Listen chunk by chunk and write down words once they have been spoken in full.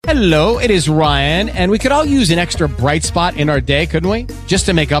Hello, it is Ryan, and we could all use an extra bright spot in our day, couldn't we? Just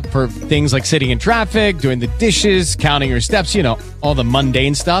to make up for things like sitting in traffic, doing the dishes, counting your steps, you know, all the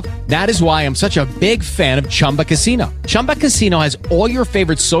mundane stuff. That is why I'm such a big fan of Chumba Casino. Chumba Casino has all your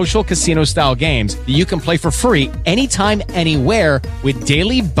favorite social casino-style games that you can play for free anytime, anywhere with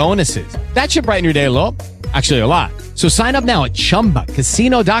daily bonuses. That should brighten your day a little. Actually, a lot. So sign up now at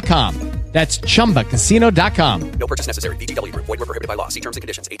ChumbaCasino.com. That's ChumbaCasino.com. No purchase necessary. VGW Group. Void where prohibited by law. See terms and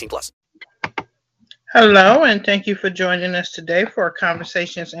conditions. 18+. Hello, and thank you for joining us today for our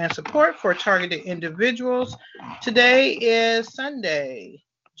conversations and support for targeted individuals. Today is Sunday,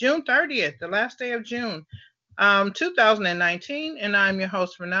 June 30th, the last day of June, 2019, and I'm your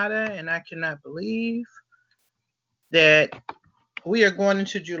host, Renata, and I cannot believe that we are going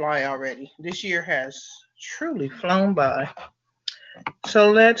into July already. This year has truly flown by. So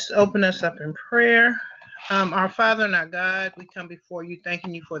let's open us up in prayer. Our Father and our God, we come before you,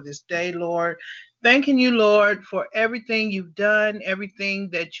 thanking you for this day, Lord. Thanking you, Lord, for everything you've done, everything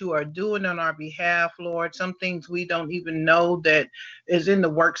that you are doing on our behalf, Lord. Some things we don't even know that is in the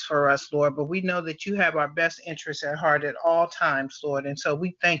works for us, Lord, but we know that you have our best interests at heart at all times, Lord. And so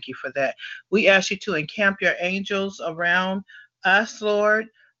we thank you for that. We ask you to encamp your angels around us, Lord,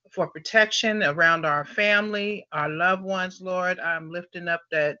 for protection around our family, our loved ones, Lord. I'm lifting up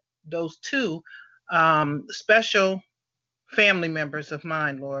those two special family members of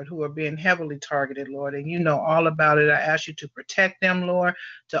mine, Lord, who are being heavily targeted, Lord, and you know all about it. I ask you to protect them, Lord,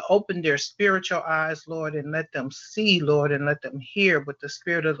 to open their spiritual eyes, Lord, and let them see, Lord, and let them hear what the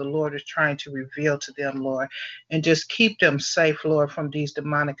Spirit of the Lord is trying to reveal to them, Lord, and just keep them safe, Lord, from these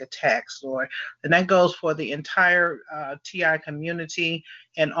demonic attacks, Lord. And that goes for the entire TI community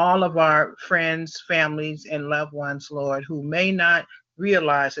and all of our friends, families, and loved ones, Lord, who may not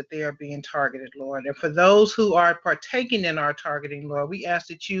realize that they are being targeted, Lord. And for those who are partaking in our targeting, Lord, we ask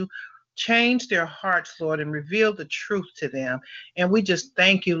that you change their hearts, Lord, and reveal the truth to them. And we just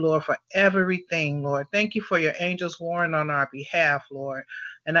thank you, Lord, for everything, Lord. Thank you for your angels warring on our behalf, Lord.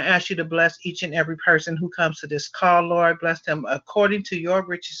 And I ask you to bless each and every person who comes to this call, Lord. Bless them according to your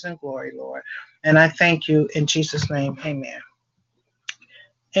riches and glory, Lord. And I thank you in Jesus' name. Amen.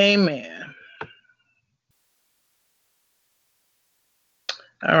 Amen.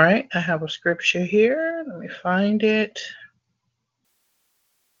 All right, I have a scripture here. Let me find it.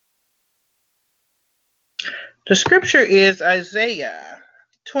 The scripture is Isaiah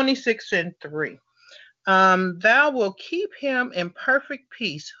 26:3. Thou wilt keep him in perfect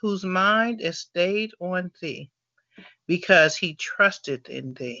peace, whose mind is stayed on thee, because he trusted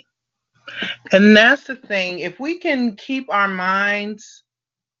in thee. And that's the thing. If we can keep our minds,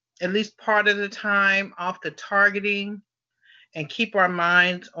 at least part of the time, off the targeting, and keep our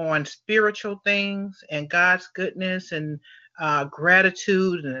minds on spiritual things and God's goodness and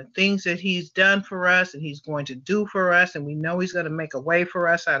gratitude and the things that he's done for us and he's going to do for us, and we know he's going to make a way for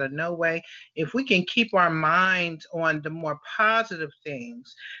us out of no way. If we can keep our minds on the more positive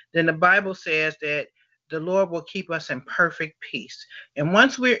things, then the Bible says that the Lord will keep us in perfect peace. And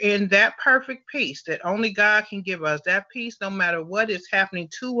once we're in that perfect peace that only God can give us, that peace, no matter what is happening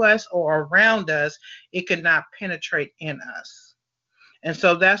to us or around us, it cannot penetrate in us. And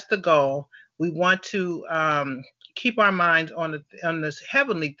so that's the goal. We want to keep our minds on this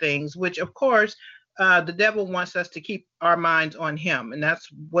heavenly things, which of course the devil wants us to keep our minds on him. And that's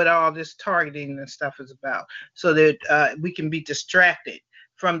what all this targeting and stuff is about, so that we can be distracted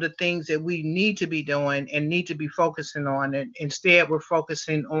from the things that we need to be doing and need to be focusing on. And instead, we're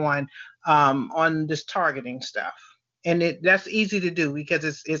focusing on this targeting stuff. And that's easy to do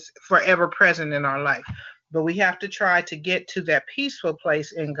because it's forever present in our life. But we have to try to get to that peaceful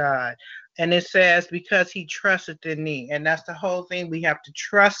place in God. And it says, because he trusted in me. And that's the whole thing. We have to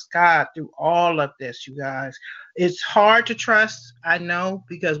trust God through all of this, you guys. It's hard to trust, I know,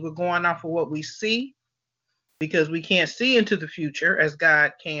 because we're going off of what we see, because we can't see into the future as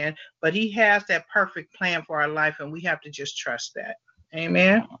God can, but he has that perfect plan for our life, and we have to just trust that.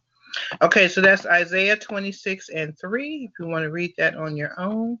 Amen. Okay, so that's Isaiah 26:3, if you want to read that on your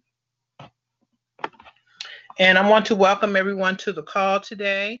own. And I want to welcome everyone to the call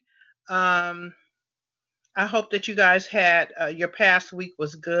today. I hope that you guys had, your past week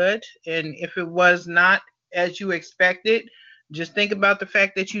was good. And if it was not as you expected, just think about the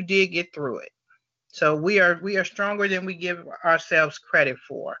fact that you did get through it. So we are stronger than we give ourselves credit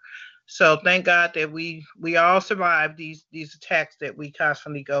for. So thank God that we all survived these attacks that we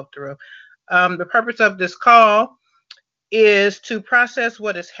constantly go through. The purpose of this call is to process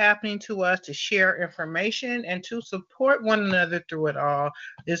what is happening to us, to share information, and to support one another through it all.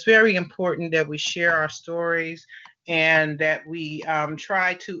 It's very important that we share our stories and that we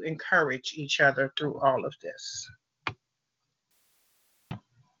try to encourage each other through all of this.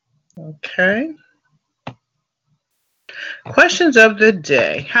 Okay. Questions of the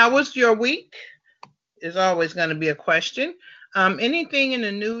day. How was your week? Is always going to be a question. Anything in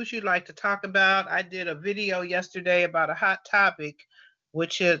the news you'd like to talk about? I did a video yesterday about a hot topic,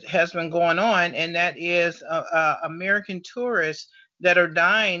 which has been going on, and that is American tourists that are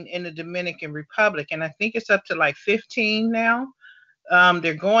dying in the Dominican Republic. And I think it's up to like 15 now.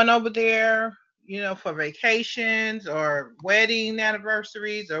 They're going over there, for vacations or wedding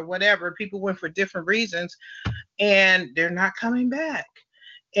anniversaries or whatever. People went for different reasons, and they're not coming back.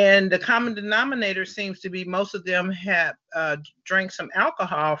 And the common denominator seems to be most of them have drank some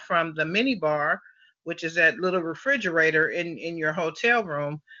alcohol from the mini bar, which is that little refrigerator in your hotel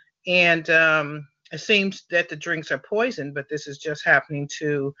room. And it seems that the drinks are poisoned, but this is just happening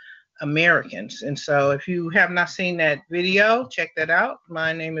to Americans. And so if you have not seen that video, check that out.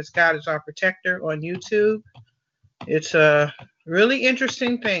 My name is God is Our Protector on YouTube. It's a really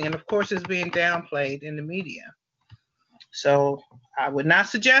interesting thing. And of course, it's being downplayed in the media. So I would not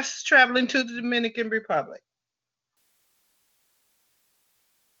suggest traveling to the Dominican Republic.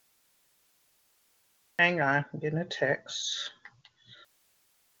 Hang on, I'm getting a text.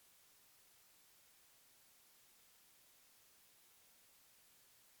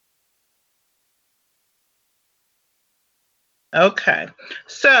 Okay,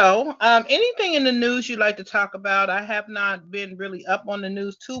 so anything in the news you'd like to talk about? I have not been really up on the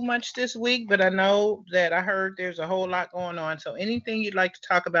news too much this week, but I know that I heard there's a whole lot going on. So anything you'd like to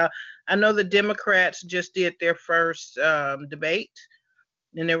talk about? I know the Democrats just did their first debate,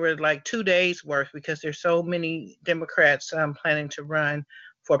 and there were like 2 days worth because there's so many Democrats planning to run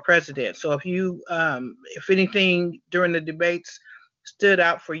for president. So if anything during the debates stood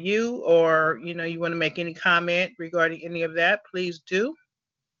out for you, or you want to make any comment regarding any of that, please do.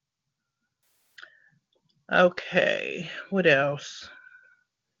 Okay, what else?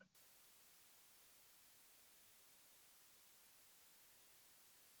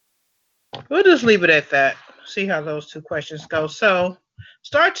 We'll just leave it at that. See how those two questions go. So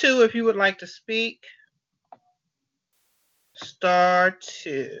star 2 if you would like to speak. Star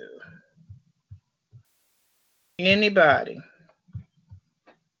 2. Anybody?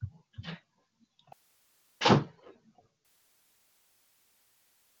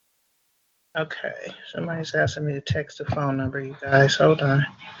 Okay, somebody's asking me to text the phone number, you guys. Hold on.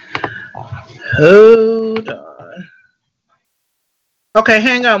 Okay,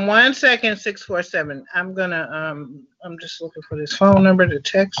 hang on 1 second, 647. I'm just looking for this phone number to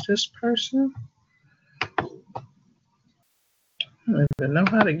text this person. I don't even know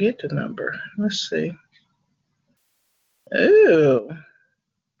how to get the number. Let's see. Ooh.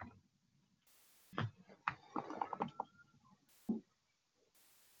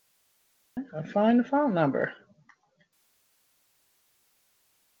 I'll find the phone number.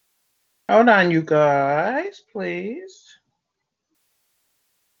 Hold on, you guys, please.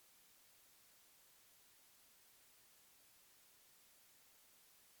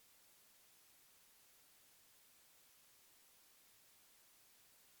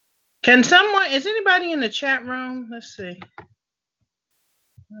 Is anybody in the chat room? Let's see. I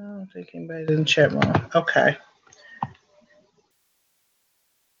don't think anybody's in the chat room. Okay.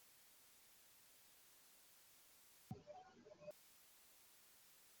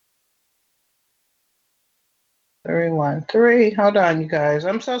 Three, 1, 3. Hold on, you guys.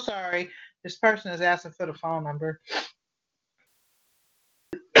 I'm so sorry. This person is asking for the phone number.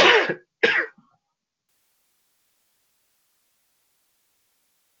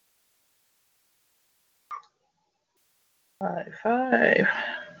 Five.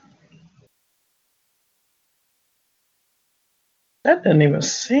 That doesn't even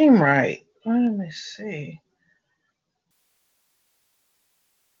seem right. Let me see.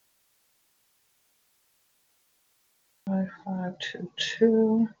 Five, 2,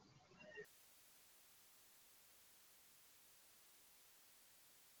 2.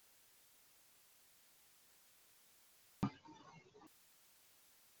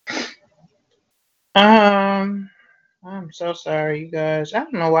 I'm so sorry, you guys. I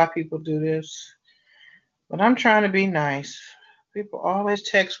don't know why people do this, but I'm trying to be nice. People always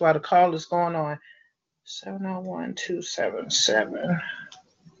text while the call is going on. 701-277.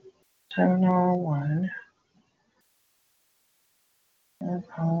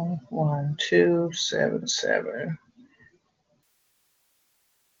 701-277.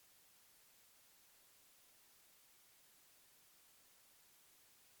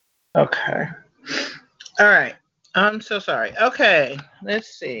 Okay. All right. I'm so sorry. Okay.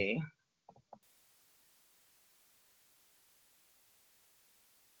 Let's see.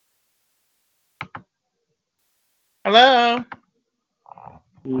 Hello.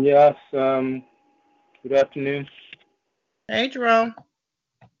 Yes, good afternoon. Hey, Jerome.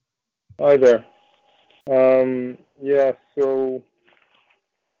 Hi there. Yeah, so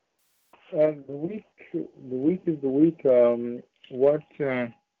the week is the week. Like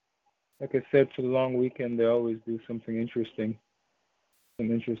I said, for the long weekend, they always do something interesting, some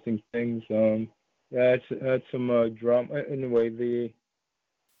interesting things. Yeah, I had some drama. Anyway,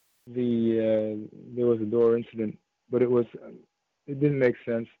 there was a door incident, but it didn't make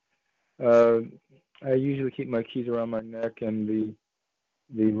sense. Uh, I usually keep my keys around my neck, and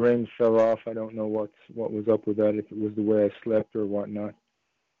the ring fell off. I don't know what was up with that, if it was the way I slept or whatnot.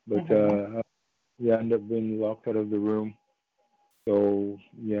 But yeah, I ended up being locked out of the room. So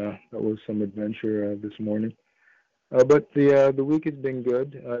yeah, that was some adventure this morning. But the week has been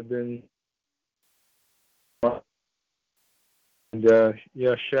good. I've been and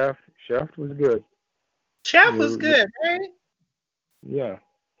yeah, Shaft was good. Chef was You good, right? yeah,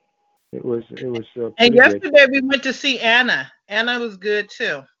 it was And pretty good. yesterday we went to see Anna. Anna was good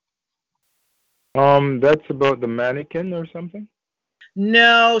too. That's about the mannequin or something.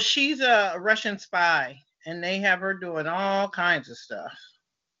 No, she's a Russian spy, and they have her doing all kinds of stuff.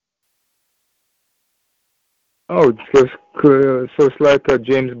 Oh, so it's like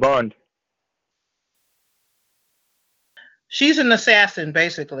James Bond. She's an assassin,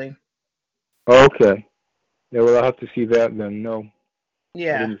 basically. Okay. Yeah, well, I'll have to see that then. No, I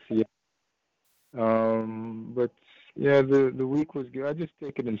Yeah. didn't see it. But yeah, the week was good. I just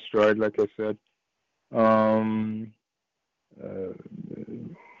take it in stride, like I said. Um, uh,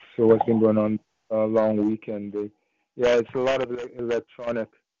 so what's been going on? Long weekend. Yeah, it's a lot of electronic.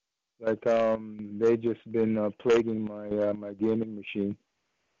 Like they just been plaguing my gaming machine,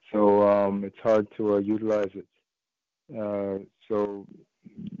 so it's hard to utilize it. So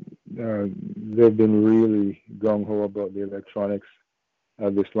they've been really gung ho about the electronics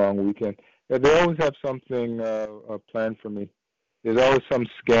this long weekend. Yeah, they always have something planned for me. There's always some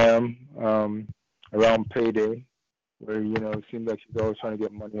scam around payday where it seems like she's always trying to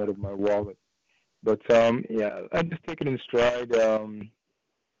get money out of my wallet. But yeah, I just take it in stride. I'm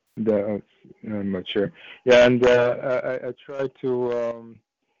not sure. Yeah, and I try to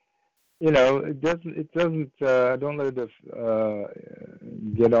it doesn't I don't let it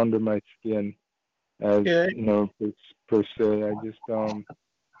get under my skin as Good. per se. I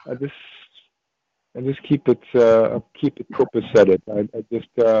just I just keep it copacetic. I just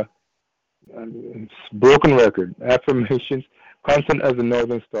it's broken record affirmations, constant as a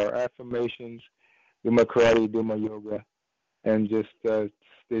northern star. Affirmations, do my karate, do my yoga, and just stay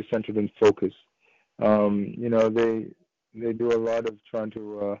centered and focused. They do a lot of trying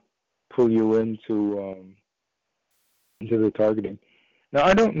to pull you into the targeting. Now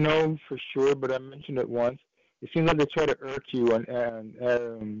I don't know for sure, but I mentioned it once. It seems like they try to irk you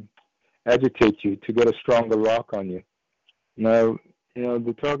and agitate you to get a stronger lock on you. Now,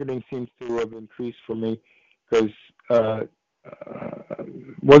 the targeting seems to have increased for me because, uh,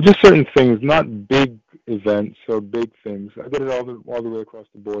 well, just certain things, not big events or big things. I get it all the way across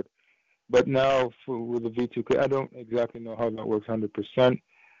the board. But now with the V2K, I don't exactly know how that works 100%.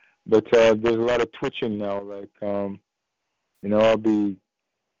 But there's a lot of twitching now. Like, I'll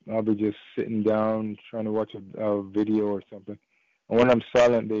be just sitting down trying to watch a video or something, and when I'm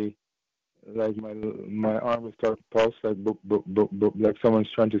silent, like my arm will start to pulse like boop boop boop boop, like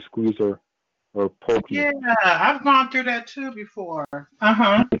someone's trying to squeeze or poke me. Yeah, I've gone through that too before.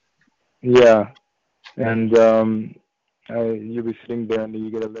 Uh-huh. Yeah, and you'll be sitting there and you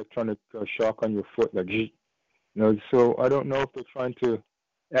get electronic shock on your foot, like So I don't know if they're trying to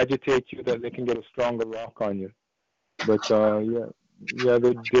agitate you that they can get a stronger lock on you, but yeah,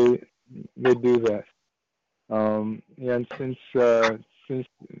 they do that. Yeah, and since I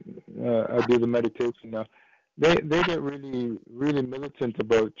do the meditation now, they get really really militant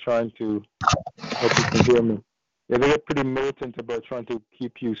about trying to. Hope you can hear me. Yeah, they get pretty militant about trying to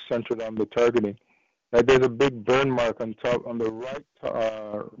keep you centered on the targeting. Like there's a big burn mark on the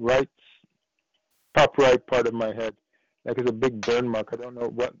right top right part of my head. Like it's a big burn mark. I don't know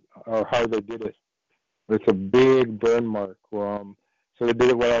what or how they did it. But it's a big burn mark. So they did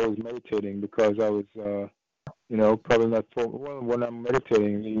it while I was meditating because I was probably not well, when I'm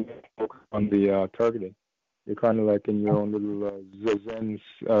meditating, you focus on the targeting. You're kind of like in your own little zen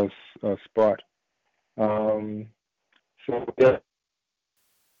spot. Um, so yeah,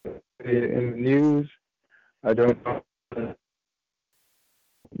 in the news, I don't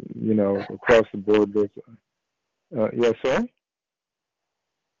know, across the board. There's, yeah, sorry.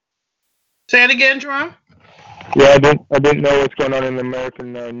 Say it again, Jerome. Yeah, I didn't know what's going on in the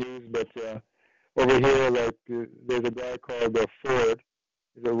American news, but over here, like there's a guy called Ford.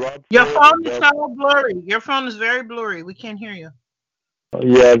 Is it Rob Your Ford or phone is Doug? so blurry. Your phone is very blurry. We can't hear you.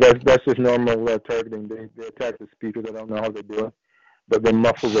 Yeah, that's just normal targeting. They attack the speakers. I don't know how they do it, but they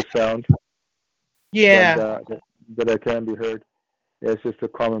muffle the sound that Yeah. that can be heard. Yeah, it's just a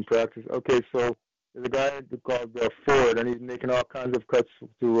common practice. Okay, so there's a guy called Ford, and he's making all kinds of cuts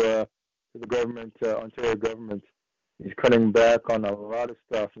to the government, Ontario government. He's cutting back on a lot of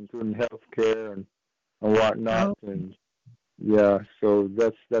stuff, including health care and whatnot. Oh. And yeah, so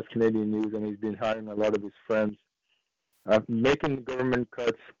that's Canadian news, and he's been hiring a lot of his friends, making government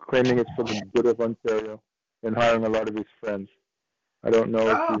cuts, claiming it's for the good of Ontario, and hiring a lot of his friends. I don't know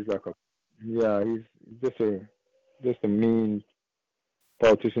if Oh. he's like he's just a mean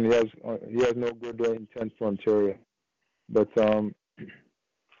politician. He has no good intent for Ontario. But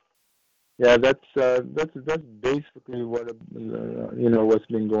yeah, that's basically what what's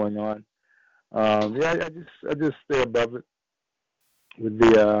been going on. Yeah, I just stay above it with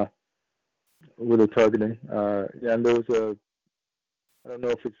the targeting. Yeah, and there was I don't know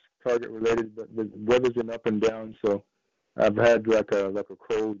if it's target related, but the weather's been up and down, so I've had like a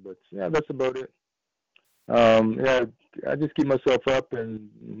cold, but yeah, that's about it. Yeah, I just keep myself up, and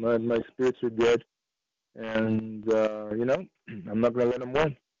my spirits are good, and I'm not gonna let them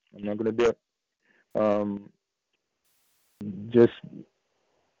win. I'm not gonna do it. Just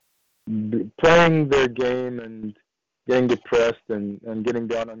playing their game and getting depressed and getting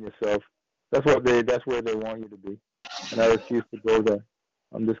down on yourself. That's where they want you to be, and I refuse to go there.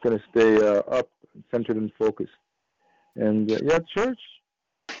 I'm just gonna stay up, centered, and focused. And yeah, church.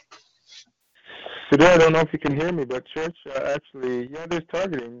 Today, I don't know if you can hear me, but church actually, yeah, there's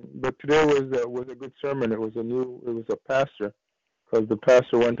targeting. But today was a good sermon. It was a pastor, because the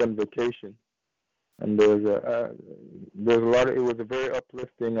pastor went on vacation, and there's a lot of. It was a very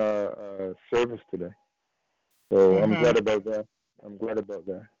uplifting service today. So I'm glad about that. I'm glad about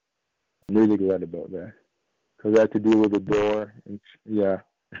that. I'm really glad about that, because I had to deal with the door, and yeah.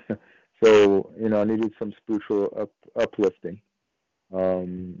 So I needed some spiritual uplifting.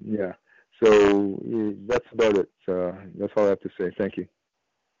 Yeah. So that's about it. That's all I have to say. Thank you.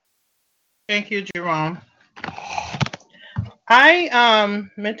 Thank you, Jerome. I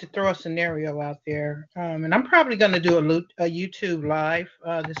meant to throw a scenario out there, and I'm probably going to do a YouTube live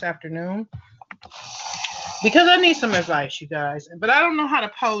this afternoon, because I need some advice, you guys. But I don't know how to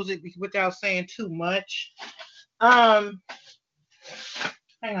pose it without saying too much. Hang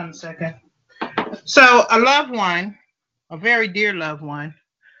on a second. So a loved one, a very dear loved one.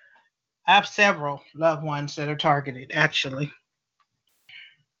 I have several loved ones that are targeted, actually.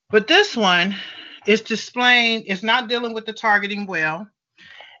 But this one is it's not dealing with the targeting well,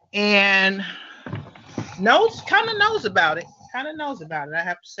 and kind of knows about it. I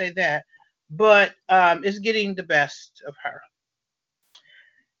have to say that. But it's getting the best of her.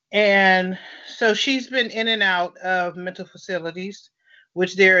 And so she's been in and out of mental facilities,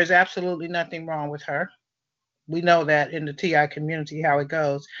 which there is absolutely nothing wrong with her. We know that in the TI community, how it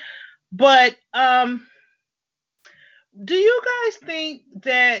goes. But do you guys think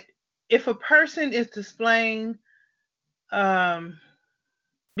that if a person is displaying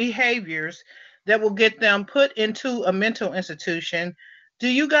behaviors that will get them put into a mental institution, do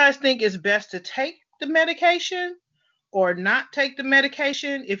you guys think it's best to take the medication or not take the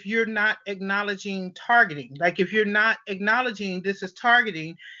medication if you're not acknowledging targeting? Like, if you're not acknowledging this is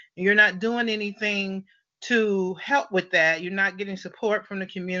targeting and you're not doing anything to help with that, you're not getting support from the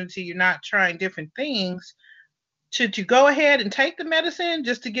community, you're not trying different things, should you go ahead and take the medicine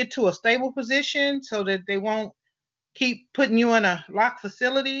just to get to a stable position so that they won't keep putting you in a locked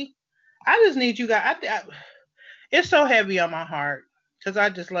facility? I just need you guys. It's so heavy on my heart because I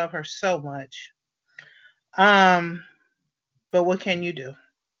just love her so much. But what can you do?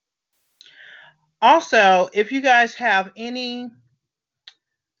 Also, if you guys have any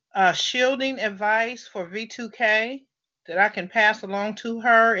shielding advice for V2K that I can pass along to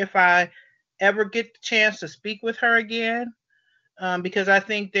her if I ever get the chance to speak with her again, because I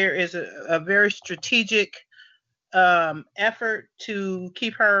think there is a very strategic effort to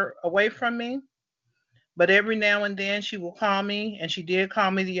keep her away from me. But every now and then she will call me, and she did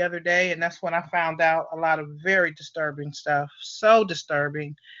call me the other day, and that's when I found out a lot of very disturbing stuff, so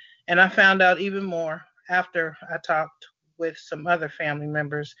disturbing. And I found out even more after I talked with some other family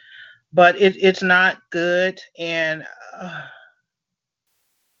members. But it's not good, and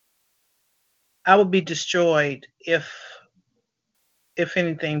I would be destroyed if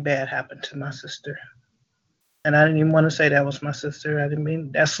anything bad happened to my sister. And I didn't even want to say that was my sister. I didn't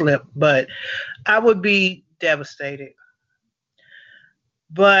mean that slip, but I would be devastated.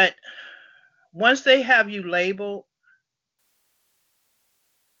 But once they have you labeled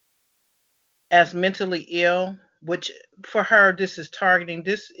as mentally ill, which for her, this is targeting,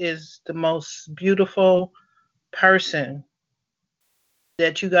 this is the most beautiful person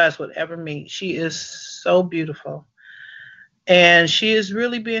that you guys would ever meet. She is so beautiful. And she is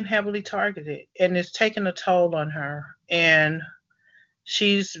really being heavily targeted, and it's taking a toll on her. And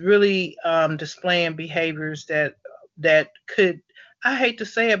she's really displaying behaviors that could, I hate to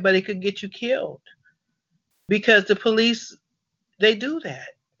say it, but it could get you killed, because the police, they do that.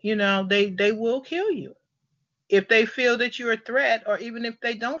 You know, they will kill you if they feel that you're a threat, or even if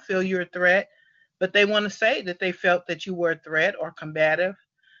they don't feel you're a threat, but they want to say that they felt that you were a threat or combative.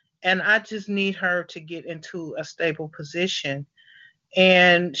 And I just need her to get into a stable position.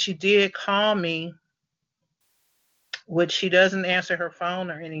 And she did call me, which she doesn't answer her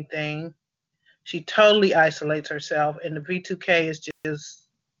phone or anything. She totally isolates herself, and the V2K is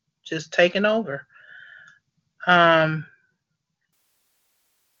just taking over.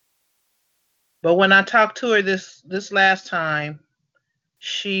 But when I talked to her this last time,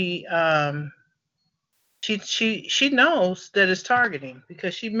 she knows that it's targeting,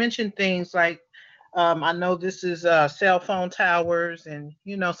 because she mentioned things like, I know this is cell phone towers, and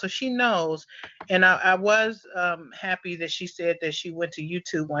so she knows. And I was happy that she said that she went to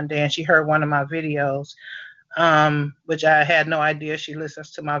YouTube one day and she heard one of my videos, which I had no idea she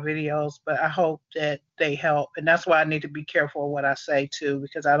listens to my videos, but I hope that they help. And that's why I need to be careful of what I say too,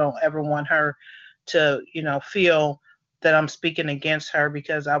 because I don't ever want her to, feel that I'm speaking against her,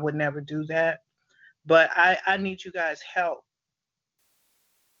 because I would never do that. But I need you guys' help.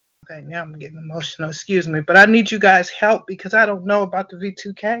 Okay, now I'm getting emotional, excuse me, but I need you guys' help, because I don't know about the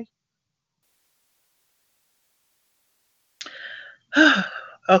V2K.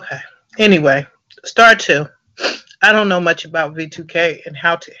 Okay, anyway, star 2. I don't know much about V2K and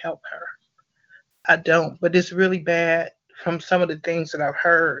how to help her. I don't, but it's really bad. From some of the things that I've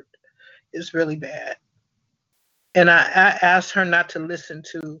heard, it's really bad. And I asked her not to listen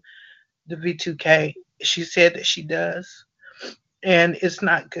to the V2K. She said that she does, and it's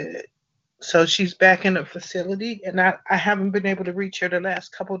not good. So she's back in the facility, and I haven't been able to reach her the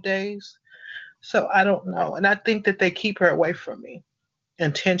last couple of days. So I don't know. And I think that they keep her away from me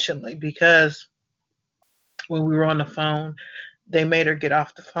intentionally, because when we were on the phone, they made her get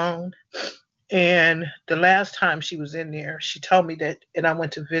off the phone. And the last time she was in there, she told me that, and I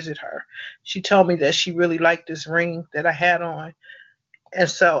went to visit her, she told me that she really liked this ring that I had on. And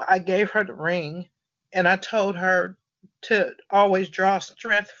so I gave her the ring, and I told her to always draw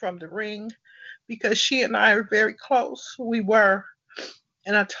strength from the ring, because she and I are very close. We were.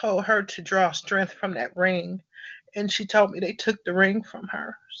 And I told her to draw strength from that ring. And she told me they took the ring from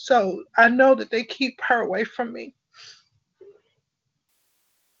her. So I know that they keep her away from me.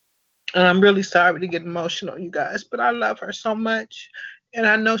 And I'm really sorry to get emotional, you guys, but I love her so much. And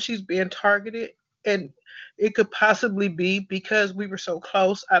I know she's being targeted. And it could possibly be because we were so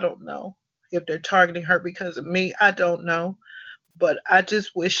close. I don't know if they're targeting her because of me. I don't know. But I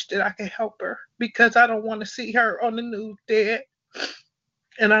just wish that I could help her, because I don't want to see her on the news dead.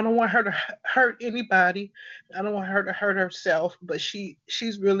 And I don't want her to hurt anybody. I don't want her to hurt herself. But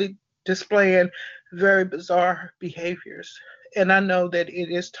she's really displaying very bizarre behaviors. And I know that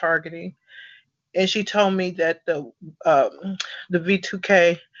it is targeting. And she told me that the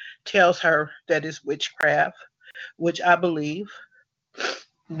V2K tells her that it's witchcraft, which I believe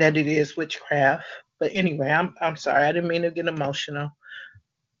that it is witchcraft. But anyway, I'm sorry. I didn't mean to get emotional.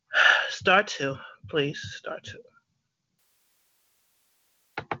 Star 2, please. Star 2.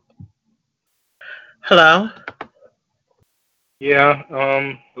 Hello. Yeah.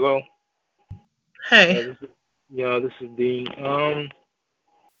 Hello. Hey. This is Dean.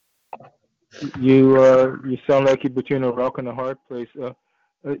 You sound like you're between a rock and a hard place. Have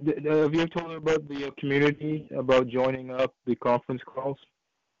you told her about the community, about joining up the conference calls?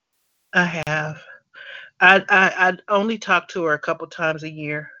 I have. I only talk to her a couple times a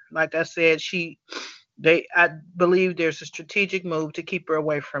year. Like I said, I believe there's a strategic move to keep her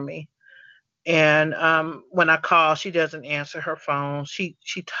away from me. And when I call, she doesn't answer her phone. She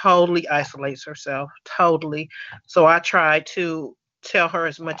totally isolates herself, totally. So I tried to tell her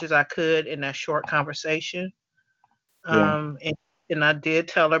as much as I could in that short conversation. Yeah. And I did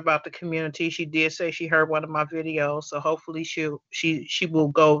tell her about the community. She did say she heard one of my videos, so hopefully she will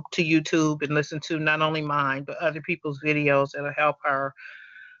go to YouTube and listen to not only mine but other people's videos that'll help her.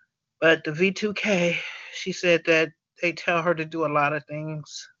 But the V2K, she said that they tell her to do a lot of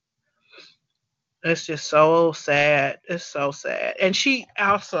things. It's just so sad. It's so sad. And she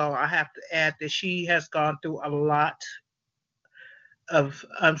also, I have to add that she has gone through a lot of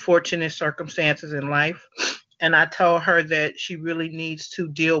unfortunate circumstances in life. And I told her that she really needs to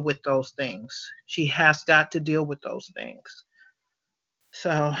deal with those things. She has got to deal with those things.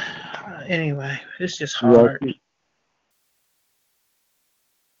 So, anyway, it's just Yeah, hard.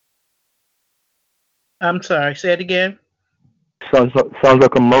 I'm sorry, say it again. sounds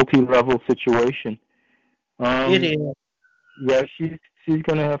like a multi-level situation. It Um, is. yeah, she's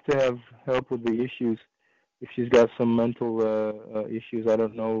gonna have to have help with the issues. If she's got some mental issues, I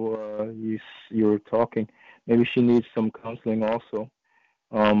don't know. You were talking. Maybe she needs some counseling also.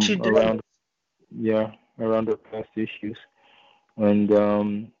 She does. Around yeah, around her past issues, and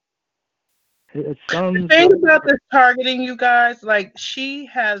it The sounds thing like about this targeting, you guys, like she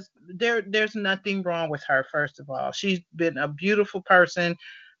has there's nothing wrong with her, first of all. She's been a beautiful person,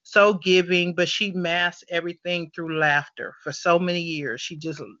 so giving, but she masked everything through laughter for so many years. She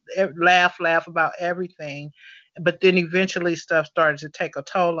just laugh about everything. But then eventually stuff started to take a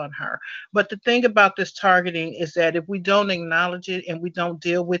toll on her. But the thing about this targeting is that if we don't acknowledge it and we don't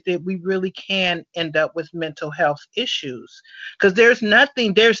deal with it, we really can end up with mental health issues, because there's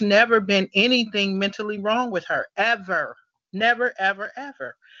never been anything mentally wrong with her, ever. Never, ever,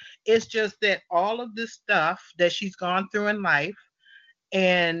 ever. It's just that all of this stuff that she's gone through in life,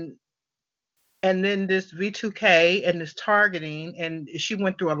 and then this V2K and this targeting, and she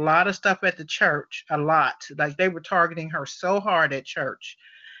went through a lot of stuff at the church, a lot. Like they were targeting her so hard at church,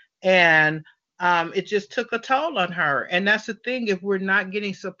 and it just took a toll on her. And that's the thing, if we're not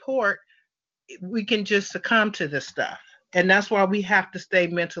getting support, we can just succumb to this stuff. And that's why we have to stay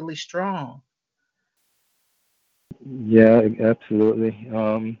mentally strong. yeah, absolutely.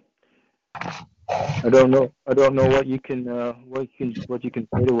 I don't know. I don't know what you can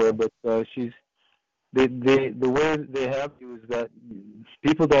say to her, but she's the way they have you is that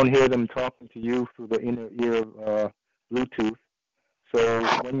people don't hear them talking to you through the inner ear Bluetooth. So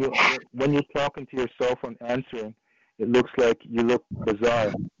when you're talking to yourself and answering, it looks like you look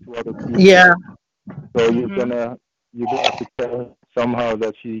bizarre to other people. Yeah. So Hmm. you're gonna have to tell her somehow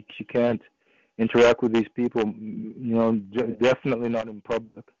that she can't interact with these people. You know, definitely not in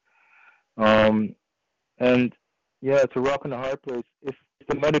public. Um, and yeah, it's a rock and a hard place. If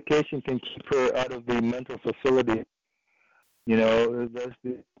the medication can keep her out of the mental facility, you know, that's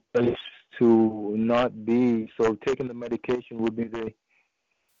the place to not be. So taking the medication would be the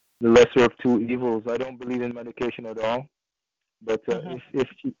lesser of two evils. I don't believe in medication at all, but Hmm.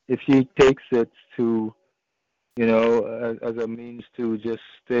 if she takes it to, you know, as a means to just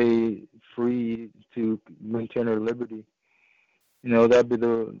stay free to maintain her liberty, you know, that'd be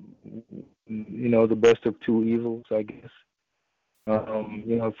the best of two evils, I guess.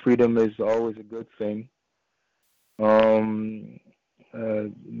 You know, freedom is always a good thing. Um, uh,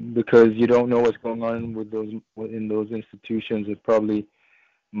 because you don't know what's going on with those in those institutions. It's probably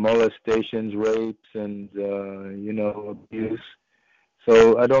molestations, rapes, and abuse.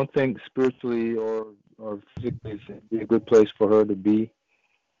 So I don't think spiritually or physically is a good place for her to be.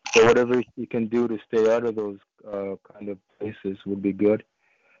 So whatever she can do to stay out of those kind of places would be good.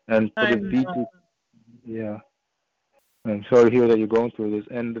 And for I the know. V2, yeah, I'm sorry to hear that you're going through this.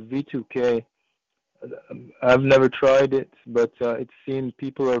 And the V2K, I've never tried it, but it seems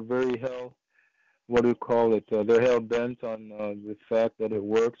people are very what do you call it? They're hell bent on the fact that it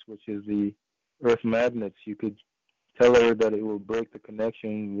works, which is the Earth magnets. You could tell her that it will break the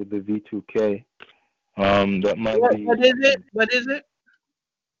connection with the V2K. That might What be is it? What is it?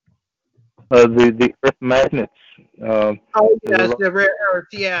 the Earth magnets. Oh There's a yes, lot. the rare earth.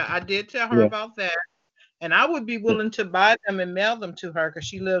 Yeah, I did tell her Yeah. about that. And I would be willing to buy them and mail them to her because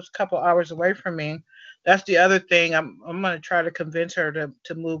she lives a couple hours away from me. That's the other thing. I'm gonna try to convince her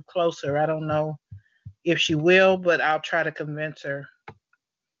to move closer. I don't know if she will, but I'll try to convince her.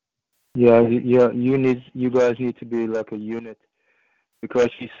 Yeah, yeah. You guys need to be like a unit because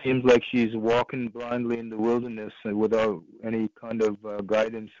she seems like she's walking blindly in the wilderness without any kind of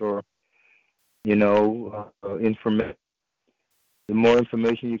guidance or information. The more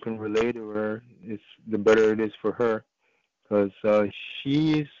information you can relay to her, the better it is for her because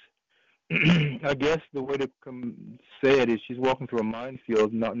she's. I guess the way to say it is she's walking through a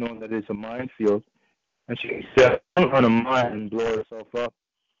minefield, not knowing that it's a minefield, and she can set on a mine and blow herself up.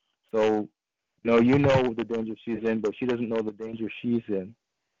 So, you know the danger she's in, but she doesn't know the danger she's in.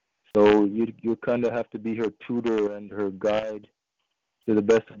 So you kind of have to be her tutor and her guide to the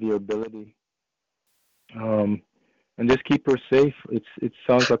best of your ability, um, and just keep her safe. It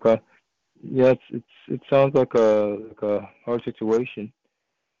sounds like a yeah, it sounds like a hard situation,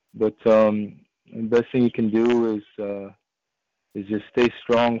 but the best thing you can do is just stay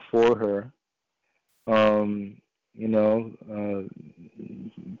strong for her. Um, I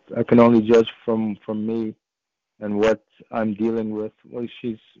can only judge from me and what I'm dealing with. Well,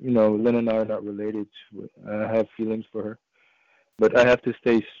 she's, Lynn and I are not related. I have feelings for her, but I have to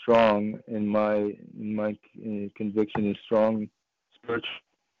stay strong in my conviction and strong spiritual.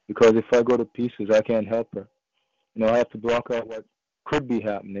 Because if I go to pieces, I can't help her. I have to block out what could be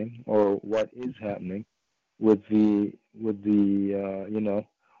happening or what is happening with the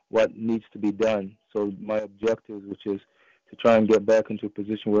what needs to be done. So my objective, which is to try and get back into a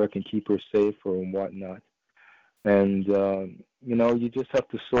position where I can keep her safe or whatnot. And you just have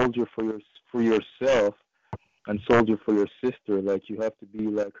to soldier for yourself and soldier for your sister. Like you have to be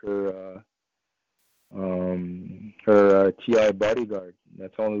like her TI bodyguard.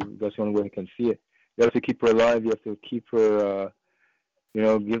 That's the only way I can see it. You have to keep her alive. You have to keep her,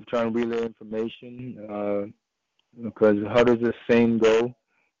 try and relay information. Because how does this saying go?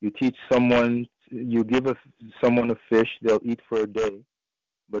 You give someone a fish, they'll eat for a day.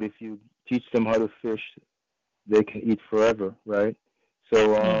 But if you teach them how to fish, they can eat forever, right?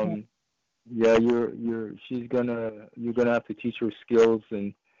 So, yeah, you're gonna have to teach her skills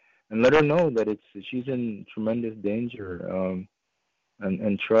and let her know that she's in tremendous danger.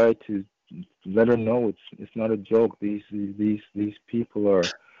 And try to let her know it's not a joke. These people are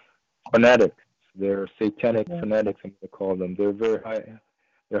fanatics. They're satanic fanatics, I'm gonna call them. They're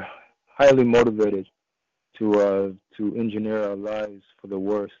highly motivated to engineer our lives for the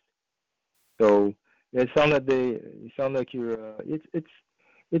worst. So it sound like you're. It's.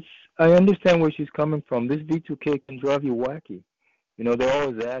 I understand where she's coming from. This V2K can drive you wacky. They're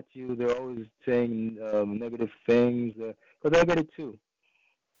always at you. They're always saying negative things. But I get it too.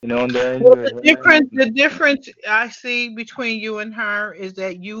 And they're in Well, your the head. difference I see between you and her is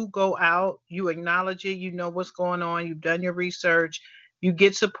that you go out, you acknowledge it, you know what's going on, you've done your research, you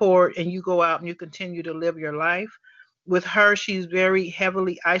get support, and you go out and you continue to live your life. With her, she's very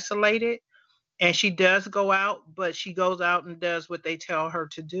heavily isolated, and she does go out, but she goes out and does what they tell her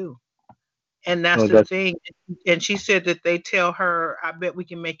to do. And that's Oh, the that's thing. And she said that they tell her, I bet we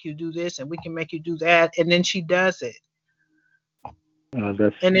can make you do this and we can make you do that. And then she does it.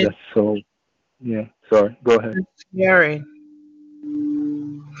 that's And it's that's so. Yeah. Sorry. Go ahead. scary.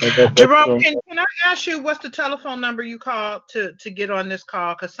 That's Jerome, so. can I ask you what's the telephone number you called to get on this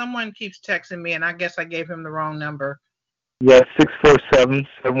call? Because someone keeps texting me, and I guess I gave him the wrong number. Yeah.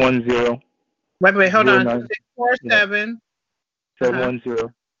 647-710. Wait, hold on. 09. Yeah. 647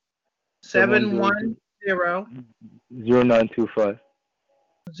 710. 710 0925.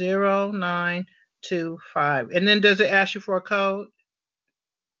 0925. And then does it ask you for a code?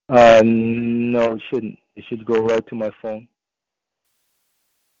 No, it shouldn't. It should go right to my phone.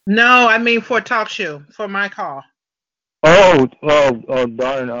 No, I mean for talk show, for my call. Oh, darn.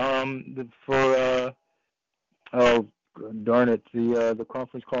 Oh, darn it. The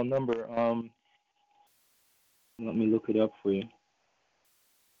conference call number. Let me look it up for you.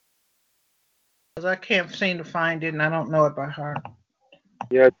 Because I can't seem to find it, and I don't know it by heart.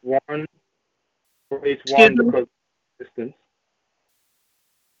 Yeah, it's one. It's Excuse one me? because distance.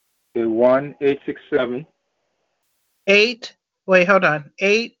 Okay, 1-867. Wait, hold on.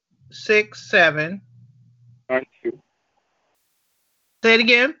 867. 92. Say it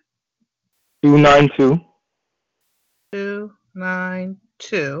again. 292.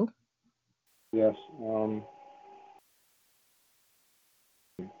 292. Yes.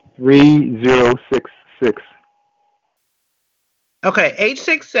 3066. Okay,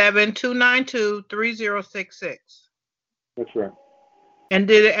 867-292-3066. That's right. And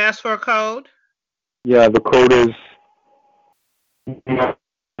did it ask for a code? Yeah, the code is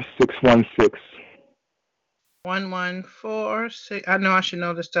 616. 1146. I know I should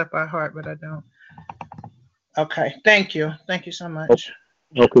know this stuff by heart, but I don't. Okay, thank you. Thank you so much.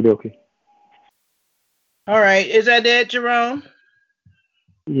 Okay. All right, is that it, Jerome?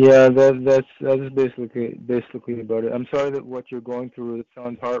 Yeah, that's basically about it. I'm sorry that what you're going through, it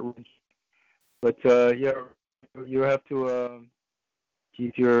sounds heart-wrenching, but yeah, you have to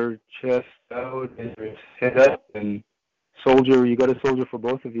keep your chest out and your head up and soldier. You got to soldier for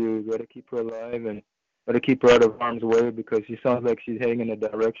both of you. You got to keep her alive and got to keep her out of harm's way because she sounds like she's heading in a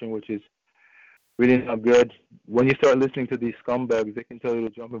direction which is really not good. When you start listening to these scumbags, they can tell you to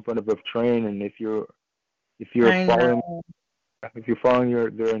jump in front of a train, and if you're I following. know. If you're following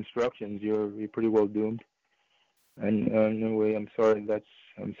their instructions, you're pretty well doomed. And anyway, I'm sorry that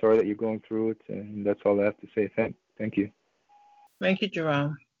you're going through it, and that's all I have to say. Thank you. Thank you,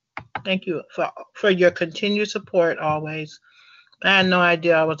 Jerome. Thank you for your continued support always. I had no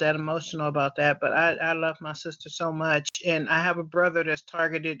idea I was that emotional about that, but I love my sister so much. And I have a brother that's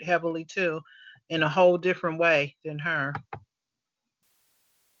targeted heavily too. in a whole different way than her.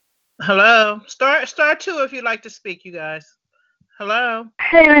 Hello. Star two if you'd like to speak, you guys. Hello.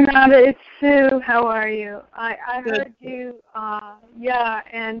 Hey Renata, it's Sue. How are you? I Good. heard you. Yeah,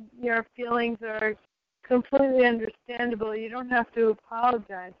 and your feelings are completely understandable. You don't have to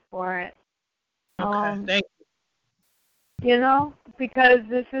apologize for it. Okay. Thank You know, because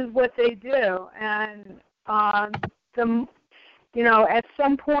this is what they do, and at some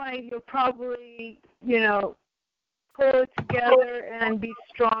point you'll probably, pull it together and be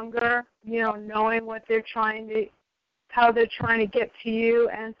stronger. Knowing what how they're trying to get to you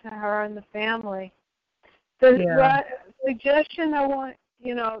and to her and the family. The suggestion I want,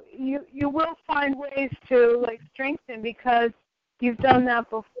 you will find ways to strengthen because you've done that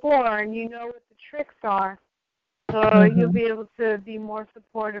before and you know what the tricks are. So you'll be able to be more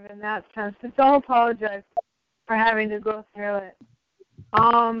supportive in that sense. But don't apologize for having to go through it.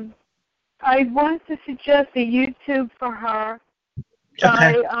 I wanted to suggest a YouTube for her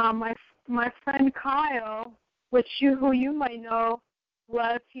by my friend Kyle, who you might know. A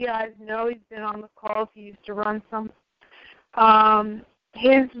lot of TIs know. He's been on the calls. He used to run some.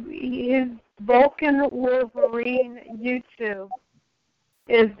 His Vulcan Wolverine YouTube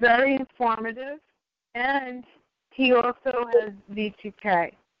is very informative, and he also has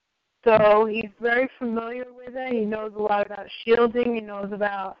V2K. So he's very familiar with it. He knows a lot about shielding. He knows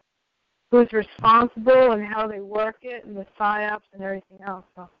about who's responsible and how they work it and the PSYOPs and everything else.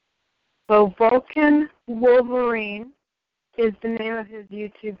 So Vulcan Wolverine is the name of his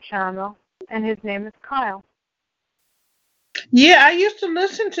YouTube channel, and his name is Kyle. Yeah, I used to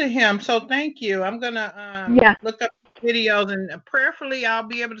listen to him, so thank you. I'm going to look up videos, and prayerfully I'll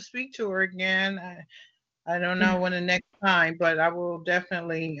be able to speak to her again. I don't know when the next time, but I will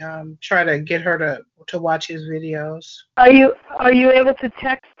definitely try to get her to watch his videos. Are you able to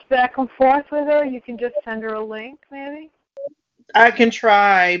text back and forth with her? You can just send her a link, maybe? I can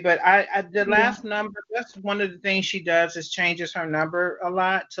try, but the last number, that's one of the things she does is changes her number a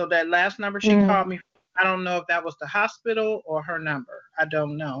lot. So that last number she called me, I don't know if that was the hospital or her number. I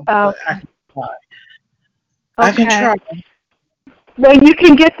don't know. But I can try. I can try. Well, you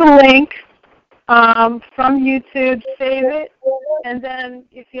can get the link from YouTube, save it, and then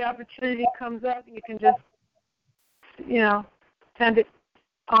if the opportunity comes up, you can just, send it.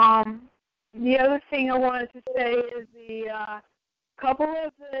 The other thing I wanted to say is the couple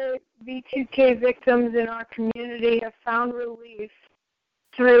of the V2K victims in our community have found relief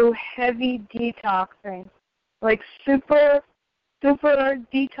through heavy detoxing, like super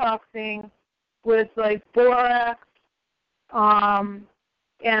detoxing with borax,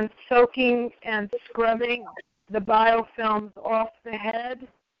 and soaking and scrubbing the biofilms off the head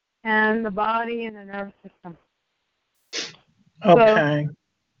and the body and the nervous system. Okay. So,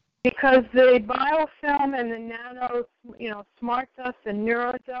 because the biofilm and the nano, smart dust and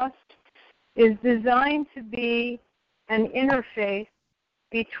neurodust is designed to be an interface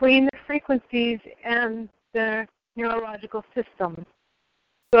between the frequencies and the neurological system.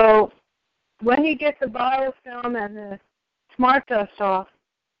 So when you get the biofilm and the smart dust off,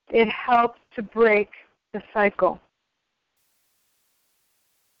 it helps to break the cycle.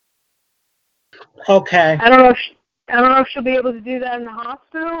 Okay. I don't know if she'll be able to do that in the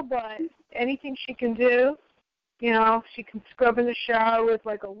hospital, but anything she can do, she can scrub in the shower with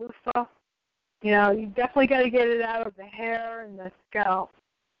a loofah. You definitely got to get it out of the hair and the scalp,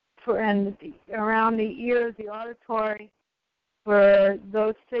 and around the ears, the auditory, for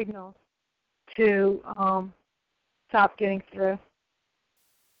those signals to stop getting through.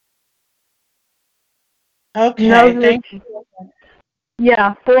 Okay, thank you.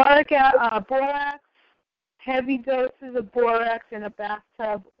 Yeah, borax, heavy doses of borax in a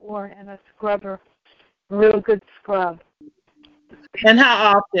bathtub or in a scrubber, real good scrub. And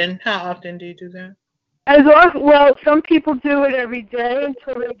how often do you do that? Well, some people do it every day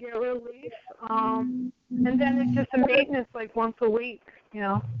until they get relief, and then it's just a maintenance once a week,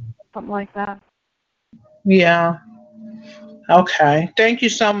 something like that. Yeah. Okay. Thank you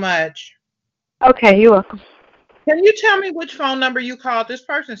so much. Okay, you're welcome. Can you tell me which phone number you called? This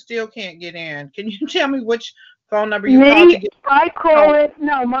person still can't get in. Can you tell me which phone number you called to get? I call it.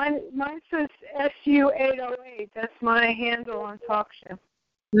 No, mine says SU808. That's my handle on TalkShoe.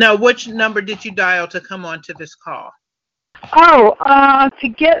 No, which number did you dial to come on to this call? Oh, to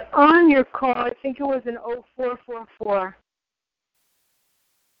get on your call, I think it was an 0444.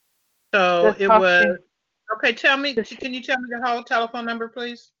 So it was. Okay, can you tell me the whole telephone number,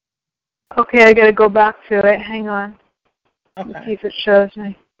 please? Okay, I got to go back to it. Hang on. Okay. Let's see if it shows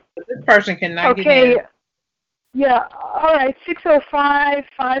me. This person cannot get in. Yeah, all right,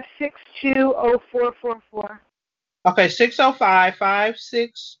 605-562-0444. Okay,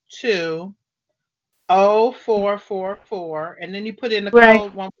 605-562-0444, and then you put in the Right.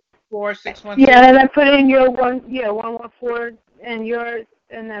 code 14616. Yeah, and I put in your 114, and yours,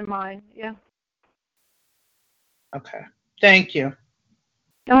 and then mine. Yeah. Okay, thank you.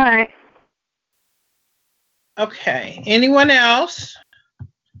 All right. Okay, anyone else?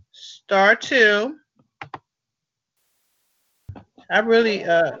 Star 2. I really,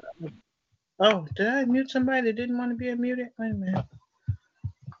 oh, did I mute somebody that didn't want to be unmuted? Wait a minute.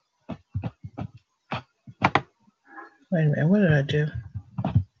 What did I do?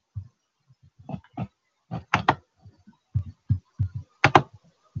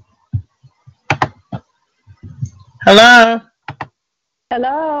 Hello?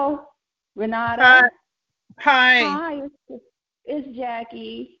 Hello, Renata. Hi. Hi. Hi, it's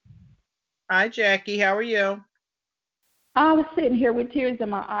Jackie. Hi, Jackie. How are you? I was sitting here with tears in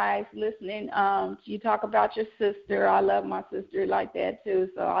my eyes listening. You talk about your sister. I love my sister like that too,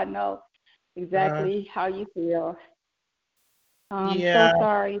 so I know exactly how you feel. I'm Yeah. so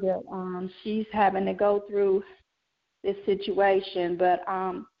sorry that she's having to go through this situation, but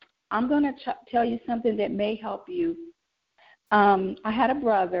I'm going to tell you something that may help you. I had a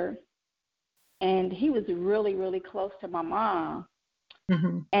brother, and he was really, really close to my mom.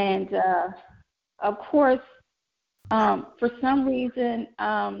 Mm-hmm. And, of course, for some reason,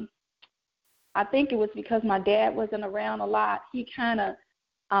 I think it was because my dad wasn't around a lot. He kind of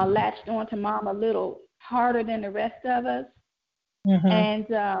latched on to Mom a little harder than the rest of us. Mm-hmm. And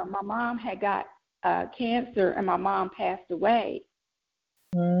my mom had got cancer, and my mom passed away.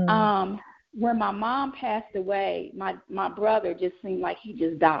 Mm. When my mom passed away, my brother just seemed like he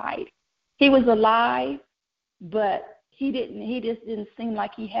just died. He was alive, but he just didn't seem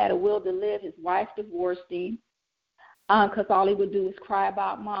like he had a will to live. His wife divorced him because all he would do is cry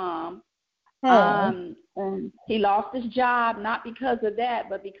about Mom. And he lost his job, not because of that,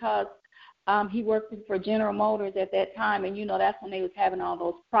 but because he worked for General Motors at that time, and that's when they was having all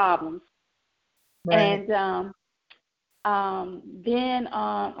those problems. Right. And then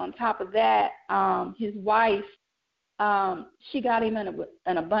on top of that, his wife, she got him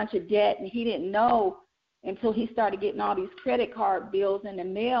in a bunch of debt, and he didn't know until he started getting all these credit card bills in the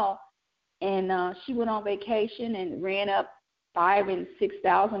mail. And she went on vacation and ran up $5,000 and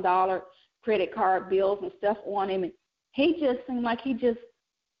 $6,000 credit card bills and stuff on him. And he just seemed like he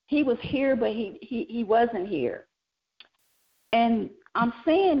was here, but he wasn't here. And I'm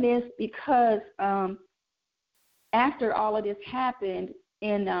saying this because after all of this happened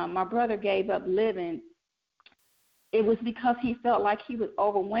and my brother gave up living, it was because he felt like he was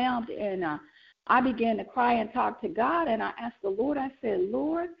overwhelmed. And I began to cry and talk to God, and I asked the Lord, I said,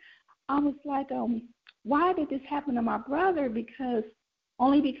 Lord, I was like, why did this happen to my brother?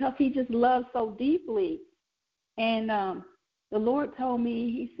 Only because he just loved so deeply. And the Lord told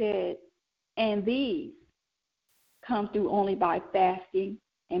me, he said, and these come through only by fasting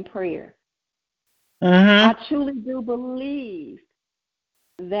and prayer. Mm-hmm. I truly do believe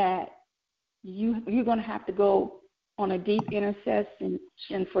that you're going to have to go on a deep intercession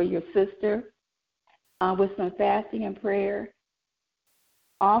for your sister with some fasting and prayer.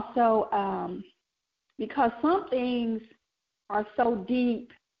 Also, because some things are so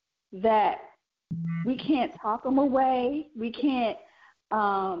deep that we can't talk them away. We can't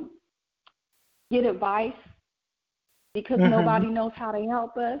get advice because nobody knows how to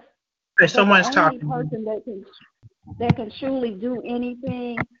help us. Someone's the only talking. person that can truly do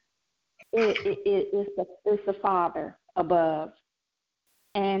anything is the Father above.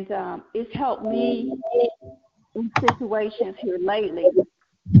 And it's helped me in situations here lately,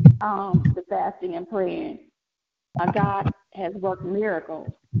 the fasting and praying. God has worked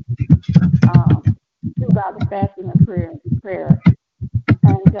miracles throughout the fasting and prayer.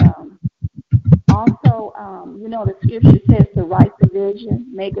 And also, the scripture says to write the vision,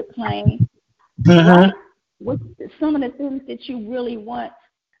 make it plain. Write some of the things that you really want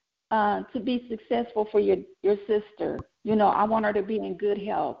to be successful for your sister. I want her to be in good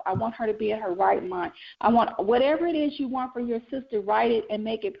health. I want her to be in her right mind. I want whatever it is you want for your sister, write it and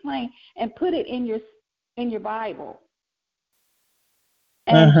make it plain and put it in your Bible.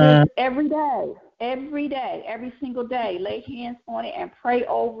 And just every day, every single day, lay hands on it and pray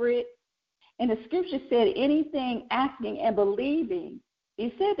over it. And the scripture said anything asking and believing,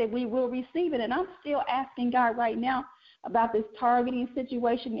 he said that we will receive it. And I'm still asking God right now about this targeting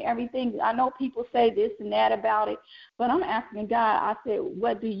situation and everything. I know people say this and that about it, but I'm asking God, I said,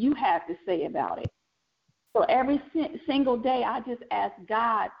 what do you have to say about it? So every single day I just ask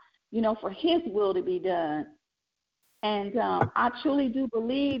God, for his will to be done. And I truly do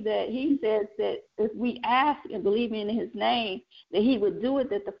believe that he says that if we ask and believe in his name, that he would do it,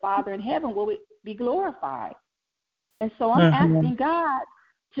 that the Father in heaven will be glorified. And so I'm asking God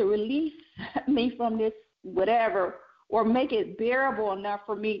to release me from this whatever, or make it bearable enough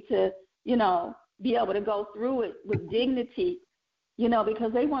for me to, be able to go through it with dignity,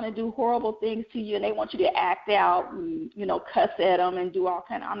 because they want to do horrible things to you and they want you to act out and, cuss at them and do all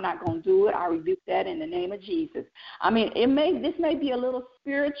kind of, I'm not going to do it. I rebuke that in the name of Jesus. I mean, this may be a little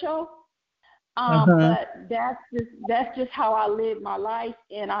spiritual, but that's just how I live my life.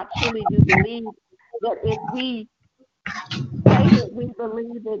 And I truly do believe that if we say that we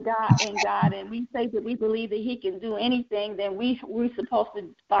believe that God, and we say that we believe that he can do anything, then we're supposed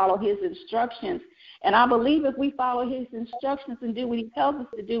to follow his instructions. And I believe if we follow his instructions and do what he tells us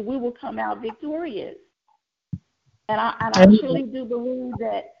to do, we will come out victorious. And I truly do believe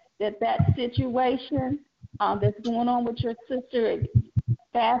that situation that's going on with your sister,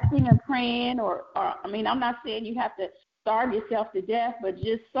 fasting and praying, or I'm not saying you have to starve yourself to death, but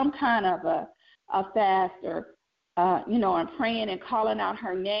just some kind of a fast, or and praying and calling out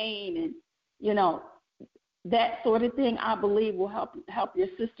her name, and that sort of thing, I believe will help your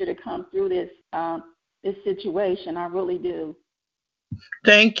sister to come through this situation. I really do.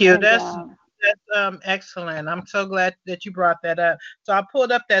 Thank you. And, that's excellent. I'm so glad that you brought that up. So I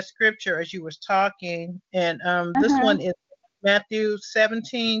pulled up that scripture as you was talking, and this one is Matthew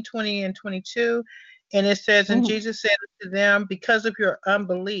 17:20 and 22, and it says, and Jesus said to them, because of your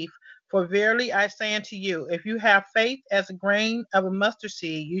unbelief, for verily I say unto you, if you have faith as a grain of a mustard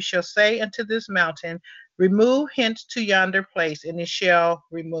seed, you shall say unto this mountain, remove hence to yonder place, and it shall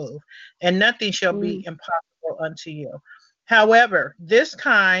remove, and nothing shall be impossible unto you. However, this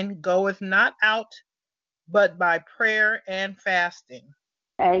kind goeth not out but by prayer and fasting.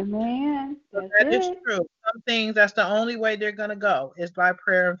 Amen. So that is true. Some things, that's the only way they're going to go, is by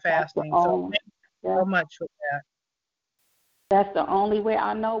prayer and fasting. So thank you so much for that. That's the only way.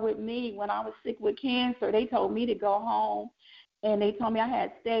 I know with me, when I was sick with cancer, they told me to go home, and they told me I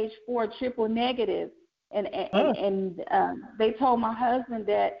had stage 4 triple negative. And they told my husband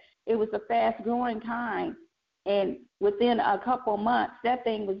that it was a fast-growing kind. And within a couple months, that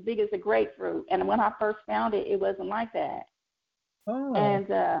thing was big as a grapefruit. And when I first found it, it wasn't like that. Oh. And,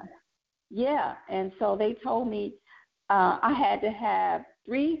 and so they told me I had to have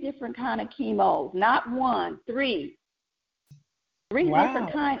 3 different kind of chemos, not 1, 3. 3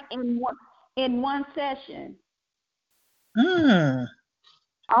 different kinds in one session.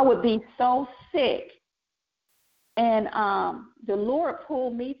 I would be so sick. And the Lord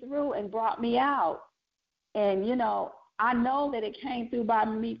pulled me through and brought me out. And, I know that it came through by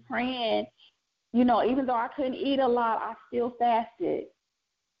me praying. Even though I couldn't eat a lot, I still fasted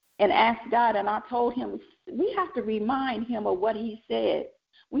and asked God. And I told him, we have to remind him of what he said.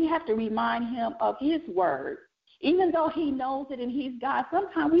 We have to remind him of his word. Even though he knows it and he's God,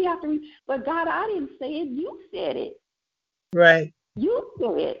 sometimes we have to, but God, I didn't say it, you said it. Right. You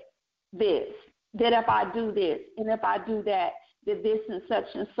said this, that if I do this and if I do that, that this and such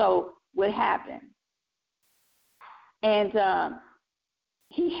and so would happen. And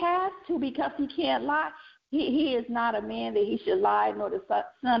he has to, because he can't lie. He is not a man that he should lie, nor the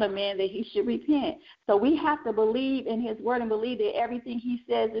son of man that he should repent. So we have to believe in his word and believe that everything he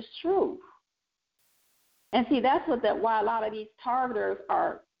says is true. And see, that's why a lot of these targeters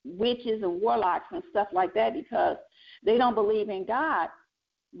are witches and warlocks and stuff like that, because they don't believe in God.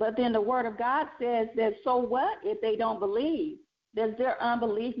 But then the word of God says that, so what if they don't believe? Does their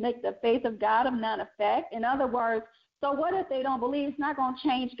unbelief make the faith of God of none effect? In other words, so what if they don't believe? It's not going to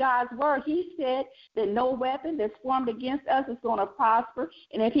change God's word. He said that no weapon that's formed against us is going to prosper.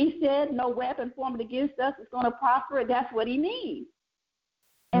 And if he said no weapon formed against us is going to prosper, that's what he means.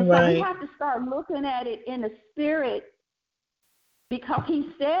 And so we have to start looking at it in the spirit, because he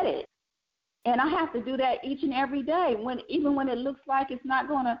said it. And I have to do that each and every day, even when it looks like it's not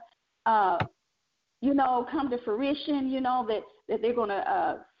going to, come to fruition, that they're going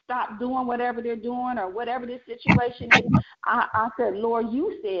to stop doing whatever they're doing or whatever this situation is. I said, Lord,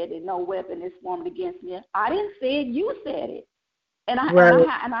 you said that no weapon is formed against me. I didn't say it, you said it. And I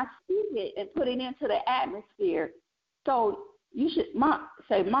speak it and put it into the atmosphere. So you should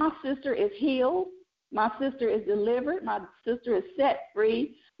say, my sister is healed. My sister is delivered. My sister is set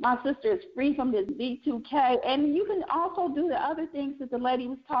free. My sister is free from this B2K. And you can also do the other things that the lady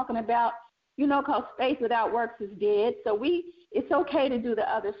was talking about, because faith without works is dead. So it's okay to do the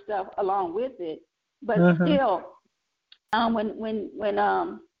other stuff along with it. But still,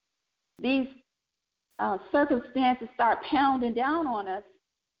 when these circumstances start pounding down on us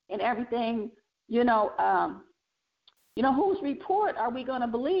and everything, Whose report are we going to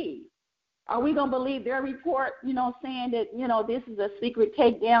believe? Are we going to believe their report, saying that, this is a secret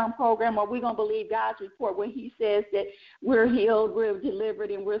takedown program? Or are we going to believe God's report when he says that we're healed, we're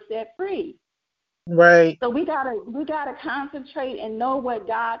delivered, and we're set free? Right. So we gotta concentrate and know what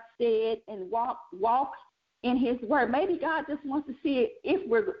God said and walk in his word. Maybe God just wants to see if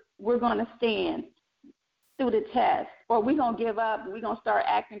we're going to stand through the test, or we're going to give up and we're going to start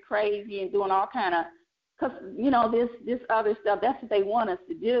acting crazy and doing all kind of, because, this other stuff, that's what they want us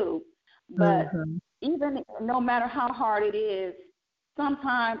to do. But even no matter how hard it is,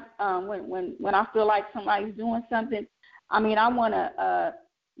 sometimes when I feel like somebody's doing something, I want to,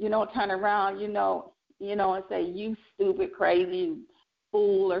 turn around, and say, you stupid, crazy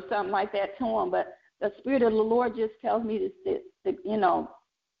fool, or something like that to them. But the Spirit of the Lord just tells me to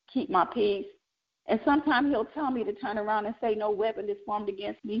keep my peace. And sometimes he'll tell me to turn around and say, no weapon is formed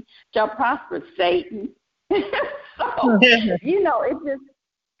against me shall prosper, Satan. So, it's just,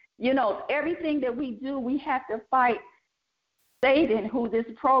 everything that we do, we have to fight Satan, who this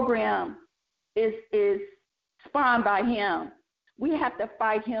program is spawned by him. We have to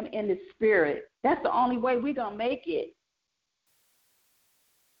fight him in the spirit. That's the only way we're going to make it.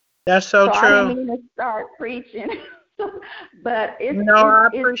 That's so true. I didn't mean to start preaching. But I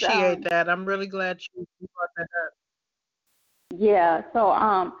appreciate that. I'm really glad you brought that up. Yeah.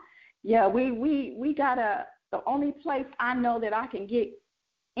 So we gotta. The only place I know that I can get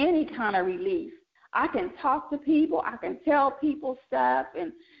any kind of relief, I can talk to people, I can tell people stuff,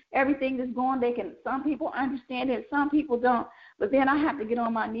 and everything that's going. Some people understand it, some people don't. But then I have to get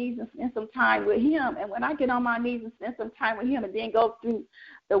on my knees and spend some time with him. And when I get on my knees and spend some time with him, and then go through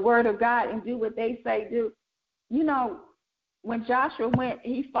the Word of God and do what they say do. When Joshua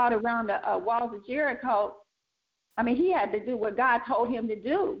he fought around the walls of Jericho. He had to do what God told him to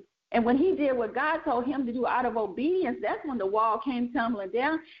do. And when he did what God told him to do out of obedience, that's when the wall came tumbling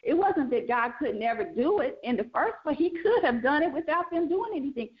down. It wasn't that God could never do it in the first place. He could have done it without them doing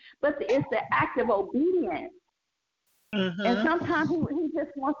anything. But it's the act of obedience. And sometimes he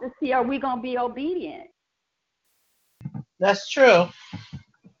just wants to see, are we going to be obedient? That's true.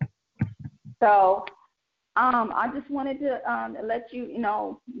 So I just wanted to let you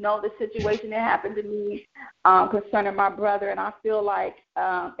know the situation that happened to me concerning my brother. And I feel like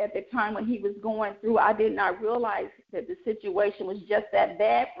at the time when he was going through, I did not realize that the situation was just that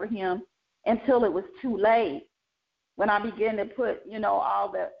bad for him until it was too late. When I began to put,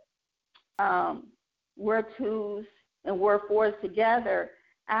 all the word twos and word fours together,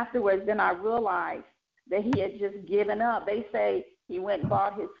 afterwards, then I realized that he had just given up. They say he went and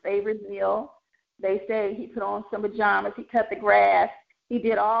bought his favorite meal. They say he put on some pajamas, he cut the grass, he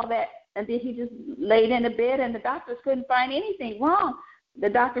did all that, and then he just laid in the bed, and the doctors couldn't find anything wrong. The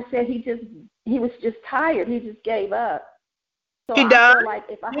doctor said he was just tired. He just gave up. So he I died? feel like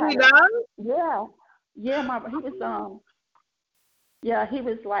if I had he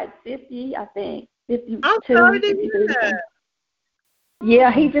was like 50, I think, 52. I'm sorry to hear that.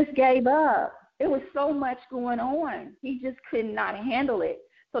 Yeah, he just gave up. It was so much going on. He just could not handle it.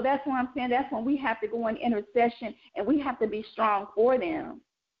 So that's what I'm saying. That's when we have to go in intercession, and we have to be strong for them.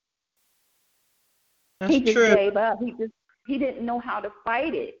 That's he just true. gave up. He didn't know how to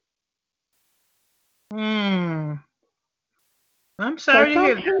fight it. I'm sorry to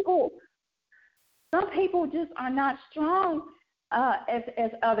hear that. Some people just are not strong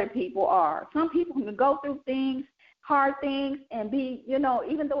as other people are. Some people can go through things, hard things, and be,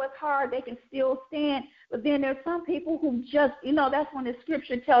 even though it's hard, they can still stand. But then there's some people who just, that's when the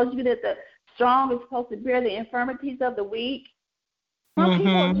scripture tells you that the strong is supposed to bear the infirmities of the weak. Some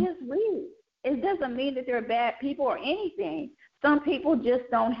people are just weak. It doesn't mean that they're bad people or anything. Some people just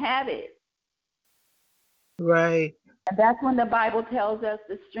don't have it. Right. And that's when the Bible tells us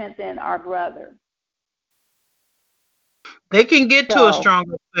to strengthen our brother. They can get to a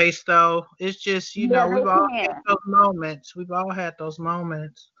stronger place, though. It's just, we've all had those moments. We've all had those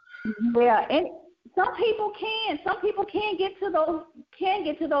moments. Yeah, and some people can. Some people can get to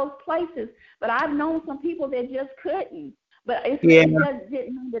those places. But I've known some people that just couldn't. But it just didn't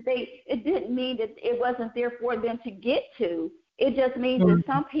mean that it didn't mean that it wasn't there for them to get to. It just means that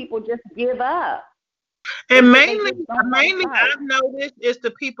some people just give up. And mainly I've noticed is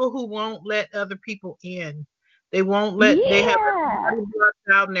the people who won't let other people in. They won't let, they have everybody blocked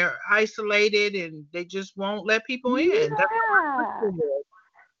out and they're isolated and they just won't let people in.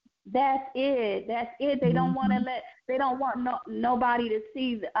 That's it. They don't want to they don't want nobody to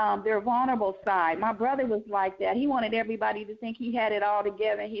see their vulnerable side. My brother was like that. He wanted everybody to think he had it all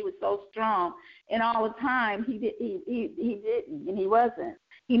together and he was so strong. And all the time he didn't, and he wasn't.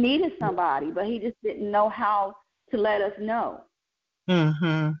 He needed somebody, but he just didn't know how to let us know.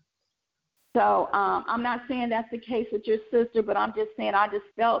 Mm-hmm. So I'm not saying that's the case with your sister, but I'm just saying I just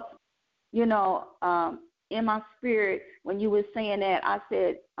felt, in my spirit when you were saying that. I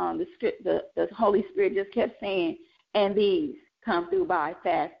said the Holy Spirit just kept saying, and these come through by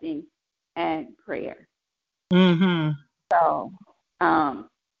fasting and prayer. Mm-hmm. So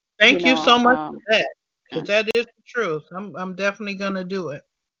thank you so much for that, because that is the truth. I'm definitely gonna do it.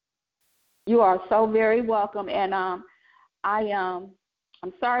 You are so very welcome, and I'm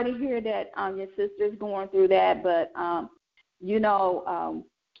sorry to hear that your sister's going through that, but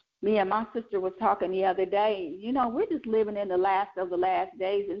me and my sister was talking the other day. We're just living in the last of the last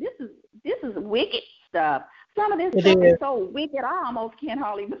days, and this is wicked stuff. Some of this stuff is so wicked, I almost can't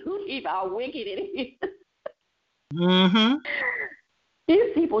hardly believe how wicked it is. Mm-hmm.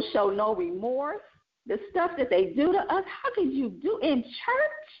 These people show no remorse. The stuff that they do to us, how could you do in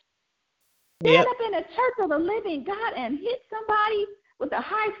church? Stand up in a church of the living God and hit somebody with a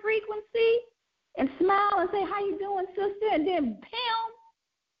high frequency and smile and say, "How you doing, sister?" And then bam,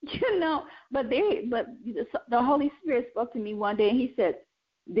 But the Holy Spirit spoke to me one day, and He said,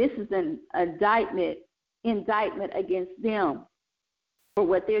 "This is an indictment against them for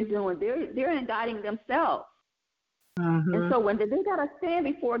what they're doing. They're indicting themselves." Mm-hmm. And so when they got to stand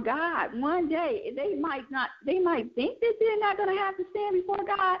before God one day, they might think that they're not going to have to stand before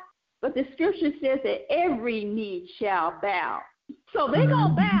God, but the Scripture says that every knee shall bow. So they're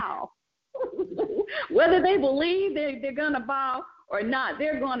going to bow. Whether they believe they're going to bow or not,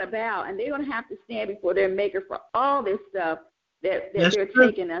 they're going to bow, and they're going to have to stand before their Maker for all this stuff that they're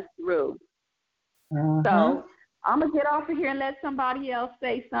taking us through. Mm-hmm. So I'm going to get off of here and let somebody else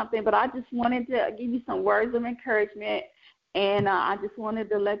say something, but I just wanted to give you some words of encouragement, and I just wanted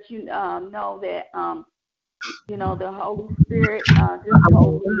to let you know that, the Holy Spirit just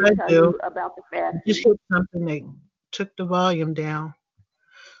told me to tell you about the fasting. Just hit something that took the volume down.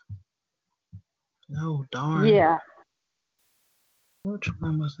 Oh, darn. Yeah. Which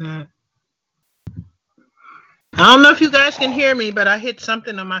one was that? I don't know if you guys can hear me, but I hit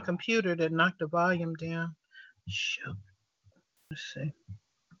something on my computer that knocked the volume down. Shoot. Let's see.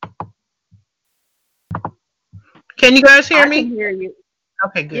 Can you guys hear me? I can hear you.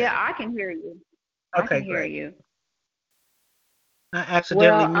 Okay, good. Yeah, I can hear you. Okay, I can hear great. you. I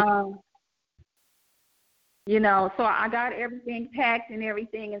accidentally so I got everything packed and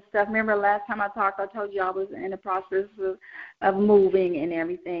everything and stuff. Remember last time I talked, I told you I was in the process of moving and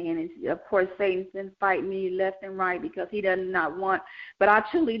everything. And of course, Satan's been fighting me left and right because he does not want. But I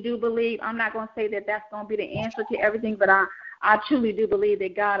truly do believe, I'm not going to say that that's going to be the answer to everything, but I truly do believe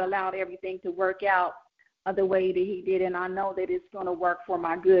that God allowed everything to work out the way that He did. And I know that it's going to work for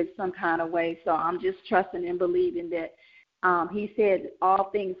my good some kind of way. So I'm just trusting and believing that He said all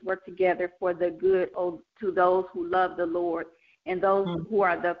things work together for the good to those who love the Lord and those who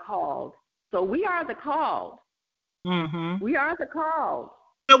are the called. So we are the called. Mm-hmm. We are the called.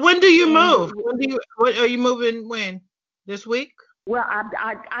 So when do you move? What are you moving when? This week? Well,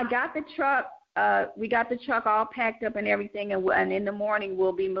 I got the truck. We got the truck all packed up and everything, and in the morning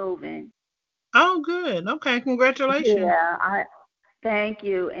we'll be moving. Oh, good. Okay, congratulations. Yeah, thank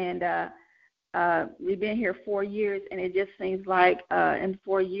you. And we've been here 4 years, and it just seems like in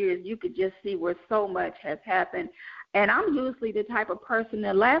 4 years you could just see where so much has happened. And I'm usually the type of person,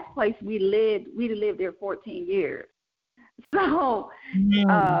 the last place we lived there 14 years. So,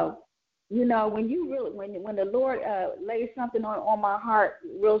 when you really, when the Lord lays something on my heart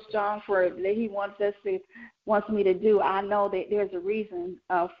real strong for it that He wants me to do, I know that there's a reason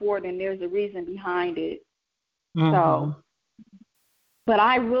for it, and there's a reason behind it. Mm-hmm. So. But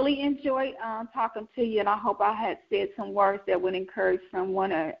I really enjoyed talking to you, and I hope I had said some words that would encourage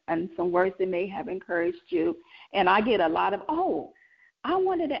someone and some words that may have encouraged you. And I get a lot of, I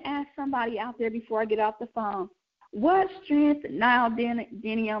wanted to ask somebody out there before I get off the phone, what strength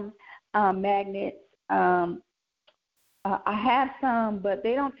neodymium magnets, I have some, but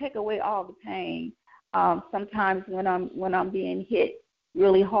they don't take away all the pain. Sometimes when I'm being hit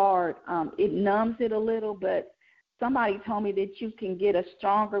really hard, it numbs it a little, but somebody told me that you can get a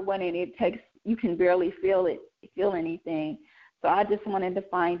stronger one, and you can barely feel anything. So I just wanted to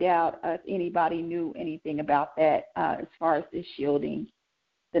find out if anybody knew anything about that as far as the shielding.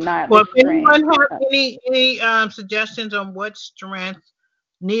 Well, if anyone has any suggestions on what strength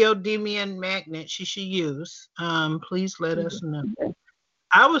neodymium magnet she should use, please let us know.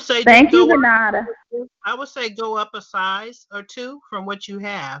 I would say thank you, Renata. I would say go up a size or two from what you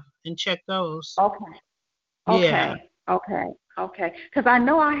have and check those. Okay. Yeah. Okay. Because I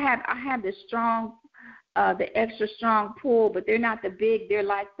know I have the strong, the extra strong pull, but they're not the big. They're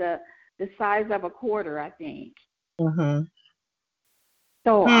like the size of a quarter, I think. Mm-hmm.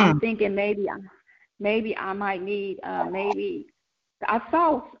 So I'm thinking maybe I might need maybe. I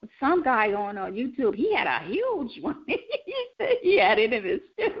saw some guy on YouTube. He had a huge one. He said he had it in his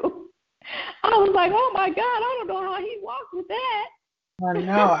shoe. I was like, oh my God, I don't know how he walked with that. I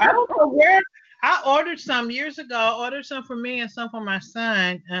know. I don't know where. I ordered some years ago. I ordered some for me and some for my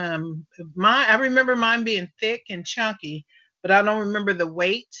son. I remember mine being thick and chunky, but I don't remember the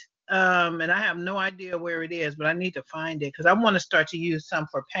weight. And I have no idea where it is, but I need to find it because I want to start to use some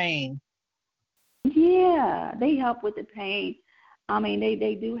for pain. Yeah, they help with the pain. I mean,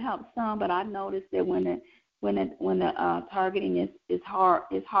 they do help some, but I noticed that when the targeting is hard,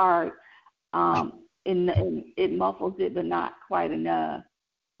 and it muffles it, but not quite enough.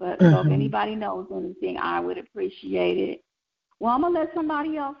 But so if anybody knows anything, I would appreciate it. Well, I'm gonna let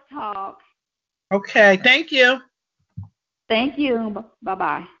somebody else talk. Okay, thank you. Thank you.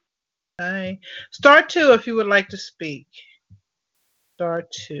 Bye-bye. Bye. Star 2 if you would like to speak. Star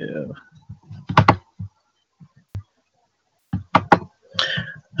 2.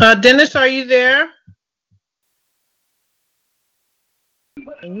 Dennis, are you there?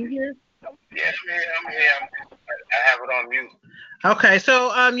 Can you hear? Yes, I'm here. I have it on mute. Okay,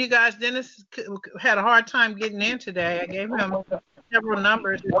 so you guys, Dennis had a hard time getting in today. I gave him several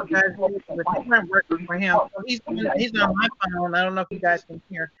numbers. You guys weren't working for him. So he's on my phone. I don't know if you guys can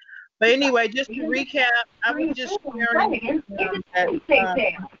hear. But anyway, just to recap, I was just sharing that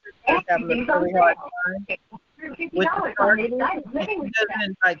having a really hard time with the target. She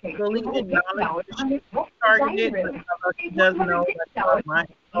doesn't like fully acknowledge she's targeted, but she does know that my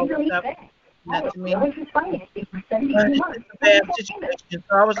stuff that to me. It's a bad situation.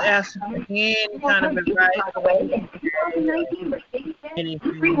 So I was asking for any kind of advice.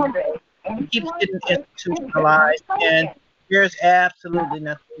 Anything. It keeps getting institutionalized, and there's absolutely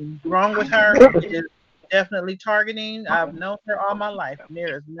nothing wrong with her. It is definitely targeting. I've known her all my life, and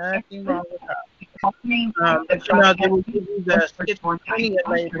there is nothing wrong with her. But they will give you the schizophrenia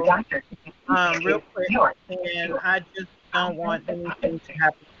label real quick, and I just don't want anything to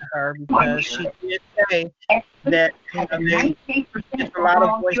happen to her because she did say that there's a lot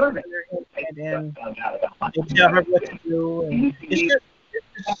of voices in her head and they tell her what to do, and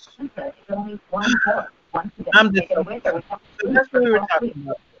I'm just so that's what we were talking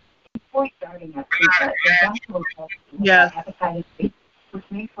about. Yes. Which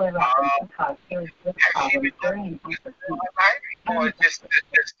may flare up and cause serious risk problems during or just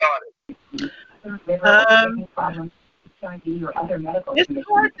started? It's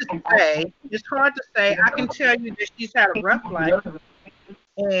hard to say. It's hard to say. I can tell you that she's had a rough life,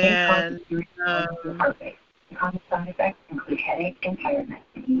 and common side effects include headache and tiredness.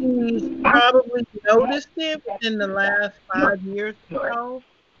 He's probably noticed it within the last 5 years or so.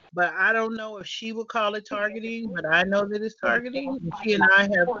 But I don't know if she would call it targeting, but I know that it's targeting. And she and I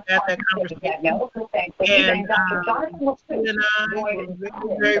have had that conversation. And she and I were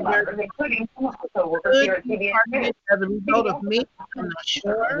very, very targeted as a result of me. I'm not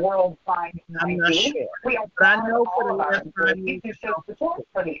sure. I'm not sure. But I know for the last 5 years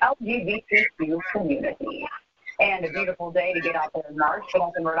for the LGBTQ community. And a beautiful day to get out there in March.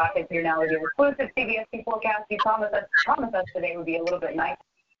 Jonathan Murdoch is here now with your exclusive CBSC forecast. He promised us today would be a little bit nice.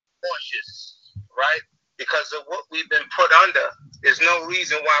 Cautious, right? Because of what we've been put under, there's no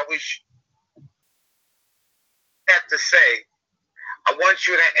reason why we should have to say, I want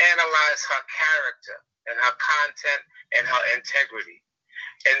you to analyze her character and her content and her integrity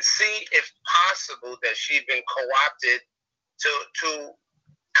and see if possible that she's been co-opted to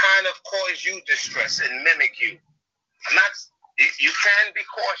kind of cause you distress and mimic you. You can be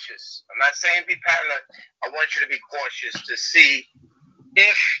cautious. I'm not saying be paranoid. I want you to be cautious to see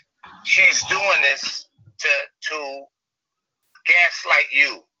if she's doing this to gaslight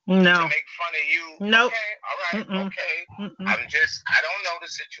you. No. To make fun of you. Nope. Okay, all right, okay. I don't know the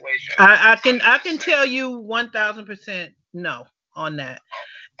situation. I can tell you 1,000% no on that.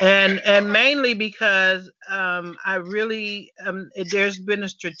 And mainly because I really there's been a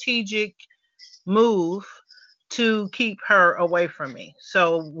strategic move to keep her away from me.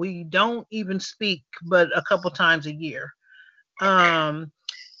 So we don't even speak but a couple times a year.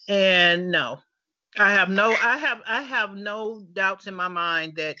 And no, I have no doubts in my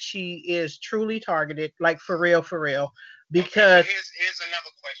mind that she is truly targeted, like for real, because here's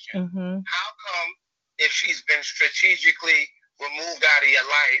another question. How come if she's been strategically removed out of your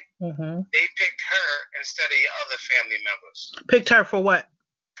life, they picked her instead of your other family members? Picked her for what?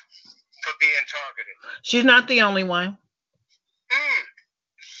 For being targeted. She's not the only one.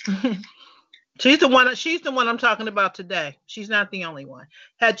 She's the one I'm talking about today. She's not the only one.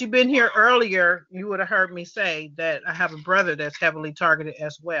 Had you been here earlier, you would have heard me say that I have a brother that's heavily targeted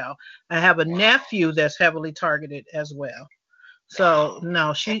as well. I have a nephew that's heavily targeted as well. So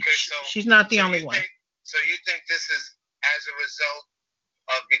no, she's not the only one. So you think this is as a result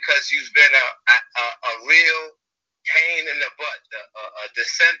of because you've been a real pain in the butt, a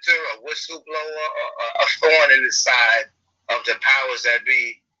dissenter, a whistleblower, a thorn in the side of the powers that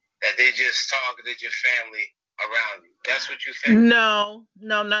be, that they just targeted your family around you. That's what you think? No,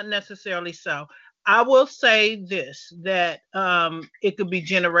 not necessarily so. I will say this, that it could be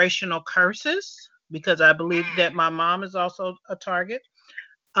generational curses, because I believe that my mom is also a target.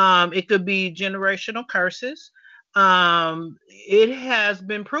 It could be generational curses. It has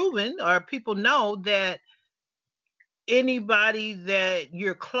been proven, or people know, that anybody that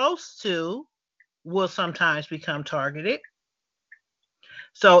you're close to will sometimes become targeted.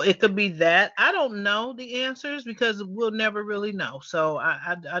 So it could be that. I don't know the answers because we'll never really know. So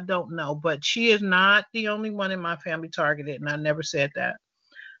I don't know. But she is not the only one in my family targeted, and I never said that.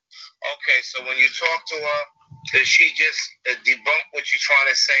 Okay, so when you talk to her, does she just debunk what you're trying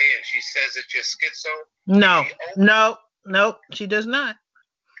to say, and she says that you're schizo? No, she does not.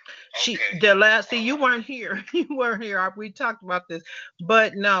 Okay. You weren't here. We talked about this,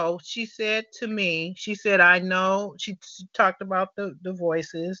 but no, she said to me, she said, I know, she talked about the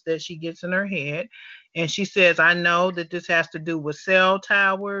voices that she gets in her head. And she says, I know that this has to do with cell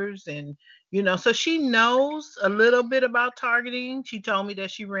towers and, so she knows a little bit about targeting. She told me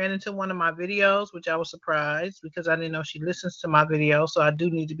that she ran into one of my videos, which I was surprised because I didn't know she listens to my videos. So I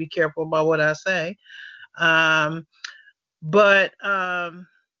do need to be careful about what I say.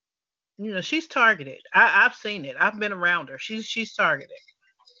 She's targeted. I've seen it. I've been around her. She's targeted.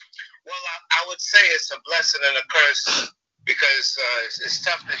 Well, I would say it's a blessing and a curse because it's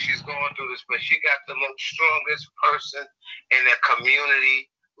tough that she's going through this, but she got the most strongest person in the community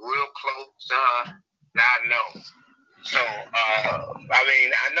real close to her that I know. So,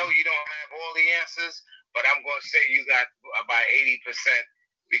 I know you don't have all the answers, but I'm going to say you got about 80%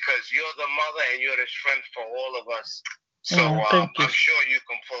 because you're the mother and you're the strength for all of us. So I'm sure you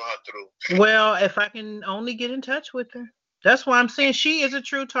can pull her through. Well, if I can only get in touch with her. That's why I'm saying she is a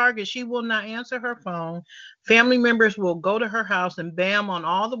true target. She will not answer her phone. Family members will go to her house and bam on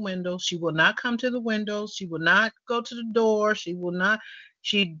all the windows. She will not come to the windows. She will not go to the door. She will not.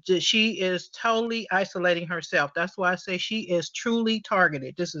 She is totally isolating herself. That's why I say she is truly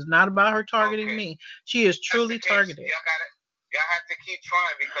targeted. This is not about her targeting me. She is truly targeted. Y'all have to keep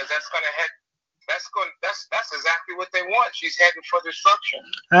trying because that's going to head. That's exactly what they want. She's heading for destruction.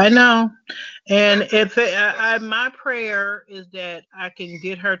 I know. And if my prayer is that I can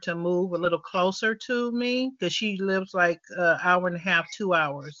get her to move a little closer to me, because she lives like an hour and a half, 2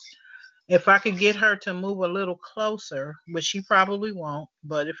 hours. If I could get her to move a little closer, which she probably won't,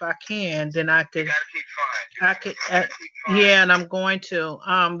 but if I can, then I could. You gotta keep trying. Yeah, and I'm going to,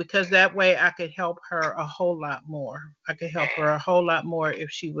 because that way I could help her a whole lot more. I could help her a whole lot more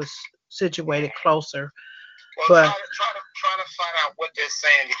if she was situated closer. Well, try to find out what they're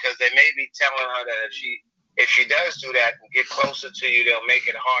saying, because they may be telling her that if she does do that and get closer to you, they'll make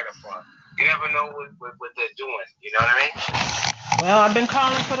it harder for her. You never know what they're doing. You know what I mean? Well, I've been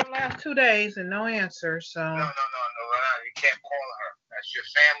calling for the last 2 days and no answer. So no. You can't call her. That's your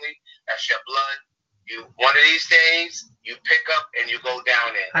family. That's your blood. One of these days, you pick up and you go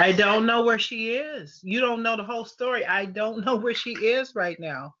down there. I don't know where she is. You don't know the whole story. I don't know where she is right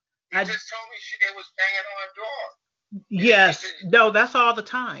now. You just told me they was banging on her door. Yes. No, that's all the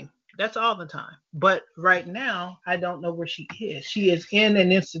time. That's all the time. But right now, I don't know where she is. She is in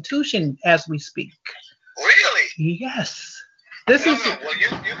an institution as we speak. Really? Yes. Well, you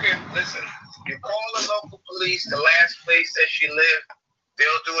can listen. You call the local police, the last place that she lived.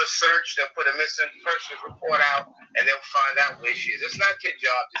 They'll do a search. They'll put a missing persons report out, and they'll find out where she is. It's not your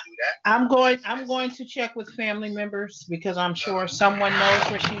job to do that. I'm going to check with family members because I'm sure someone knows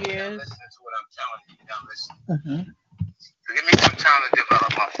where she is. Listen to what I'm telling you. Now listen. Mm-hmm. Give me some time to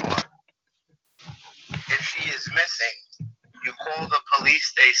develop my thought. If she is missing, you call the police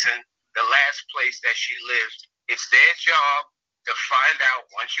station, the last place that she lived. It's their job to find out,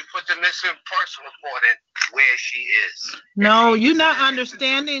 once you put the missing person report in, where she is. No, you're not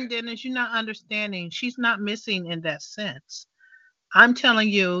understanding, Dennis. You're not understanding. She's not missing in that sense. I'm telling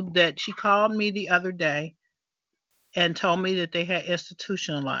you that she called me the other day and told me that they had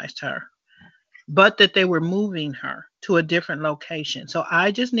institutionalized her, but that they were moving her to a different location. So I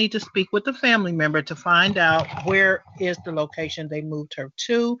just need to speak with the family member to find out where is the location they moved her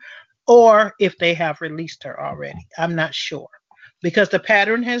to, or if they have released her already. I'm not sure. because the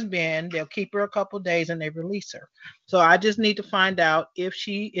pattern has been they'll keep her a couple days and they release her. So I just need to find out if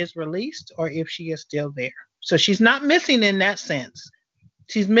she is released or if she is still there. So she's not missing in that sense.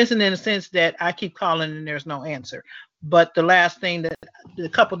 She's missing in the sense that I keep calling and there's no answer. But the last thing that a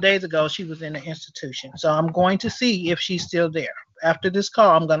couple days ago, she was in an institution. So I'm going to see if she's still there. After this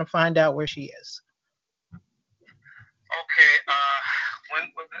call, I'm going to find out where she is. Okay.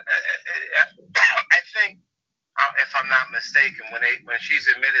 I think, if I'm not mistaken, when she's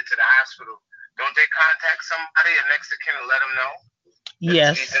admitted to the hospital, don't they contact somebody and next of kin and let them know?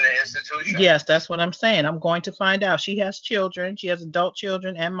 Yes. She's in the institution? Yes, that's what I'm saying. I'm going to find out. She has children. She has adult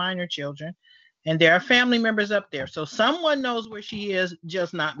children and minor children. And there are family members up there. So someone knows where she is,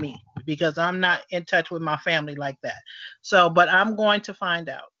 just not me, because I'm not in touch with my family like that. So, but I'm going to find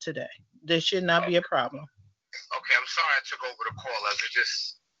out today. This should not be a problem. Okay, I'm sorry I took over the call.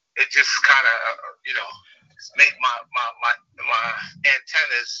 It just kind of, made my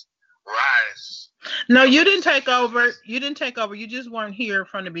antennas rise. No, you didn't take over. You just weren't here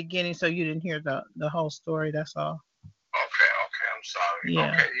from the beginning, so you didn't hear the whole story. That's all. Okay, I'm sorry.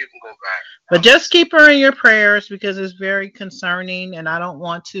 Yeah. Okay, you can go back. But just keep her in your prayers because it's very concerning, and I don't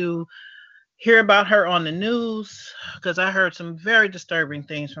want to hear about her on the news because I heard some very disturbing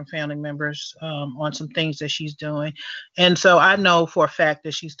things from family members on some things that she's doing. And so I know for a fact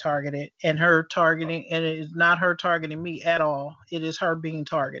that she's targeted, and it is not her targeting me at all. It is her being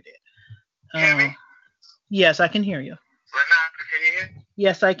targeted. Hear me? Yes, I can hear you. Renata, can you hear?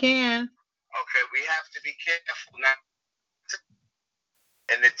 Yes, I can. Okay, we have to be careful not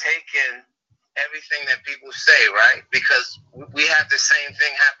and to take in everything that people say, right? Because we have the same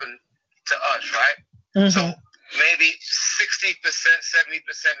thing happen to us, right? Mm-hmm. So maybe 60%, 70%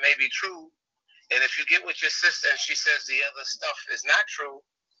 may be true. And if you get with your sister and she says the other stuff is not true,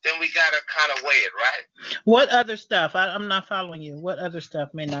 then we got to kind of weigh it, right? What other stuff? I'm not following you. What other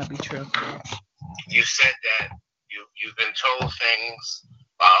stuff may not be true? You said that you've been told things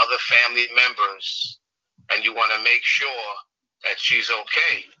by other family members and you want to make sure that she's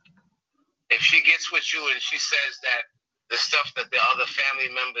okay. If she gets with you and she says that the stuff that the other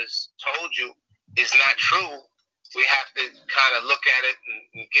family members told you is not true, we have to kind of look at it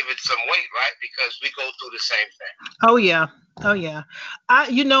and give it some weight, right? Because we go through the same thing. Oh yeah.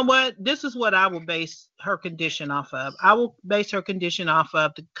 You know what? This is what I will base her condition off of. I will base her condition off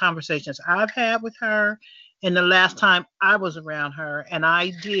of the conversations I've had with her and the last time I was around her, and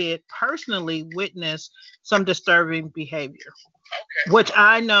I did personally witness some disturbing behavior, which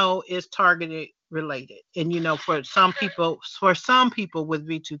I know is targeted related. And for some people with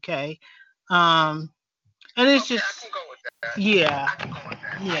V2K, and it's just I can go with that. Yeah. I can go with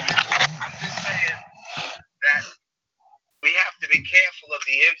that. Yeah. I'm just saying that we have to be careful of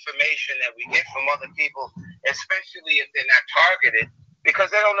the information that we get from other people, especially if they're not targeted,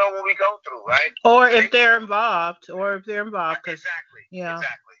 because they don't know what we go through, right? Or if they're involved. Exactly. Yeah.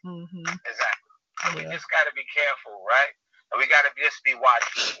 Exactly. Mm-hmm. Exactly. We just got to be careful, right? And we got to just be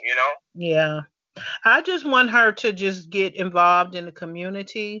watchful, Yeah. I just want her to just get involved in the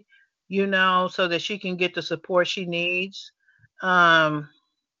community, so that she can get the support she needs. And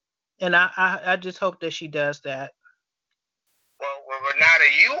I just hope that she does that. Well, Renata,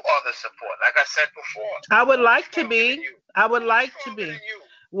 you are the support. Like I said before. I would like to be.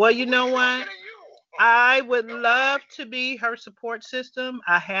 Well, you know what? I would love to be her support system.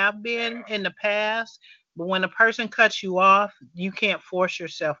 I have been in the past. But when a person cuts you off, you can't force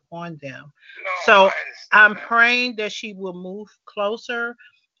yourself on them. So I'm praying that she will move closer,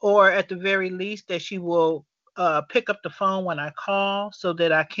 or at the very least that she will pick up the phone when I call so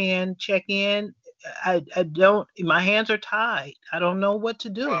that I can check in. My hands are tied. I don't know what to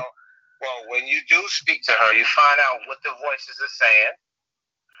do. Well, when you do speak to her, you find out what the voices are saying.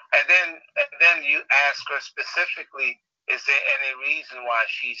 And then you ask her specifically, is there any reason why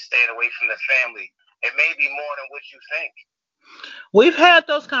she's staying away from the family? It may be more than what you think. We've had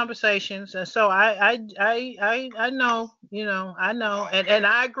those conversations, and so I know, I know, and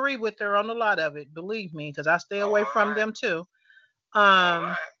I agree with her on a lot of it. Believe me, because I stay away from them too.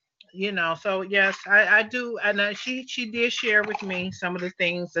 So yes, I do, and she did share with me some of the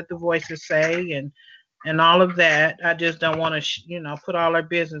things that the voices say, and all of that. I just don't want to, put all her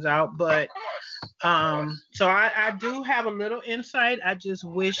business out, but so I do have a little insight. I just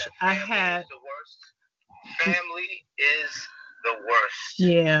wish I had. Family is the worst.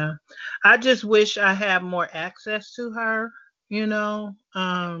 Yeah, I just wish I had more access to her,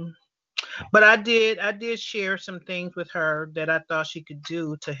 but I did share some things with her that I thought she could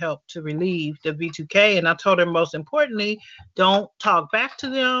do to help to relieve the V2K. And I told her, most importantly, don't talk back to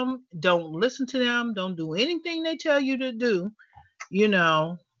them, don't listen to them, don't do anything they tell you to do. you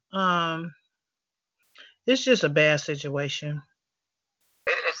know, it's just a bad situation.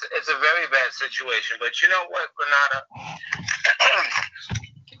 It's a very bad situation. But you know what, Renata?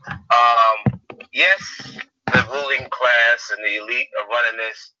 Yes, the ruling class and the elite are running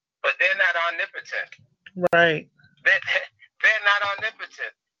this, but they're not omnipotent. Right. They're not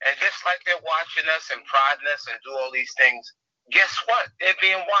omnipotent. And just like they're watching us and prodding us and do all these things, guess what? They're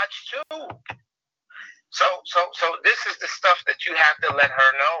being watched too. So this is the stuff that you have to let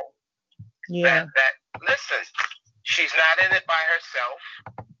her know. Yeah. That listen, she's not in it by herself,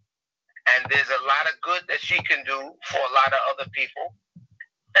 and there's a lot of good that she can do for a lot of other people,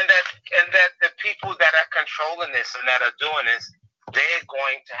 and that the people that are controlling this and that are doing this, they're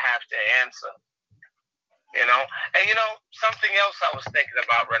going to have to answer. You know, and you know something else I was thinking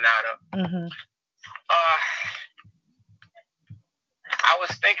about, Renata. Mm-hmm. I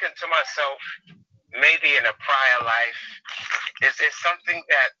was thinking to myself, maybe in a prior life, is there something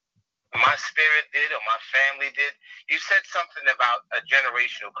that my spirit did or my family did? You said something about a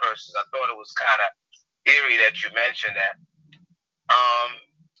generational curses. I thought it was kind of eerie that you mentioned that.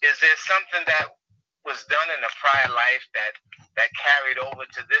 Is there something that was done in a prior life that carried over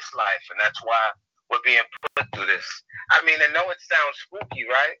to this life, and that's why we're being put through this? I mean, I know it sounds spooky,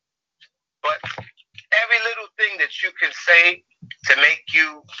 right? But every little thing that you can say to make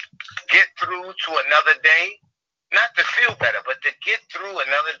you get through to another day, not to feel better, but to get through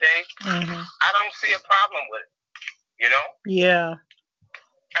another day, I don't see a problem with it. You know? Yeah.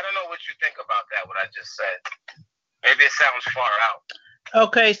 I don't know what you think about that, what I just said. Maybe it sounds far out.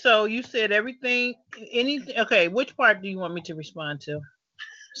 Okay, so you said anything, okay, which part do you want me to respond to?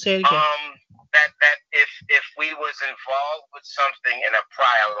 Say it again. That if we was involved with something in a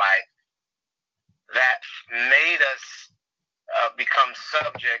prior life that made us become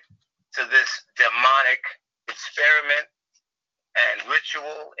subject to this demonic experiment and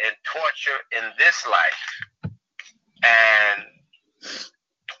ritual and torture in this life, and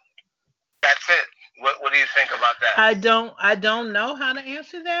that's it. What do you think about that? I don't know how to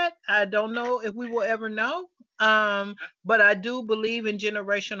answer that. I don't know if we will ever know. But I do believe in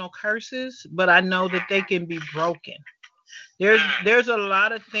generational curses, but I know that they can be broken. There's a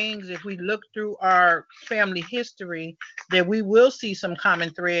lot of things, if we look through our family history, that we will see some common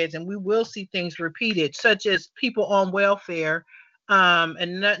threads and we will see things repeated, such as people on welfare.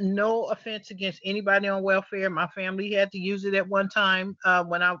 And no offense against anybody on welfare. My family had to use it at one time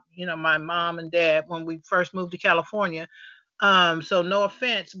when my mom and dad, when we first moved to California. So no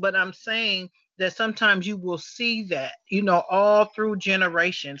offense, but I'm saying that sometimes you will see that, all through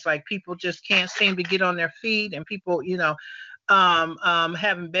generations, like people just can't seem to get on their feet, and people,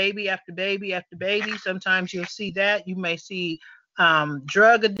 having baby after baby after baby. Sometimes you'll see that. You may see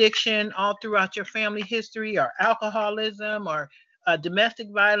drug addiction all throughout your family history, or alcoholism, or domestic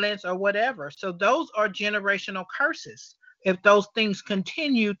violence, or whatever. So those are generational curses. If those things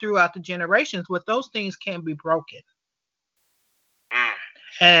continue throughout the generations, those things can be broken.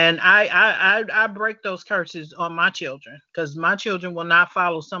 And I break those curses on my children, because my children will not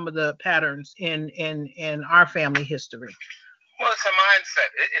follow some of the patterns in our family history. Well, it's a mindset.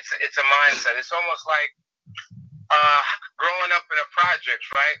 It's a mindset. It's almost like growing up in a project,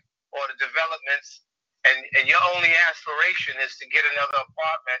 right? Or the developments, and your only aspiration is to get another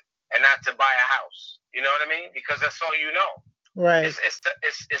apartment and not to buy a house. You know what I mean? Because that's all you know. Right. It's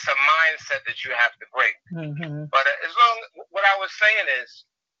a mindset that you have to break. Mm-hmm. But what I was saying is,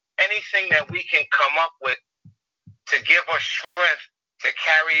 anything that we can come up with to give us strength to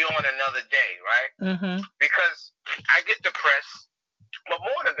carry on another day, right? Mm-hmm. Because I get depressed, but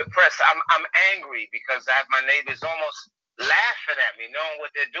more than depressed, I'm angry because I have my neighbors almost laughing at me, knowing what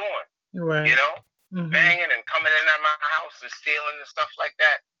they're doing. Right. You know, banging and coming in at my house and stealing and stuff like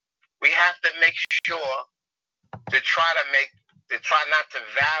that. We have to make sure to try not to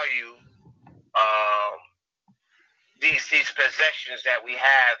value these possessions that we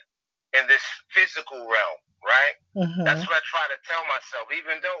have in this physical realm, right? Mm-hmm. That's what I try to tell myself,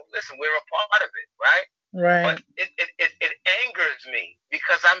 even though, listen, we're a part of it, right? Right. But it angers me,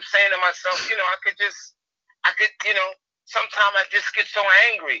 because I'm saying to myself, sometimes I just get so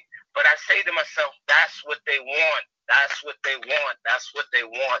angry, but I say to myself, that's what they want. That's what they want. That's what they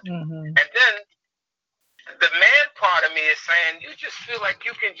want. Mm-hmm. And then the man part of me is saying, you just feel like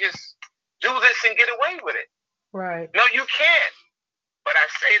you can just do this and get away with it. Right. No, you can't. But I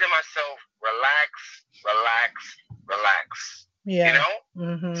say to myself, relax, relax, relax. Yeah. You know?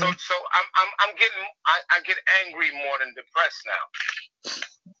 Mm-hmm. So I get angry more than depressed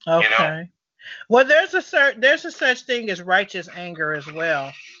now. Okay. You know? Well, there's a such thing as righteous anger as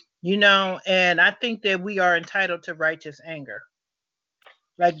well. And I think that we are entitled to righteous anger.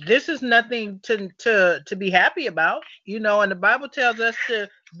 Like, this is nothing to be happy about, and the Bible tells us to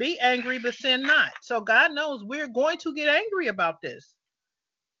be angry but sin not. So God knows we're going to get angry about this.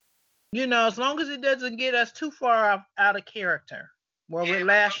 As long as it doesn't get us too far out of character where we're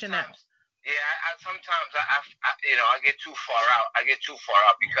lashing out. Yeah, sometimes I get too far out. I get too far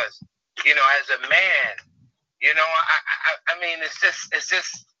out because, as a man, I mean, it's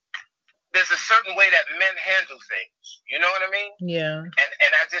just there's a certain way that men handle things. You know what I mean? Yeah.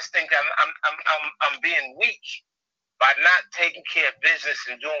 And I just think I'm being weak by not taking care of business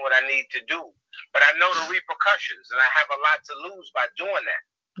and doing what I need to do. But I know the repercussions, and I have a lot to lose by doing that.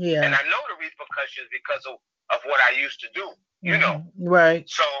 Yeah. And I know the repercussions because of what I used to do. You know. Right.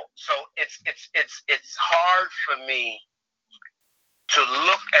 So it's hard for me to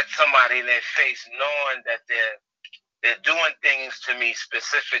look at somebody in their face knowing that they're doing things to me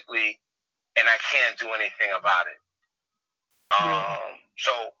specifically, and I can't do anything about it.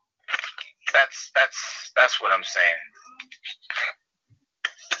 So that's what I'm saying.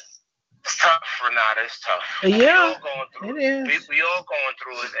 It's tough, Renata. It's tough. Yeah, it is. We all going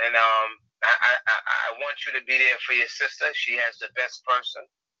through it, and I want you to be there for your sister. She has the best person.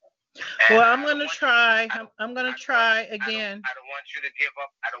 And well, I'm gonna try. I'm gonna try again. I don't want you to give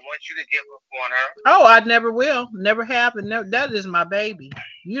up. I don't want you to give up on her. Oh, I never will. Never have. And that is my baby.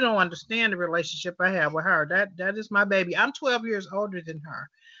 You don't understand the relationship I have with her. That is my baby. I'm 12 years older than her,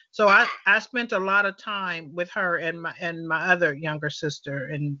 so I spent a lot of time with her and my other younger sister,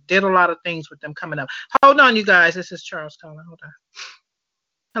 and did a lot of things with them coming up. Hold on, you guys. This is Charles calling. Hold on.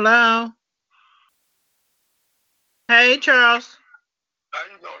 Hello. Hey, Charles. How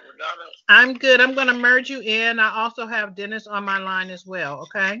you doing, Renata? I'm good. I'm going to merge you in. I also have Dennis on my line as well,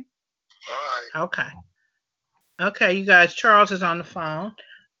 okay? All right. Okay, you guys, Charles is on the phone.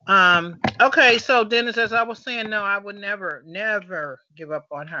 Okay, so Dennis, as I was saying, no, I would never give up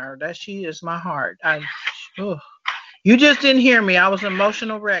on her. That she is my heart. You just didn't hear me. I was an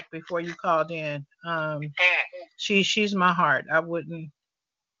emotional wreck before you called in. She's my heart. I wouldn't.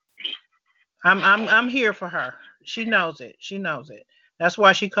 I'm here for her. She knows it. That's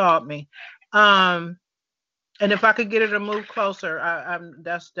why she called me. And if I could get her to move closer,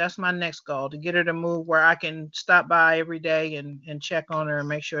 that's my next goal, to get her to move where I can stop by every day and check on her and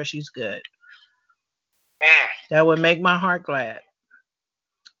make sure she's good. That would make my heart glad.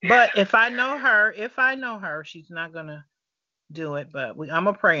 But if I know her, she's not gonna do it. But I'm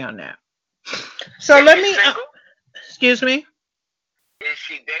gonna pray on that. So let me. Excuse me. Is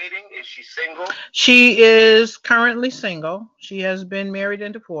she dating? Is she single? She is currently single. She has been married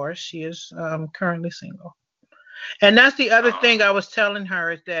and divorced. She is currently single. And that's the other thing I was telling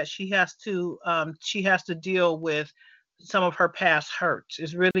her, is that she has to deal with some of her past hurts.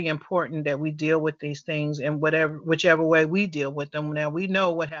 It's really important that we deal with these things in whichever way we deal with them. Now, we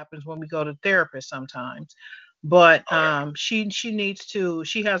know what happens when we go to therapists sometimes, but she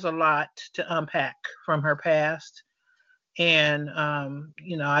has a lot to unpack from her past. And,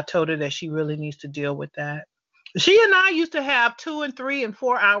 I told her that she really needs to deal with that. She and I used to have 2 and 3 and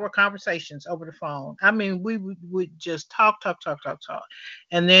 4 hour conversations over the phone. I mean, we would just talk.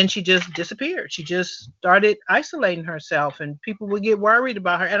 And then she just disappeared. She just started isolating herself, and people would get worried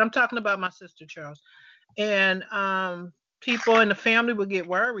about her. And I'm talking about my sister, Charles. And people in the family would get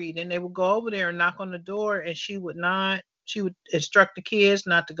worried, and they would go over there and knock on the door, and she would not. She would instruct the kids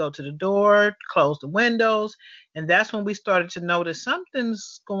not to go to the door, close the windows. And that's when we started to notice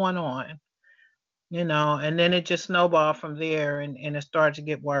something's going on, and then it just snowballed from there, and it started to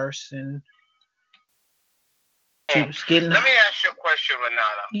get worse. And she was getting. Let me ask you a question,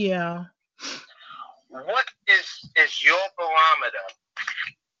 Renata. Yeah. What is your barometer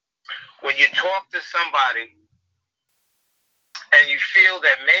when you talk to somebody and you feel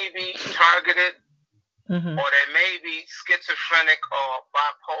that maybe targeted, or they may be schizophrenic or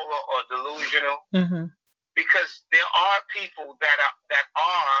bipolar or delusional? Because there are people that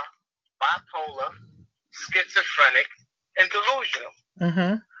are bipolar, schizophrenic, and delusional,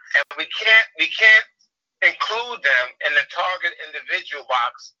 and we can't include them in the target individual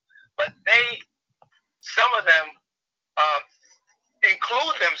box, but some of them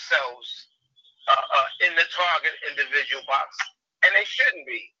include themselves in the target individual box, and they shouldn't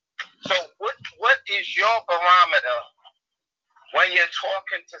be. So what is your barometer when you're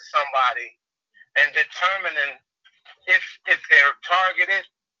talking to somebody and determining if they're targeted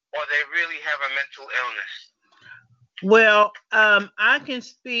or they really have a mental illness? Well,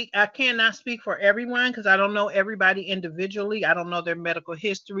 I cannot speak for everyone, because I don't know everybody individually. I don't know their medical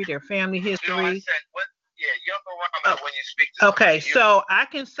history, their family history. No, I said, your barometer when you speak to somebody. Okay, so I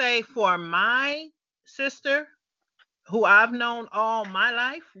can say for my sister, who I've known all my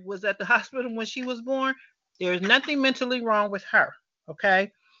life, was at the hospital when she was born. There's nothing mentally wrong with her.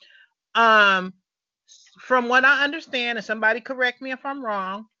 Okay. Um, from what I understand, and somebody correct me if I'm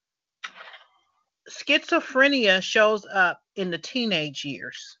wrong, schizophrenia shows up in the teenage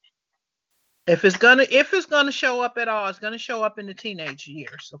years. If it's gonna show up at all, it's gonna show up in the teenage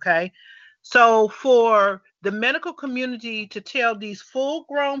years. Okay. So for the medical community to tell these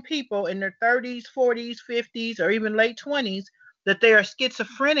full-grown people in their 30s, 40s, 50s, or even late 20s that they are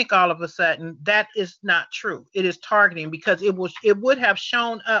schizophrenic all of a sudden, that is not true. It is targeting because it would have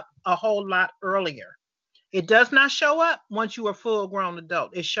shown up a whole lot earlier. It does not show up once you are full-grown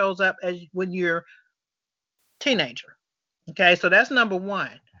adult. It shows up as when you're teenager. Okay, so that's number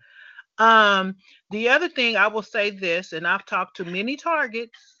one. The other thing I will say this, and I've talked to many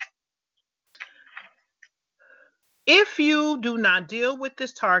targets. If you do not deal with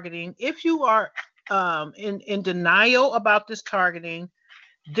this targeting, if you are in denial about this targeting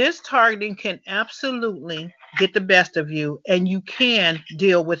can absolutely get the best of you, and you can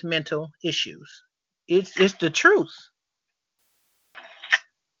deal with mental issues. It's the truth.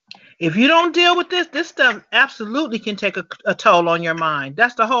 If you don't deal with this stuff absolutely can take a toll on your mind.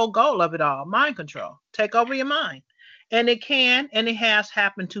 That's the whole goal of it all, mind control. Take over your mind. And it can, and it has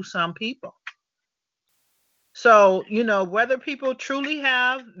happened to some people. So, whether people truly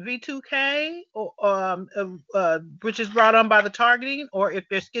have V2K, or which is brought on by the targeting, or if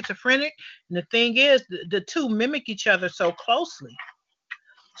they're schizophrenic, and the thing is, the two mimic each other so closely.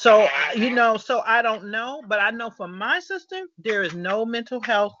 So, so I don't know, but I know for my sister, there is no mental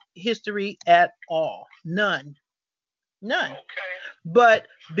health history at all. None. Okay. But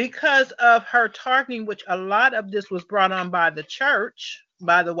because of her targeting, which a lot of this was brought on by the church,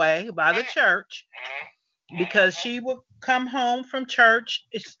 by the way, because she would come home from church.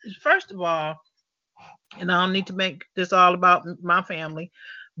 First of all, and I don't need to make this all about my family,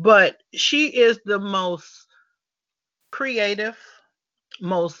 but she is the most creative,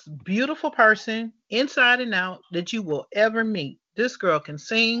 most beautiful person inside and out that you will ever meet. This girl can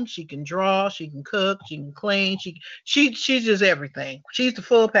sing, she can draw, she can cook, she can clean, she's just everything. She's the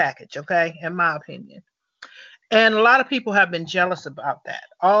full package, okay, in my opinion. And a lot of people have been jealous about that,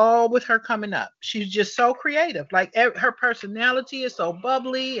 all with her coming up. She's just so creative. Like, her personality is so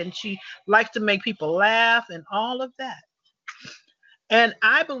bubbly, and she likes to make people laugh and all of that. And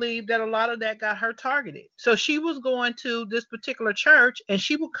I believe that a lot of that got her targeted. So she was going to this particular church, and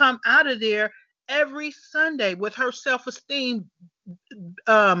she would come out of there every Sunday with her self-esteem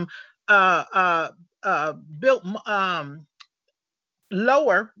built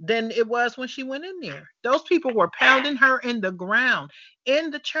lower than it was when she went in there. Those people were pounding her in the ground in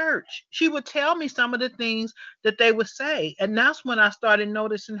the church. She would tell me some of the things that they would say. And that's when I started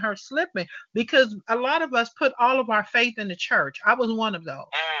noticing her slipping, because a lot of us put all of our faith in the church. I was one of those,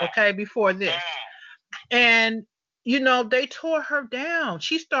 okay, before this. And, they tore her down.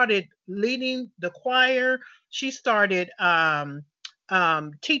 She started leading the choir. She started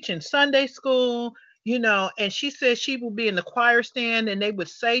teaching Sunday school. And she said she would be in the choir stand and they would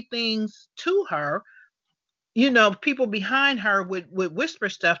say things to her. People behind her would whisper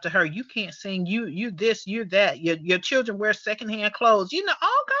stuff to her. You can't sing. You this, you that. Your children wear secondhand clothes.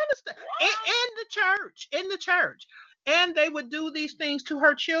 All kind of stuff in the church. And they would do these things to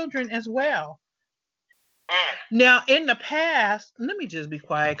her children as well. Now, in the past, let me just be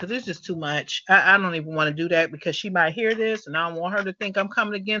quiet because it's just too much. I don't even want to do that because she might hear this, and I don't want her to think I'm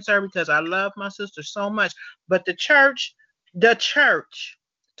coming against her because I love my sister so much. But the church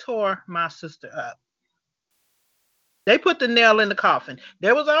tore my sister up. They put the nail in the coffin.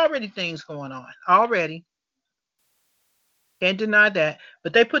 There was already things going on already. Can't deny that.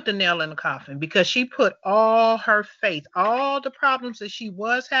 But they put the nail in the coffin because she put all her faith, all the problems that she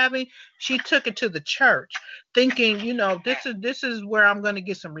was having, she took it to the church, thinking, this is where I'm going to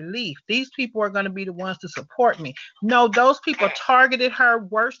get some relief. These people are going to be the ones to support me. No, those people targeted her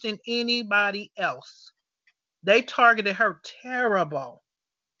worse than anybody else. They targeted her terrible.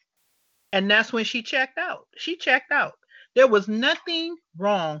 And that's when she checked out. There was nothing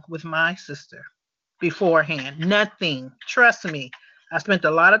wrong with my sister beforehand. Nothing. Trust me. I spent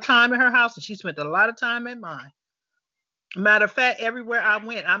a lot of time in her house, and she spent a lot of time at mine. Matter of fact, everywhere I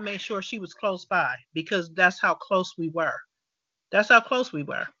went, I made sure she was close by because that's how close we were.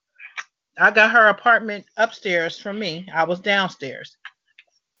 I got her apartment upstairs from me. I was downstairs.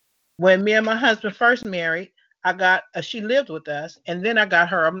 When me and my husband first married, she lived with us, and then I got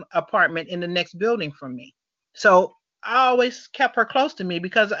her apartment in the next building from me. So I always kept her close to me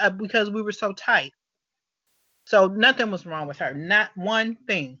because we were so tight. So nothing was wrong with her. Not one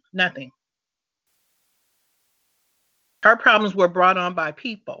thing. Nothing. Her problems were brought on by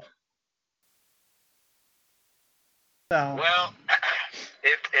people. So. Well,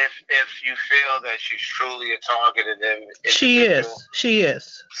 if you feel that she's truly a targeted individual, she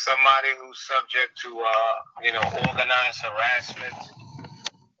is somebody who's subject to organized harassment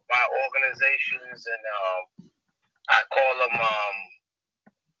by organizations, and I call them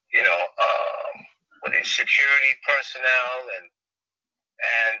security personnel and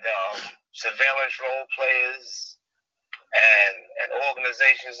surveillance role players and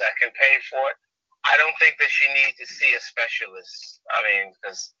organizations that can pay for it. I don't think that she needs to see a specialist. I mean,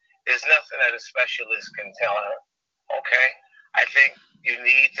 because there's nothing that a specialist can tell her. Okay, I think you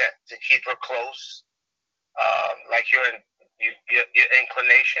need to keep her close. Like your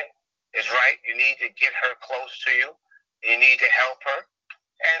inclination is right. You need to get her close to you. You need to help her,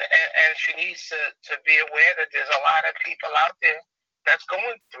 and she needs to be aware that there's a lot of people out there that's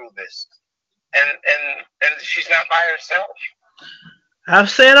going through this, and she's not by herself.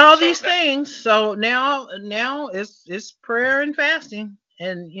 I've said all these things, so now it's prayer and fasting,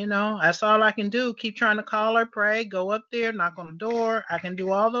 and that's all I can do. Keep trying to call her, pray, go up there, knock on the door. I can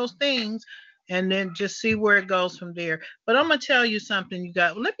do all those things, and then just see where it goes from there. But I'm gonna tell you something.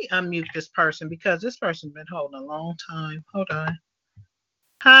 Let me unmute this person because this person's been holding a long time. Hold on.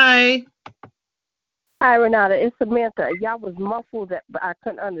 Hi. Hi, Renata. It's Samantha. Y'all was muffled, but I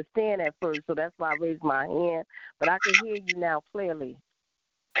couldn't understand at first, so that's why I raised my hand. But I can hear you now clearly.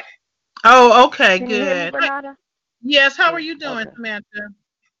 Oh, okay, Can good. You hear me, Renata? Yes, how are you doing, okay. Samantha?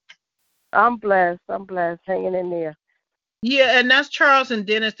 I'm blessed, hanging in there. Yeah, and that's Charles and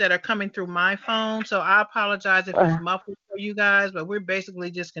Dennis that are coming through my phone, so I apologize if it's muffled for you guys, but we're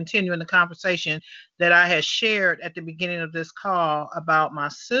basically just continuing the conversation that I had shared at the beginning of this call about my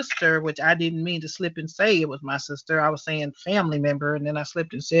sister, which I didn't mean to slip and say it was my sister. I was saying family member, and then I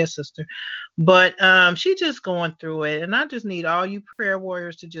slipped and said sister. But she's just going through it, and I just need all you prayer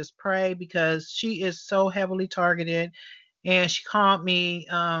warriors to just pray because she is so heavily targeted. And she called me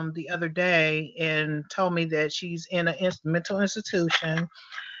the other day and told me that she's in a mental institution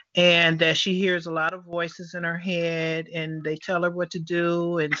and that she hears a lot of voices in her head and they tell her what to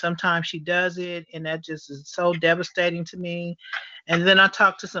do. And sometimes she does it. And that just is so devastating to me. And then I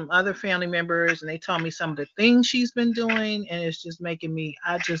talked to some other family members and they told me some of the things she's been doing. And it's just making me,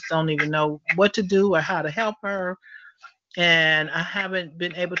 I just don't even know what to do or how to help her. And I haven't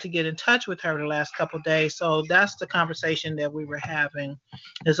been able to get in touch with her the last couple of days. So that's the conversation that we were having.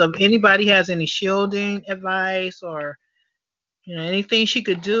 And so if anybody has any shielding advice or anything she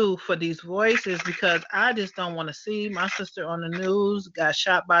could do for these voices, because I just don't want to see my sister on the news got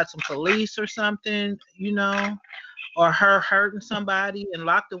shot by some police or something, or her hurting somebody and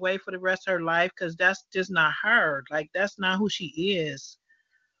locked away for the rest of her life, because that's just not her. Like, that's not who she is.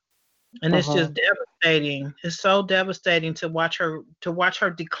 And it's just devastating. It's so devastating to watch her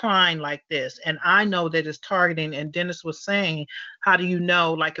decline like this. And I know that it's targeting. And Dennis was saying, how do you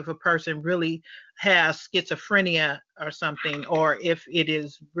know, like, if a person really has schizophrenia or something, or if it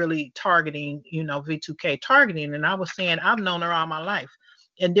is really targeting, V2K targeting? And I was saying, I've known her all my life,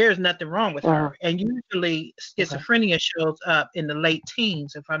 and there's nothing wrong with her. And usually schizophrenia shows up in the late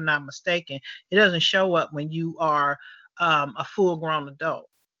teens, if I'm not mistaken. It doesn't show up when you are a full-grown adult.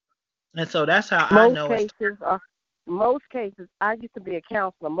 And so that's how I know most cases, I used to be a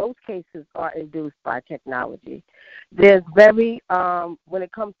counselor, most cases are induced by technology. There's very, when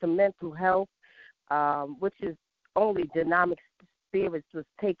it comes to mental health, which is only dynamic spirits was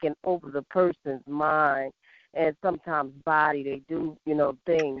taking over the person's mind and sometimes body. They do,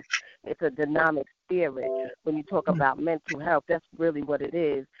 things. It's a dynamic spirit. When you talk about mental health, that's really what it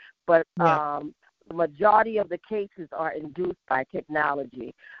is. But the majority of the cases are induced by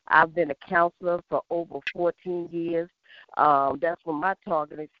technology. I've been a counselor for over 14 years. That's when my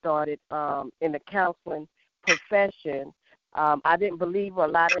targeting started in the counseling profession. I didn't believe a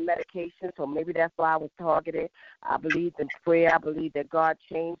lot in medication, so maybe that's why I was targeted. I believed in prayer. I believe that God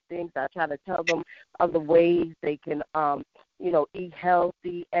changed things. I try to tell them other ways they can, eat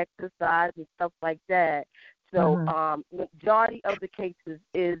healthy, exercise, and stuff like that. So majority of the cases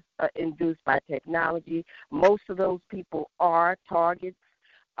is induced by technology. Most of those people are targets.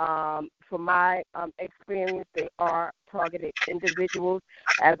 From my experience, they are targeted individuals.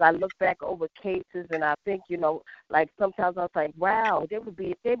 As I look back over cases, and I think, like sometimes I was like, wow,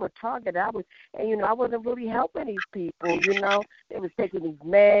 if they were targeted, I wasn't really helping these people, They was taking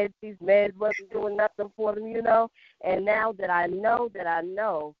these meds wasn't doing nothing for them, And now that I know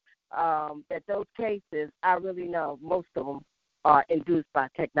that those cases, I really know most of them are induced by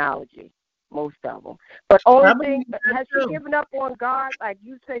technology, most of them. But only thing, has she given up on God? Like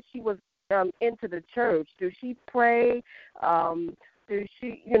you said, she was into the church? Do she pray? Do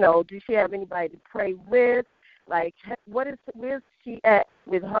she have anybody to pray with? Like, where's she at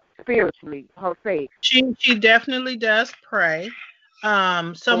with her spiritually, her faith? She definitely does pray.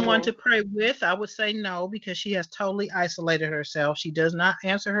 Someone Mhm. to pray with, I would say no, because she has totally isolated herself. She does not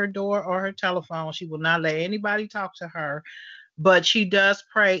answer her door or her telephone. She will not let anybody talk to her, but she does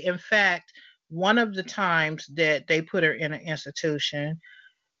pray. In fact, one of the times that they put her in an institution,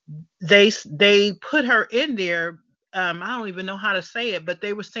 they put her in there. I don't even know how to say it, but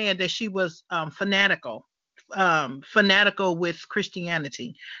they were saying that she was fanatical with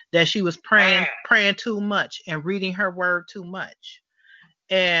Christianity, that she was praying too much and reading her word too much,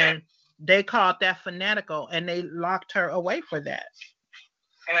 and they called that fanatical, and they locked her away for that.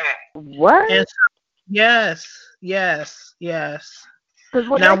 What? And so, yes, yes, yes. Because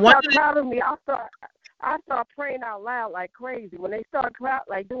when Now they one start of the, crowding me, I start praying out loud like crazy. When they start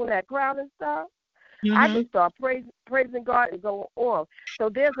doing that crowding stuff, I Mhm. just start praising God and going on. So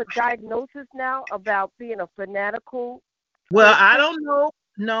there's a diagnosis now about being a fanatical Well, I Christian. don't know.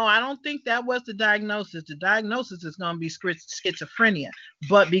 No, I don't think that was the diagnosis. The diagnosis is going to be schizophrenia.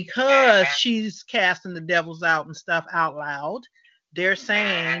 But because she's casting the devils out and stuff out loud, they're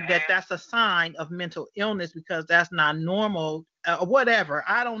saying that that's a sign of mental illness because that's not normal or whatever.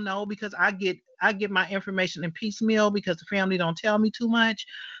 I don't know because I get my information in piecemeal because the family don't tell me too much.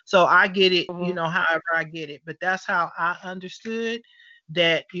 So I get it, Mhm. however I get it. But that's how I understood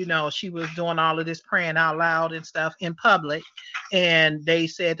that, she was doing all of this praying out loud and stuff in public, and they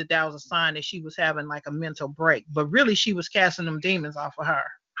said that that was a sign that she was having like a mental break, but really she was casting them demons off of her.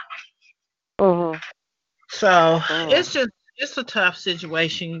 Mhm. So Mhm. it's a tough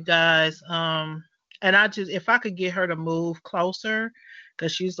situation, you guys. And if I could get her to move closer,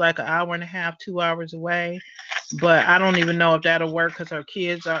 because she's like an hour and a half, 2 hours away, but I don't even know if that'll work because her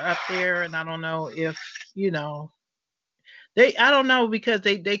kids are up there, and I don't know if you know I don't know because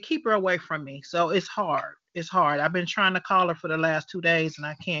they keep her away from me. So it's hard. It's hard. I've been trying to call her for the last 2 days and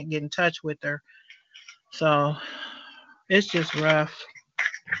I can't get in touch with her. So it's just rough.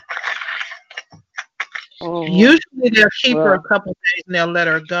 Mhm. Usually they'll keep her a Well, couple days and they'll let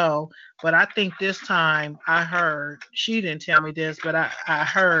her go. But I think this time I heard, she didn't tell me this, but I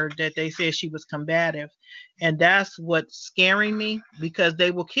heard that they said she was combative. And that's what's scaring me because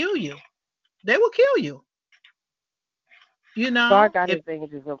they will kill you. They will kill you. God got If His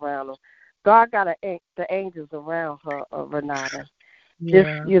angels around her. God got the angels around her, Renata. Just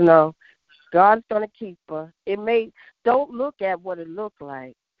yeah, God's gonna keep her. Don't look at what it looked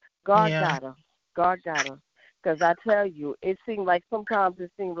like. God yeah. got her. God got her. Because I tell you, sometimes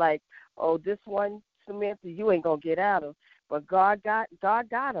it seemed like, oh, this one, Samantha, you ain't gonna get out of. But God got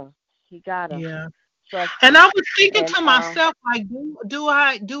her. He got her. Yeah. Trust And me. I was thinking And to myself, like, do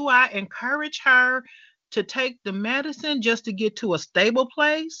I encourage her to take the medicine just to get to a stable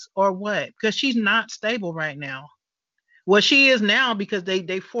place or what? Because she's not stable right now. Well, she is now because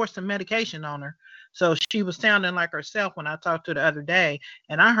they forced some medication on her. So she was sounding like herself when I talked to her the other day,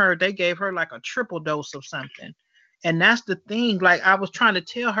 and I heard they gave her like a triple dose of something. And that's the thing. Like I was trying to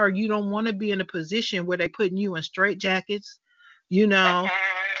tell her, you don't want to be in a position where they putting you in straitjackets, you know.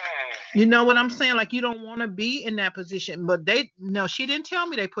 You know what I'm saying? Like you don't want to be in that position. But no, she didn't tell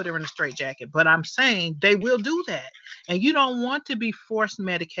me they put her in a straitjacket. But I'm saying they will do that. And you don't want to be forced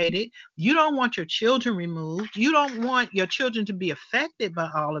medicated. You don't want your children removed. You don't want your children to be affected by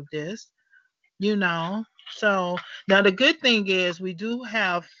all of this, you know. So now the good thing is we do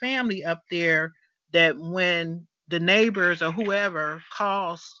have family up there that when the neighbors or whoever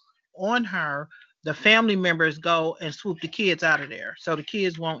calls on her, the family members go and swoop the kids out of there. So the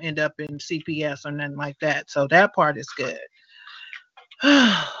kids won't end up in CPS or nothing like that. So that part is good.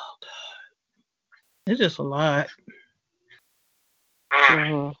 It's just a lot.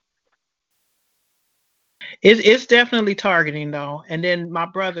 mhm. It's definitely targeting though, and then my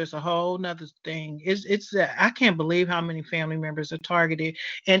brother's a whole nother thing. It's I can't believe how many family members are targeted,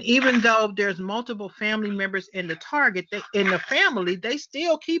 and even though there's multiple family members in the target, in the family, they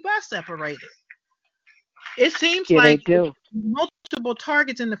still keep us separated. It seems Yeah, they like if do. multiple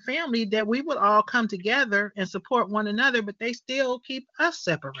targets in the family that we would all come together and support one another, but they still keep us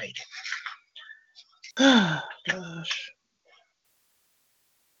separated. Gosh,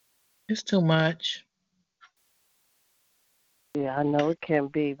 it's too much. Yeah, I know it can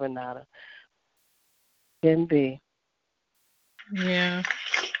be, Renata. Can be. Yeah.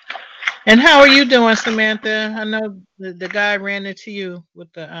 And how are you doing, Samantha? I know the guy ran into you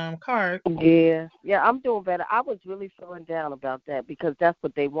with the card. Yeah, I'm doing better. I was really feeling down about that because that's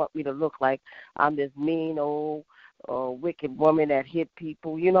what they want me to look like. I'm this mean old or wicked woman that hit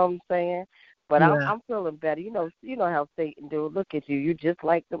people. You know what I'm saying? But Yeah. I'm feeling better. You know how Satan do. Look at you. You just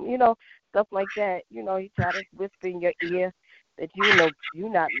like them. Stuff like that. He try to whisper in your ear that you're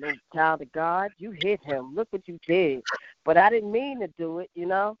not no child of God. You hit him. Look what you did. But I didn't mean to do it.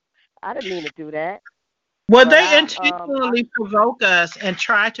 I didn't mean to do that. Well, But they intentionally provoke us and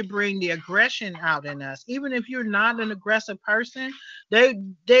try to bring the aggression out in us. Even if you're not an aggressive person, they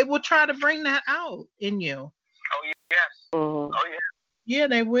will try to bring that out in you. Oh, yes. Mm-hmm. Oh, yeah. Yeah,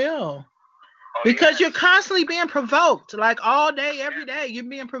 they will. Oh, Because yes. you're constantly being provoked. Like all day, every day, you're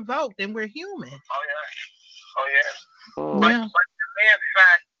being provoked, and we're human. Oh, yeah. Oh, yes. Mm-hmm. Yeah. But the mere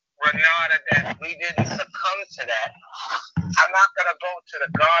fact, Renata, that we didn't succumb to that, I'm not going to go to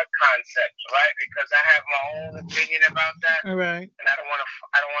the God concept, right? Because I have my own opinion about that. All right. And I don't want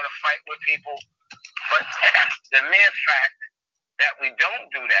to fight with people. But the mere fact that we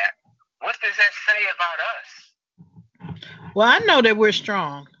don't do that, what does that say about us? Well, I know that we're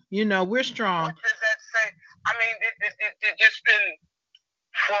strong. We're strong. What does that say? I mean, it just been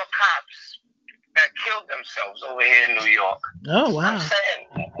 4 cops that killed themselves over here in New York. Oh, wow. I'm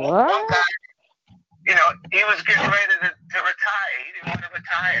saying, What? one guy, he was getting ready to retire. He didn't want to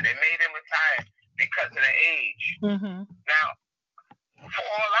retire. They made him retire because of the age. Mm-hmm. Now, for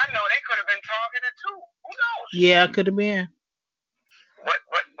all I know, they could have been targeted too. Who knows? Yeah, it could have been. What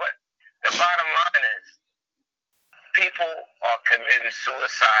the bottom line is, people are committing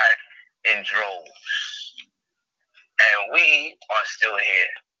suicide in droves, and we are still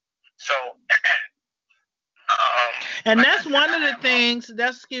here. So, and that's one of the things.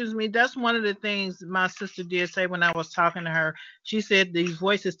 That's one of the things my sister did say when I was talking to her. She said these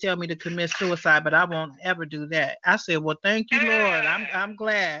voices tell me to commit suicide, but I won't ever do that. I said, well, thank you, Lord. I'm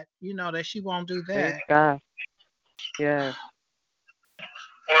glad, that she won't do that. Praise God. Yeah.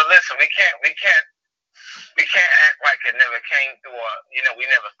 Well, listen, we can't act like it never came through, or we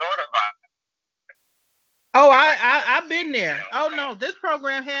never thought about it. Oh, I've been there. Oh no, this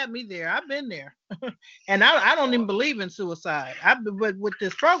program had me there. I've been there, and I don't even believe in suicide. But with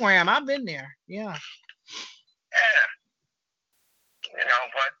this program, I've been there. Yeah. Yeah.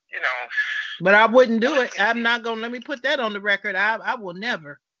 But I wouldn't do it. I'm not gonna. Let me put that on the record. I will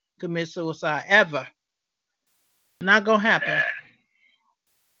never commit suicide ever. Not gonna happen. Yeah.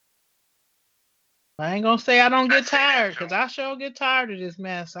 I ain't gonna say I don't get tired, because I sure get tired of this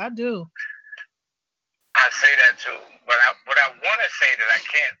mess. I do. I say that too, but what I want to say that I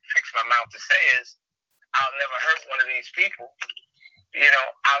can't fix my mouth to say is, I'll never hurt one of these people.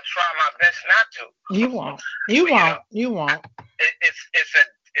 I'll try my best not to. You won't. You won't. You won't.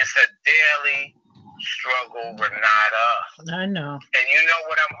 It's a daily struggle, Renata. I know. And you know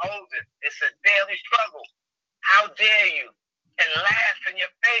what I'm holding. It's a daily struggle. How dare you? And laugh in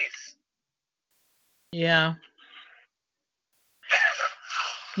your face. Yeah.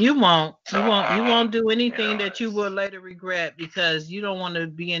 You won't. You won't do anything that you will later regret, because you don't want to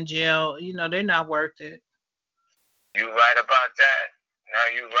be in jail. They're not worth it. You're right about that. No,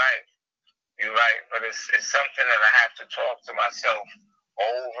 you're right. You're right. But it's something that I have to talk to myself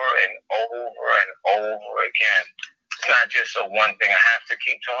over and over and over again. It's not just a one thing. I have to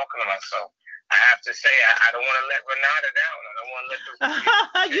keep talking to myself. I have to say, I don't want to let Renata down. I don't want to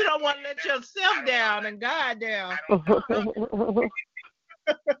let you don't want to let yourself down and God down.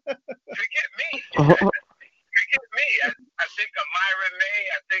 Forget me. Forget me. I think of Myra May.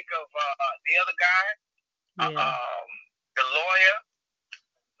 I think of the other guy, the lawyer.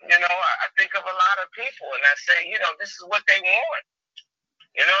 I think of a lot of people, and I say, this is what they want.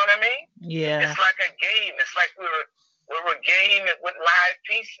 You know what I mean? Yeah. It's like a game. It's like we're a game with live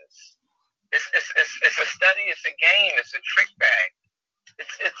pieces. It's a study. It's a game. It's a trick bag.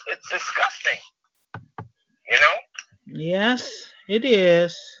 It's disgusting. Yes, it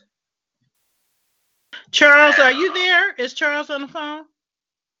is. Charles, are you there? Is Charles on the phone?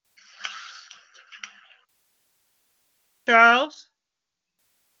 Charles?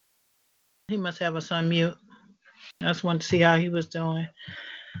 He must have us on mute. I just wanted to see how he was doing.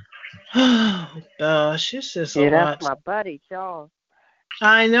 Oh, gosh, it's just a lot. That's my buddy, Charles.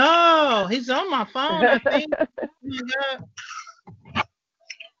 I know. He's on my phone, I think. Oh, my God.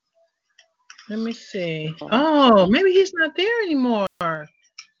 Let me see. Oh, maybe he's not there anymore. Oh,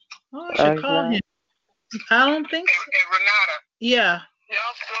 I should call him. I don't think so. Hey, Renata. Yeah.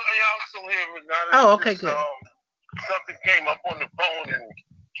 Y'all still here, Renata. Oh, okay, good. Something came up on the phone, and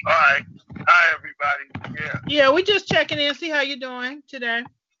all right. Hi, everybody. Yeah. Yeah, we just checking in, see how you're doing today. I'm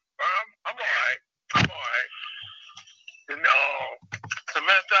all right. I'm all right.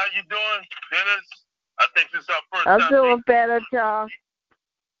 Samantha, how you doing? Dennis, I think this is our first time. I'm doing better, Charles.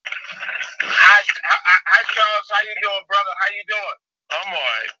 How Hi, Charles. How you doing, brother? How you doing? I'm all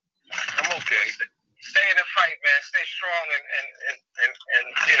right. I'm okay. Stay in the fight, man. Stay strong and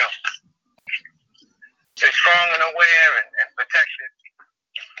you know, stay strong and aware and protected.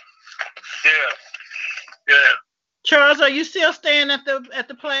 Yeah. Charles, are you still staying at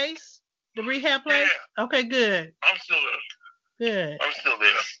the place? The rehab place? Yeah. Okay, good. I'm still there. Good. I'm still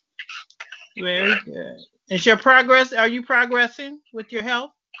there. Very good. Is your progress, are you progressing with your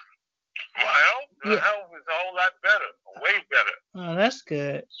health? My health? The health is a whole lot better. Way better. Oh, that's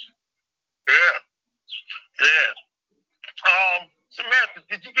good. Yeah. Samantha,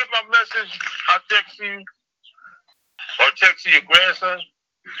 did you get my message? I text you. Or text your grandson?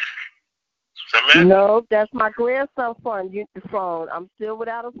 Samantha? No, that's my grandson's phone. The phone. I'm still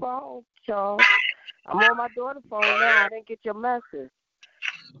without a phone, Charles. I'm on my daughter's phone now. I didn't get your message.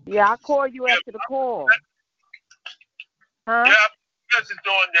 Yeah, I'll call you after the call. Huh? Yeah, message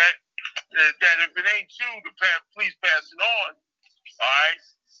on that if it ain't you, please pass it on. All right?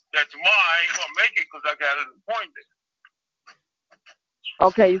 That tomorrow I ain't gonna make it because I got an appointment.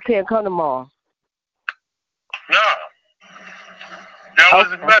 Okay, you can't come tomorrow. No. That was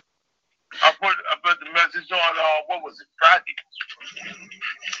the message. I put the message on, what was it, Friday?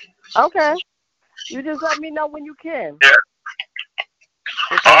 Okay. You just let me know when you can. Yeah.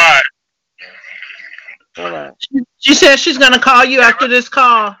 Okay. All right. All right. She said she's going to call you after this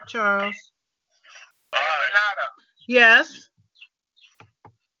call, Charles. All right. Yes.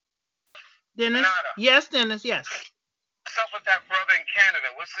 Dennis? Renata. Yes, Dennis, yes. What's up with that brother in Canada?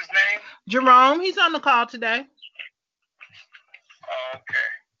 What's his name? Jerome, he's on the call today. Oh, okay.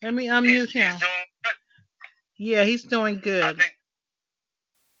 Let me unmute him. He's doing good? Yeah, he's doing I good. think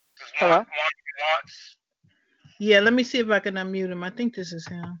this is Hello? Mark Watts. Yeah, let me see if I can unmute him. I think this is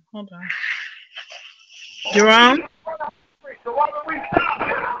him. Hold on. Jerome?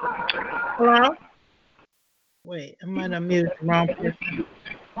 Hello? Wait, I might have muted the wrong person.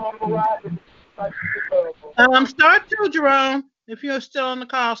 Star 2, Jerome. If you're still on the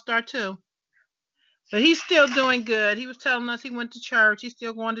call, star 2. But he's still doing good. He was telling us he went to church. He's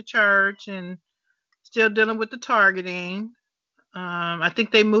still going to church and still dealing with the targeting. I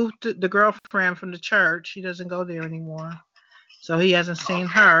think they moved the girlfriend from the church. She doesn't go there anymore. So he hasn't seen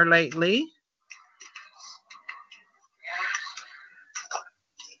her lately.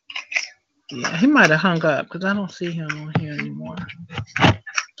 Yeah, he might have hung up because I don't see him on here anymore.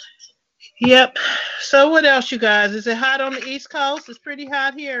 Yep. So what else, you guys? Is it hot on the East Coast? It's pretty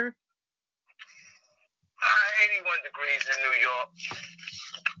hot here. 81 degrees in New York.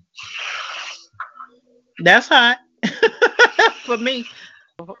 That's hot for me.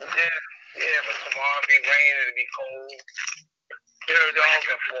 Yeah, but tomorrow it'll be rain, it'll be cold. They're all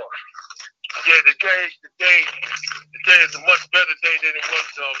good for. Yeah, today is a much better day than it was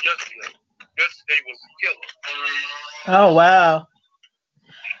yesterday. Yesterday was a killer. Oh, wow.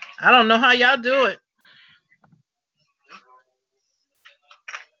 I don't know how y'all do it.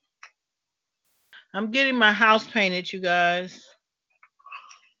 I'm getting my house painted, you guys.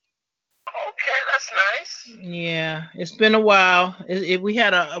 Okay, that's nice. Yeah, it's been a while. We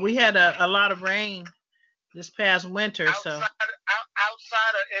had a lot of rain this past winter, outside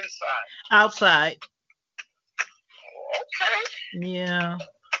or inside? Outside. Okay. Yeah.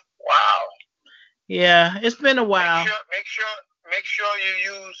 Wow. Yeah, it's been a while. Make sure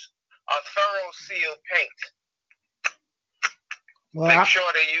you use a thorough seal paint. Well, make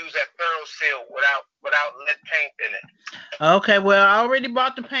sure they use that thorough seal without lead paint in it. Okay, well, I already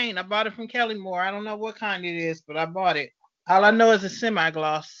bought the paint. I bought it from Kelly Moore. I don't know what kind it is, but I bought it. All I know is a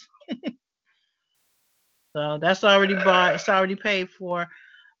semi-gloss. So that's already bought. It's already paid for.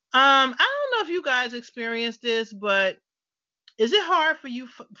 I don't know if you guys experienced this, but is it hard for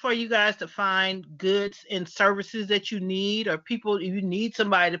you guys to find goods and services that you need, or people, you need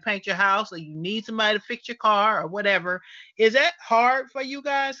somebody to paint your house, or you need somebody to fix your car or whatever? Is that hard for you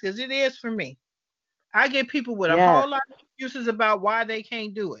guys? Because it is for me. I get people with a whole lot of excuses about why they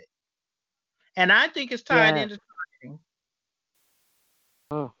can't do it. And I think it's tied into targeting.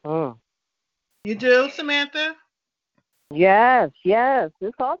 Mm-hmm. You do, Samantha? Yes.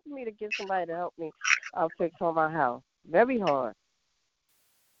 It's hard for me to get somebody to help me fix on my house. Very hard.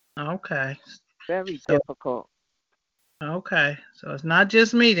 Okay. Very difficult. Okay. So it's not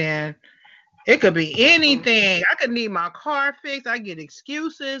just me then. It could be anything. I could need my car fixed. I get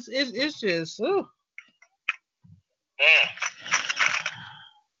excuses. It's just, ooh.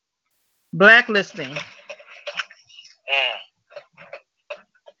 Blacklisting.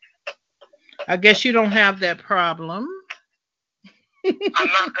 I guess you don't have that problem. I'm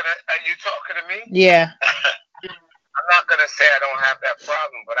not gonna. Are you talking to me? Yeah. I'm not gonna say I don't have that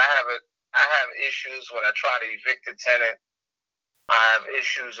problem, but I have I have issues when I try to evict a tenant. I have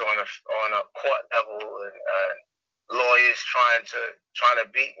issues on a court level, and lawyers trying to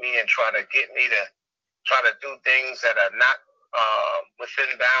beat me and trying to get me to try to do things that are not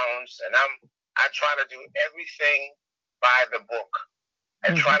within bounds. And I try to do everything by the book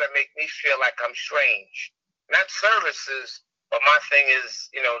and try to make me feel like I'm strange. Not services, but my thing is,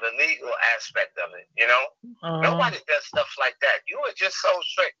 the legal aspect of it. Nobody does stuff like that. You are just so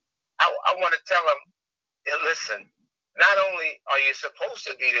strict. I want to tell them, listen, not only are you supposed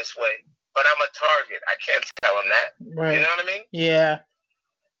to be this way, but I'm a target. I can't tell them that. Right. You know what I mean? Yeah.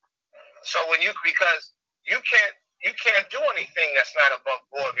 So because you can't do anything that's not above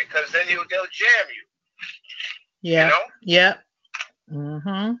board, because then they'll jam you. Yeah. Yeah.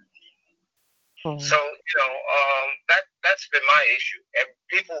 So that's been my issue. And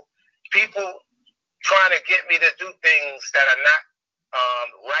people trying to get me to do things that are not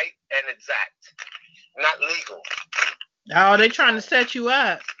right and exact, not legal. Oh, they trying to set you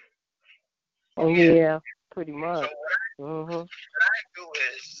up. Oh yeah, pretty much. So what I do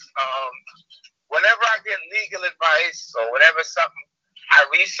is, whenever I get legal advice or whatever something, I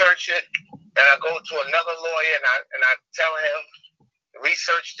research it, and I go to another lawyer and I tell him,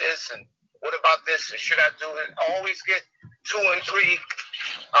 research this, and what about this, and should I do it? I always get 2 and 3.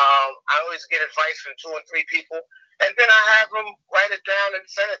 I always get advice from 2 and 3 people, and then I have them write it down and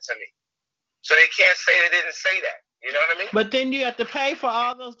send it to me, so they can't say they didn't say that. You know what I mean? But then you have to pay for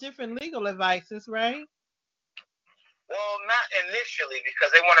all those different legal advices, right? Well, not initially,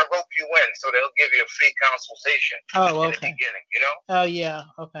 because they want to rope you in, so they'll give you a free consultation in the beginning, Oh, yeah,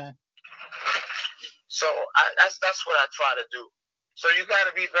 okay. So that's what I try to do. So you got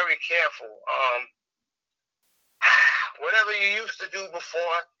to be very careful. Whatever you used to do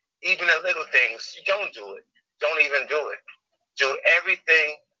before, even the little things, you don't do it. Don't even do it. Do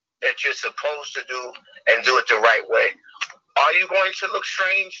everything that you're supposed to do and do it the right way. Are you going to look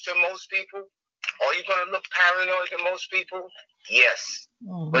strange to most people? Are you going to look paranoid to most people? Yes,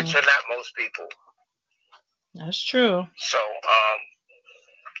 but you're not most people. That's true. So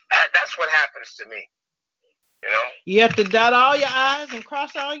that's what happens to me. You have to dot all your I's and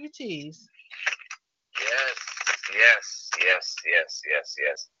cross all your T's. Yes.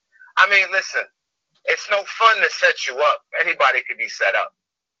 I mean, listen, it's no fun to set you up. Anybody could be set up.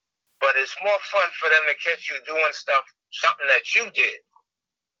 But it's more fun for them to catch you doing something that you did.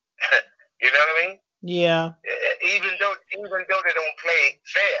 You know what I mean? Yeah. Even though they don't play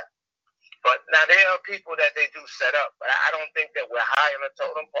fair. But now there are people that they do set up. But I don't think that we're high on the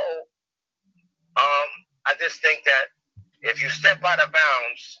totem pole. I just think that if you step out of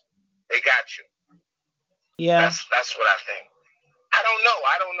bounds, they got you. Yeah. That's what I think. I don't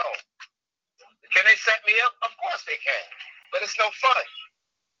know. Can they set me up? Of course they can. But it's no fun.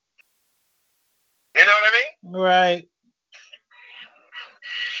 You know what I mean? Right.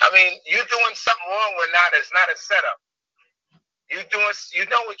 I mean, you doing something wrong with it's not a setup. You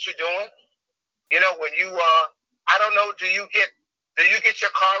know what you're doing. When you I don't know, do you get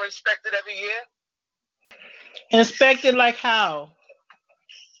your car inspected every year? Inspected like how?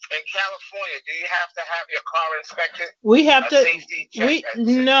 In California, do you have to have your car inspected? We have to. Safety check,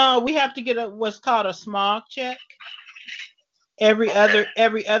 we have to get what's called a smog check every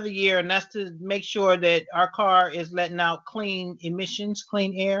other year, and that's to make sure that our car is letting out clean emissions,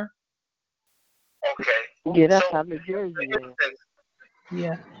 clean air. Okay. Yeah, that's how New Jersey is.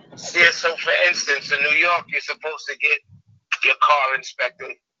 Yeah. Yeah. So, for instance, in New York, you're supposed to get your car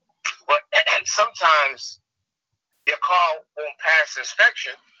inspected, but sometimes your car won't pass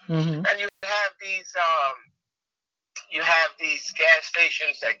inspection, and you have these gas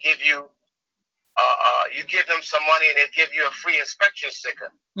stations that give you. You give them some money and they give you a free inspection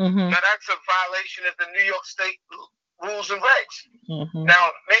sticker. Now that's a violation of the New York State rules and regs.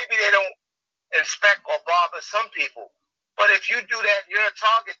 Now maybe they don't inspect or bother some people, but if you do that, you're a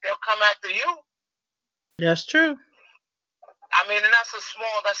target. They'll come after you. That's true. I mean, and that's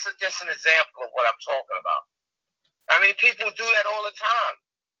just an example of what I'm talking about. I mean, people do that all the time,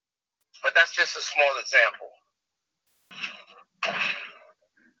 but that's just a small example.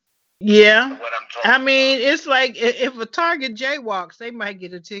 Yeah, I mean, it's like if a target jaywalks, they might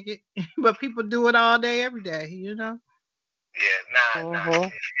get a ticket, but people do it all day, every day, Yeah, nah.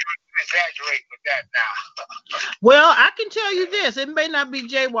 You exaggerate with that now. Well, I can tell you this. It may not be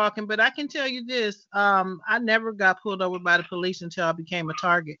jaywalking, but I can tell you this. I never got pulled over by the police until I became a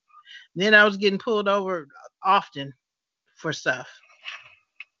target. Then I was getting pulled over often for stuff.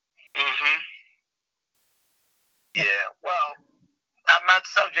 Yeah, well, I'm not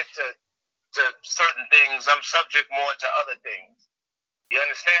subject to certain things. I'm subject more to other things. You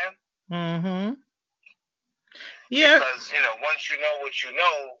understand? Mm-hmm. Yeah. Because, once you know what you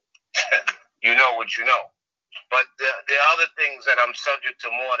know, you know what you know. But there are other things that I'm subject to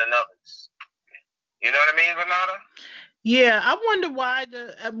more than others. You know what I mean, Renata? Yeah, I wonder why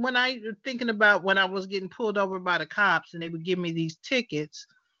when I thinking about when I was getting pulled over by the cops and they would give me these tickets,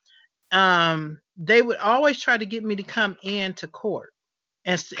 they would always try to get me to come into court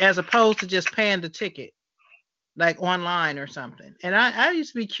as opposed to just paying the ticket, like online or something. And I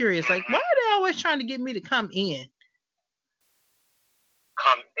used to be curious, like, why are they always trying to get me to come in?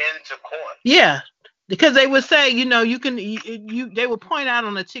 Come into court? Yeah, because they would say, you can, they would point out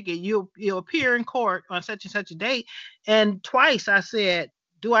on the ticket, you'll appear in court on such and such a date. And twice I said,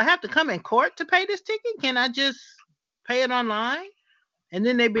 do I have to come in court to pay this ticket? Can I just pay it online? And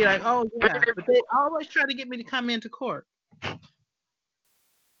then they'd be like, oh, yeah. But they always try to get me to come into court.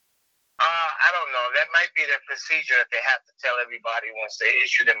 I don't know. That might be the procedure that they have to tell everybody once they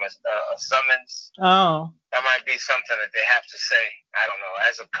issue them a summons. Oh. That might be something that they have to say. I don't know,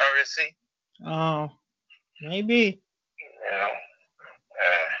 as a courtesy. Oh, maybe.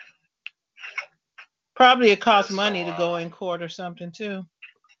 Probably it costs money to go in court or something too.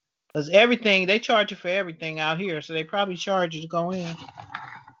 Because everything, they charge you for everything out here, so they probably charge you to go in.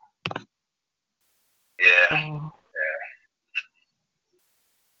 Yeah.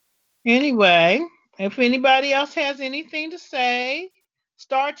 Anyway, if anybody else has anything to say,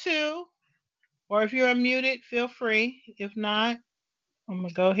 *2. Or if you're unmuted, feel free. If not, I'm going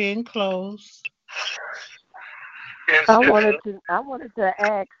to go ahead and close. I wanted to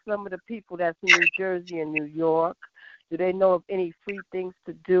ask some of the people that's in New Jersey and New York, do they know of any free things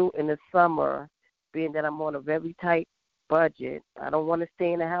to do in the summer, being that I'm on a very tight budget? I don't want to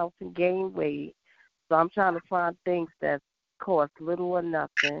stay in the house and gain weight, so I'm trying to find things that cost little or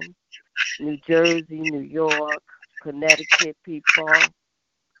nothing. New Jersey, New York, Connecticut people,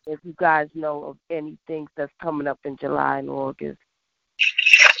 if you guys know of anything that's coming up in July and August.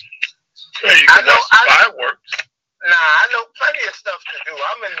 Yeah, you can watch fireworks. I know plenty of stuff to do.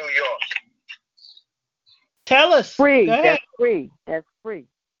 I'm in New York. Tell us. Free. Go ahead. That's free. That's free.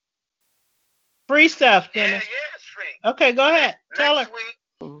 Free stuff, Dennis. Yeah, it's free. Okay, go ahead. Tell her.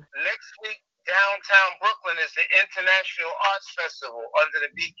 Next week, downtown Brooklyn is the International Arts Festival under the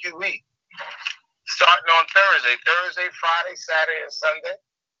BQE. Starting on Thursday, Friday, Saturday, and Sunday.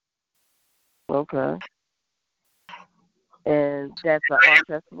 Okay. And that's an art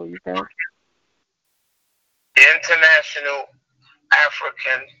festival, you said? International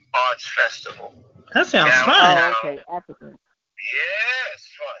African Arts Festival. That sounds fun. Oh, okay, African. Yeah, it's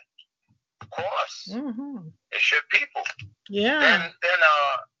fun. Of course. Mm-hmm. It's your people. Yeah. Then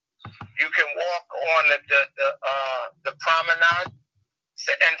you can walk on the promenade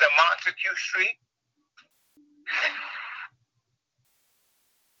and the Montague Street.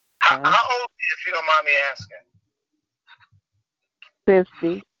 How old are you, if you don't mind me asking?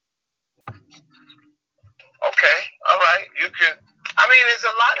 50. Okay, all right. You can. I mean, there's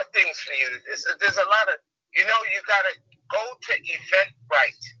a lot of things for you. There's a lot of. You got to go to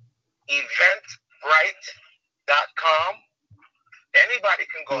Eventbrite. Eventbrite.com. Anybody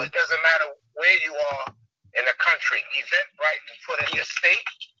can go. It doesn't matter where you are in the country. Eventbrite, you put in your state.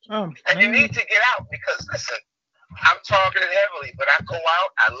 And you need to get out because, listen, I'm targeted heavily, but I go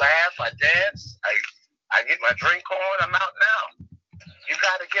out, I laugh, I dance, I get my drink on, I'm out now. You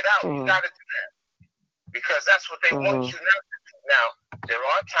got to get out. You got to do that because that's what they want you not to do. Now, there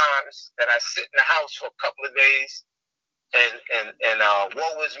are times that I sit in the house for a couple of days and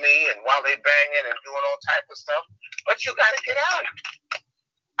woe is me, and while they banging and doing all type of stuff, but you got to get out.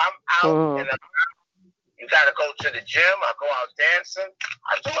 I'm out and I'm out. You got to go to the gym. I go out dancing.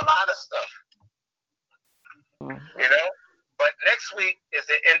 I do a lot of stuff. But next week is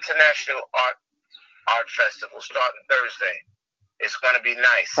the International Art Festival starting Thursday. It's going to be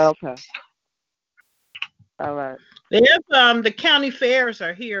nice. Okay. All right. They have, the county fairs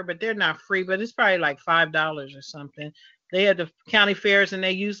are here, but they're not free, but it's probably like $5 or something. They have the county fairs, and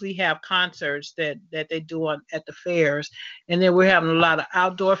they usually have concerts that they do at the fairs. And then we're having a lot of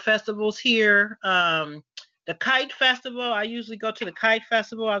outdoor festivals here. The Kite Festival, I usually go to the Kite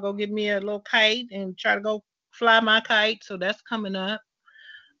Festival. I go get me a little kite and try to go fly my kite. So that's coming up.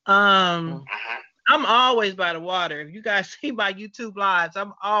 I'm always by the water. If you guys see my YouTube lives,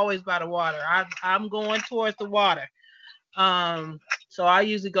 I'm always by the water. I'm going towards the water. So I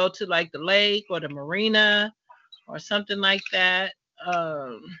usually go to like the lake or the marina or something like that.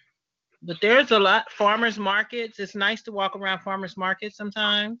 But there's a lot farmers markets. It's nice to walk around farmers markets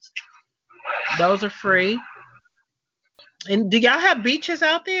sometimes. Those are free. And do y'all have beaches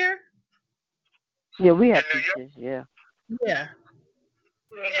out there? Yeah, we have beaches. Yeah. Yeah.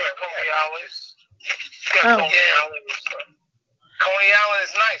 Coney Island. Oh. Coney Island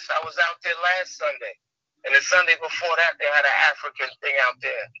is nice. I was out there last Sunday. And the Sunday before that, they had an African thing out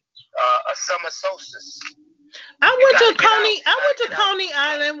there. A summer solstice. I went to Coney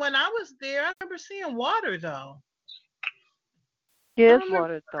Island when I was there. I remember seeing water though. Yes,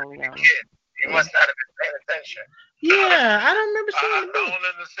 water Coney Island. You must not have been paying attention. Yeah, I don't remember seeing I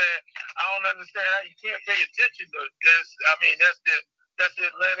don't understand how you can't pay attention to this. I mean, that's the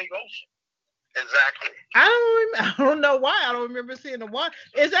Atlantic Ocean. Exactly. I don't know why I don't remember seeing the water.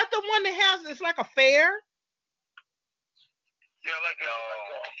 Is that the one that has? It's like a fair. Yeah,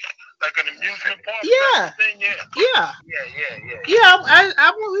 like an amusement park. Yeah. Thing, yeah. Yeah.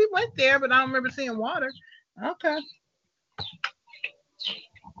 Yeah. We went there, but I don't remember seeing water. Okay.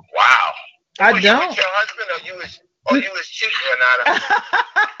 Wow. I was don't. You with your husband, or you was cheating, Renata?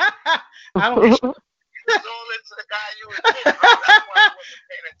 I don't. You was all into the guy you was with. That's why I wasn't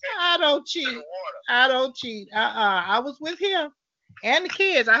paying attention. I don't cheat. I don't cheat. I was with him and the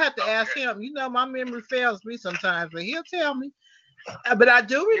kids. I have to ask him. You know, my memory fails me sometimes, but he'll tell me. But I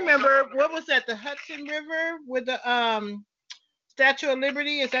do remember, what was that? The Hudson River with the Statue of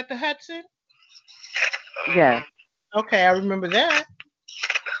Liberty. Is that the Hudson? Yeah. Okay, I remember that.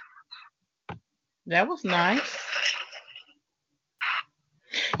 That was nice.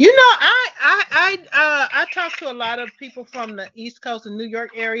 You know, I talk to a lot of people from the East Coast and New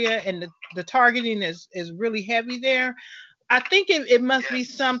York area, and the targeting is really heavy there. I think it must be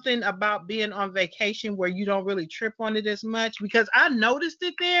something about being on vacation where you don't really trip on it as much, because I noticed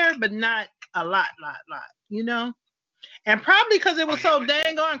it there, but not a lot, you know? And probably because it was so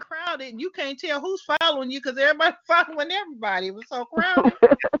dang on crowded, you can't tell who's following you because everybody's following everybody. It was so crowded.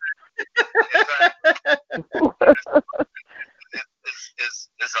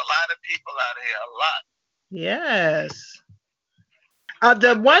 There's a lot of people out here, a lot. Yes.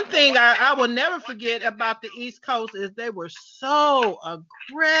 The one thing I will never forget about the East Coast is they were so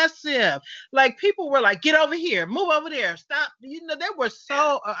aggressive. Like, people were like, get over here, move over there, stop. You know, they were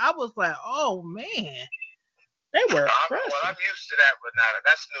so, I was like, oh, man. They were aggressive. Well, I'm used to that, Renata.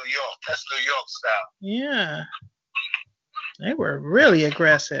 That's New York. That's New York style. Yeah. They were really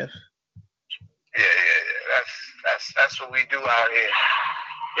aggressive. Yeah. That's what we do out here.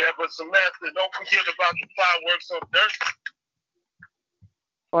 Yeah, but Samantha, don't forget about the fireworks on Thursday.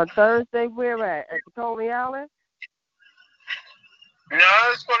 On Thursday, where at? At the Coney Island? No,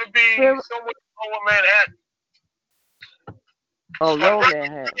 it's going to be somewhere over Manhattan. Oh, Lower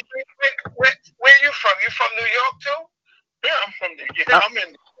Manhattan. Where you from? You from New York too? Yeah, I'm from New York. I'm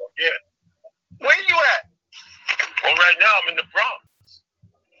in New York, yeah. Where you at? Well, right now I'm in the Bronx.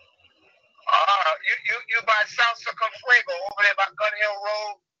 You by South Circumflago, over there by Gun Hill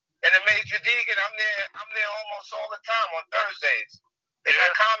Road and the Major Deegan. I'm there almost all the time on Thursdays. They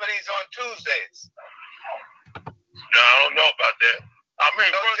got comedies on Tuesdays. No, I don't know about that. I mean,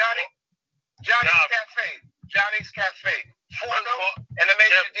 Johnny's Cafe, Forno, and the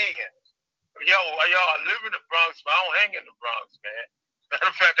Major Deegan. Yo, I live in the Bronx, but I don't hang in the Bronx, man. Matter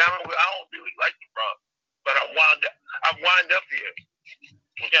of fact, I don't really like the Bronx, but I wind up here.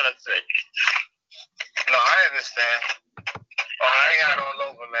 What can I say? No, I understand. Oh, I hang out all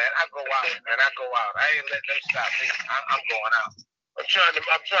over, man. I go out, man. I ain't letting them stop me. I'm going out. I'm trying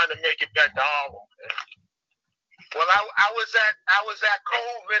to make it back to Harlem, man. Well, I was at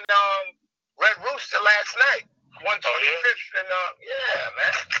Cove and Red Rooster last night. 125th and yeah,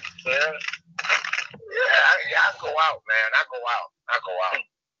 man. Yeah, I go out, man. I go out.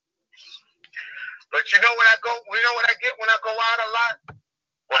 But you know what I get when I go out a lot?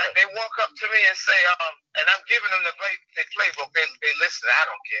 Like, they walk up to me and say, and I'm giving them the playbook. They listen. I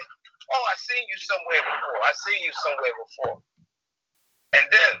don't care. Oh, I seen you somewhere before. And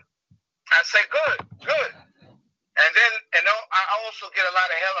then I say, good. And then, I also get a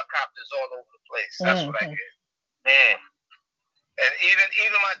lot of helicopters all over the place. That's what I get. Man. And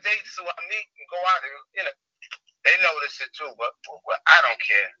even my dates who I meet and go out, you know, they notice it too. But I don't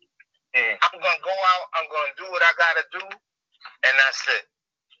care. I'm gonna go out. I'm gonna do what I gotta do, and that's it.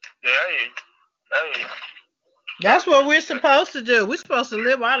 Yeah. That's what we're supposed to do. We're supposed to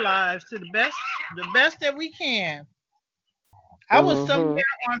live our lives to the best that we can. I was somewhere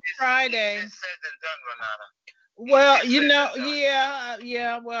on Friday. Said and done, Renata. Well, you know,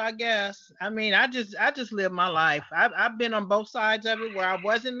 yeah. Well, I guess. I mean, I just live my life. I've been on both sides of it where I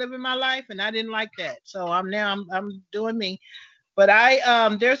wasn't living my life, and I didn't like that. So I'm doing me. But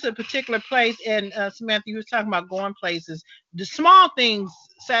there's a particular place, and Samantha, you were talking about going places. The small things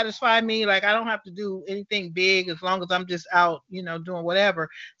satisfy me. Like, I don't have to do anything big as long as I'm just out, you know, doing whatever.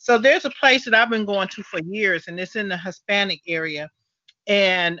 So there's a place that I've been going to for years, and it's in the Hispanic area.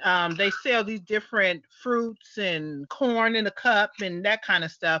 And they sell these different fruits and corn in a cup and that kind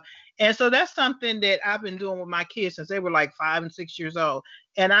of stuff. And so that's something that I've been doing with my kids since they were like 5 and 6 years old.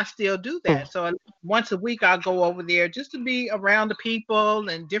 And I still do that. So once a week, I'll go over there just to be around the people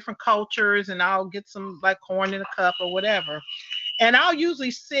and different cultures, and I'll get some like corn in a cup or whatever. And I'll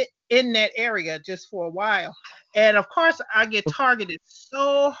usually sit in that area just for a while. And of course, I get targeted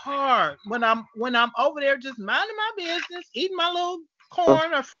so hard when I'm over there just minding my business, eating my little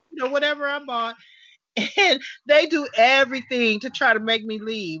corn or fruit or whatever I bought. And they do everything to try to make me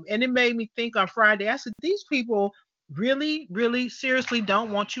leave. And it made me think on Friday, I said, these people really, really seriously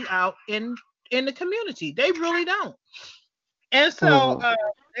don't want you out in the community. They really don't. And so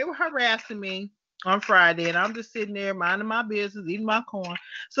they were harassing me on Friday, and I'm just sitting there minding my business, eating my corn.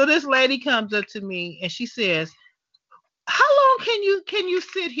 So this lady comes up to me and she says, how long can you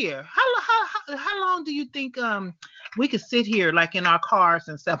sit here? How long do you think we could sit here like in our cars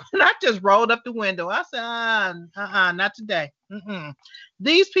and stuff? And I just rolled up the window. I said, not today.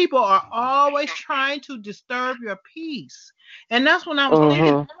 These people are always trying to disturb your peace. And that's when I was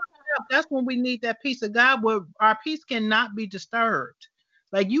thinking, that's when we need that peace of God, where our peace cannot be disturbed.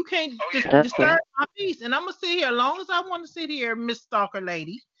 Like you can't disturb my peace. And I'm gonna sit here as long as I want to sit here, Miss Stalker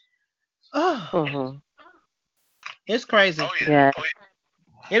Lady. It's crazy. Yeah.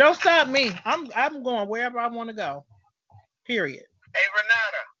 It don't stop me. I'm going wherever I want to go. Period. Hey,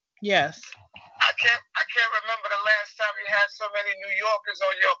 Renata. Yes. I can't remember the last time you had so many New Yorkers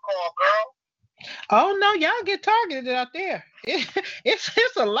on your call, girl. Oh no, y'all get targeted out there.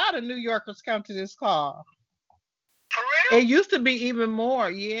 It's a lot of New Yorkers come to this call. For real? It used to be even more.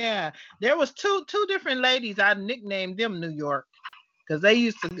 Yeah, there was two different ladies. I nicknamed them New York because they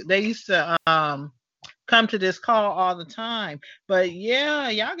used to come to this call all the time. But yeah,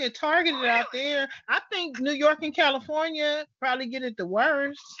 y'all get targeted out there. I think New York and California probably get it the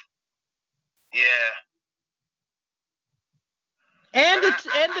worst. Yeah. And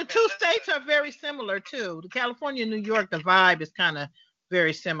the two states are very similar too. The California and New York, the vibe is kind of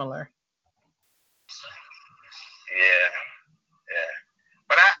very similar. Yeah.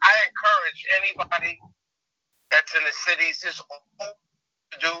 But I encourage anybody that's in the cities, just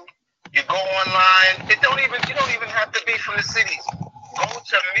do. You go online. You don't even have to be from the cities. Go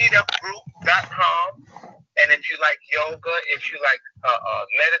to meetupgroup.com, and if you like yoga, if you like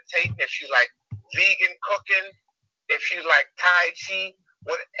meditating, if you like vegan cooking, if you like Tai Chi,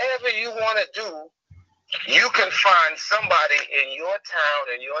 whatever you want to do, you can find somebody in your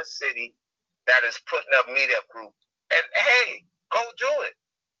town, in your city, that is putting up meetup group. And hey, go do it.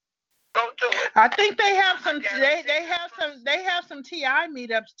 Go do it. I think they have some. They have some TI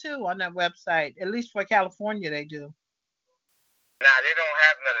meetups too on that website. At least for California, they do. Nah, they don't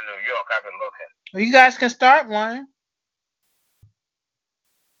have none in New York. I've been looking. Well, you guys can start one.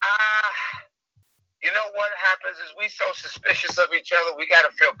 You know what happens is we so suspicious of each other. We got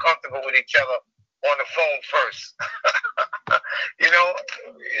to feel comfortable with each other on the phone first. You know,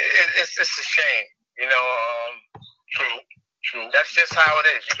 it's just a shame. You know, true. That's just how it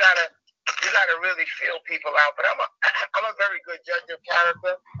is. You gotta really feel people out. But I'm a very good judge of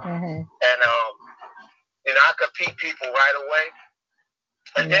character, and you know, I could peep people right away.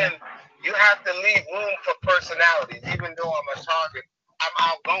 And then you have to leave room for personalities. Even though I'm a target, I'm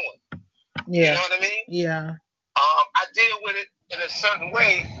outgoing. Yeah. You know what I mean? Yeah. I deal with it in a certain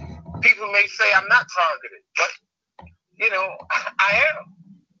way. People may say I'm not targeted, but you know, I am.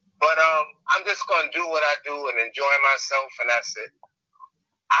 But I'm just gonna do what I do and enjoy myself, and that's it.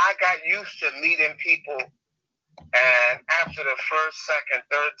 I got used to meeting people, and after the first, second,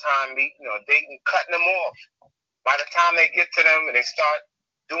 third time meeting or dating, cutting them off. By the time they get to them and they start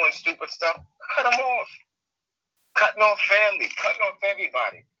doing stupid stuff, cut them off. Cutting off family, cutting off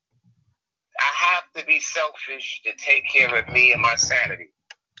everybody. I have to be selfish to take care of me and my sanity.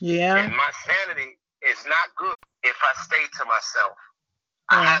 Yeah. And my sanity is not good if I stay to myself.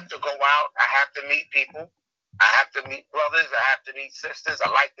 I have to go out. I have to meet people. I have to meet brothers. I have to meet sisters. I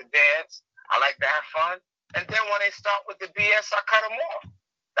like to dance. I like to have fun. And then when they start with the BS, I cut them off.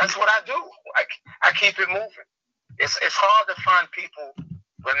 That's what I do. I keep it moving. It's hard to find people,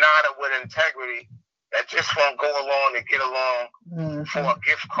 Renata, with integrity that just won't go along and get along for a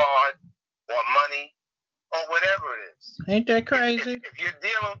gift card or money or whatever it is. Ain't that crazy? If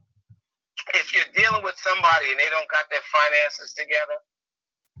you're dealing with somebody and they don't got their finances together,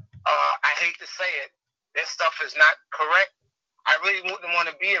 I hate to say it, this stuff is not correct. I really wouldn't want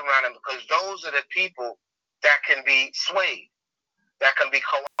to be around them because those are the people that can be swayed, that can be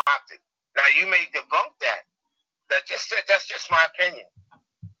co-opted. Now you may debunk that. That's just my opinion.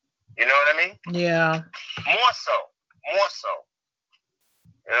 You know what I mean? Yeah. More so.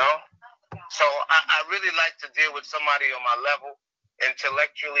 You know? So I really like to deal with somebody on my level,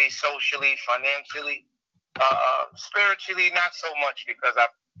 intellectually, socially, financially, spiritually, not so much, because I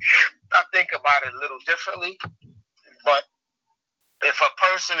think about it a little differently. But if a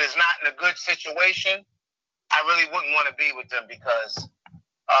person is not in a good situation, I really wouldn't want to be with them, because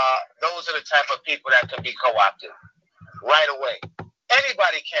those are the type of people that can be co-opted right away.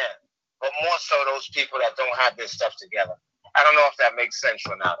 Anybody can, but more so those people that don't have their stuff together. I don't know if that makes sense,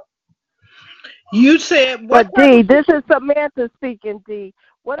 Renata. You said what? But D, this is Samantha speaking. D,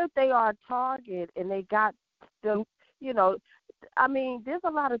 what if they are a target and they got them? You know, I mean, there's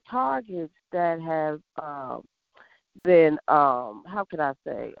a lot of targets that have been, how can I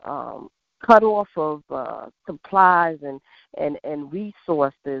say, cut off of supplies and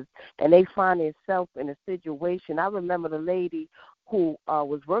resources, and they find themselves in a situation. I remember the lady who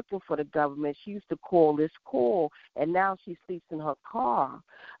was working for the government. She used to call this call, and now she sleeps in her car.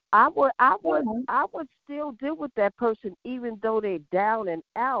 I would still deal with that person even though they're down and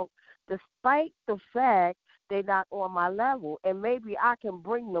out, despite the fact they're not on my level. And maybe I can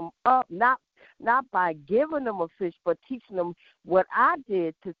bring them up, not by giving them a fish, but teaching them what I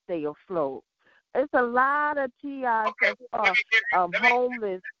did to stay afloat. It's a lot of TIs that are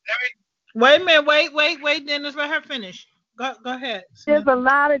homeless. Wait a minute. Wait, Dennis, let her finish. Go ahead. There's a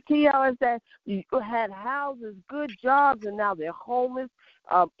lot of TIs that had houses, good jobs, and now they're homeless,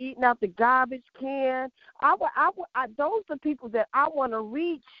 eating out the garbage can. Those are people that I want to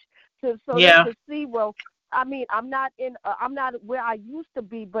reach so they can see. Well, I mean, I'm not where I used to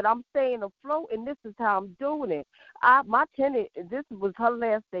be, but I'm staying afloat, and this is how I'm doing it. My tenant, this was her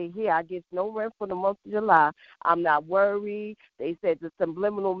last day here. I get no rent for the month of July. I'm not worried. They said the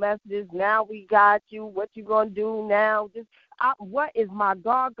subliminal messages. Now we got you. What you gonna do now? What is my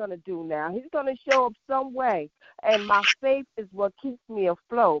God gonna do now? He's gonna show up some way, and my faith is what keeps me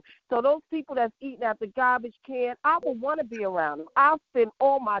afloat. So those people that's eating out the garbage can, I would want to be around them. I'll spend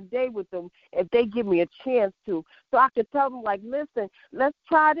all my day with them if they give me a chance to. So I could tell them, like, listen, let's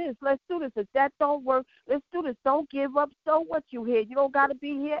try this. Let's do this. If that don't work, let's do this. Don't give up. So what you here? You don't got to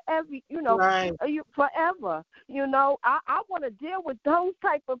be here forever. You know, I want to deal with those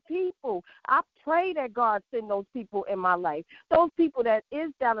type of people. I pray that God send those people in my life. Those people that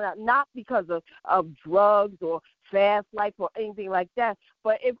is down and out, not because of drugs or fast life or anything like that,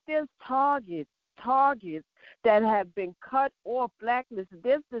 but if there's targets that have been cut off, blacklisted.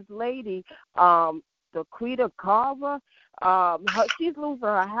 There's this lady, Daquita Carver. She's losing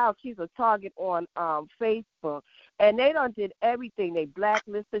her house. She's a target on Facebook, and they done did everything. They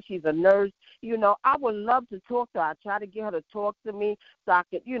blacklisted. She's a nurse. You know, I would love to talk to her. I try to get her to talk to me so I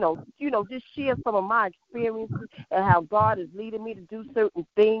could, just share some of my experiences and how God is leading me to do certain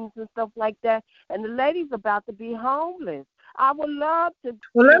things and stuff like that. And the lady's about to be homeless. I would love to.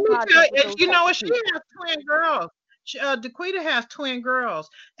 Well, let me tell you, you know what? She has twin girls. Daquita has twin girls,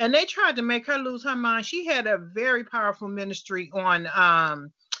 and they tried to make her lose her mind. She had a very powerful ministry on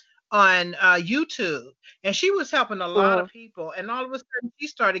YouTube, and she was helping a lot of people. And all of a sudden, she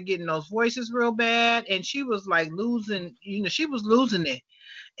started getting those voices real bad, and she was like losing. She was losing it.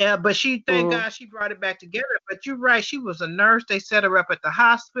 But thank God, she brought it back together. But you're right, she was a nurse. They set her up at the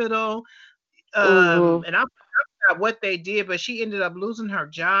hospital. And I forgot what they did, but she ended up losing her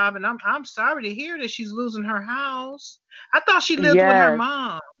job, and I'm sorry to hear that she's losing her house. I thought she lived with her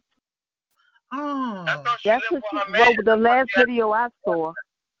mom. Oh, that's what she wrote with the last video I saw.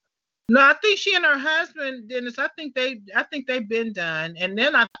 No, I think she and her husband, Dennis. I think they've been done, and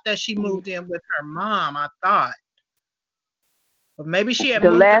then I thought she moved in with her mom. I thought, but maybe she had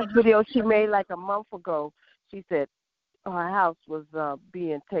the last video she made like a month ago. She said her house was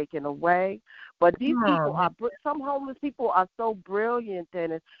being taken away. But these people some homeless people are so brilliant,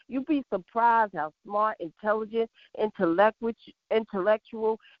 Dennis. You'd be surprised how smart, intelligent,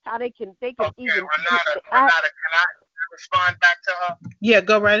 intellectual, how they can even. Renata, can I respond back to her? Yeah,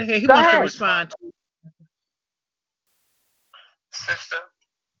 go right ahead. He wants to respond. Sister,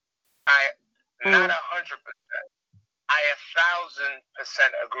 not 100%. I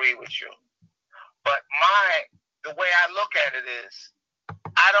 1,000% agree with you. But the way I look at it is,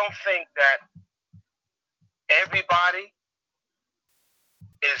 I don't think that everybody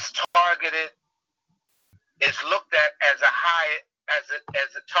is targeted, is looked at as a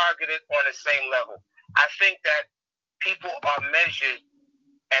targeted on the same level. I think that people are measured,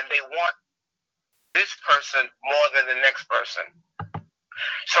 and they want this person more than the next person.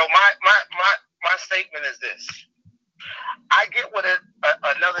 So my statement is this: I get with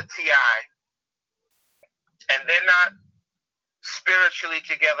another TI, and they're not spiritually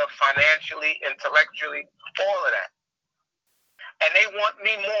together, financially, intellectually, all of that. and they want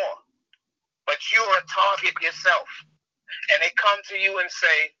me more, but you're a target yourself, and they come to you and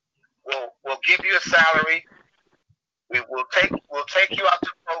say, we'll give you a salary, we'll take you out to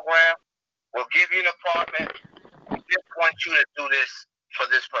the program, we'll give you an apartment, we just want you to do this for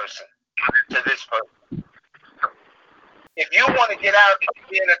this person, to this person. If you want to get out of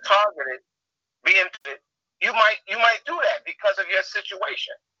being a targeted, you might do that because of your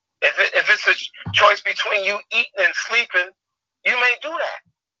situation. If it's a choice between you eating and sleeping, you may do that.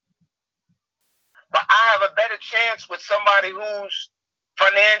 But I have a better chance with somebody who's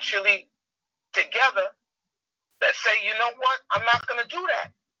financially together that say, you know what, I'm not going to do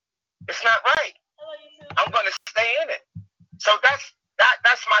that. It's not right. I'm going to stay in it. So that's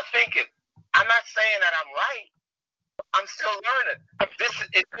my thinking. I'm not saying that I'm right. I'm still learning.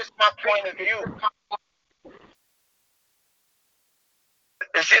 It's just my point of view.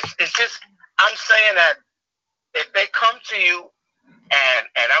 It's just I'm saying that if they come to you and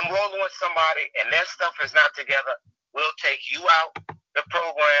I'm rolling with somebody and their stuff is not together, we'll take you out the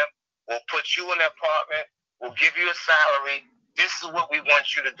program, we'll put you in an apartment, we'll give you a salary. This is what we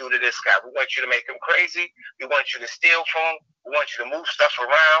want you to do to this guy. We want you to make him crazy. We want you to steal from him. We want you to move stuff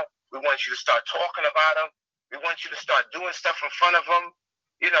around. We want you to start talking about him. We want you to start doing stuff in front of him,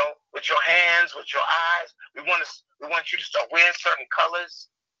 with your hands, with your eyes. We want you to start wearing certain colors.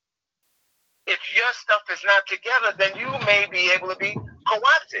 If your stuff is not together, then you may be able to be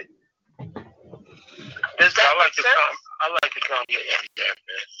co-opted. Does that make sense? I like to comment on that,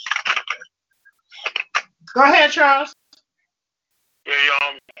 man. Go ahead, Charles.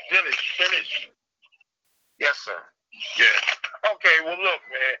 Yeah, finish. Yes, sir. Yeah. Okay. Well, look,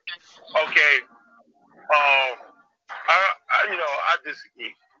 man. Okay. I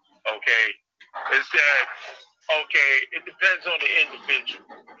disagree. Okay. It's that. Okay. It depends on the individual.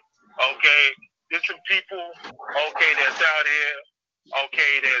 Okay. There's some people. Okay, that's out here.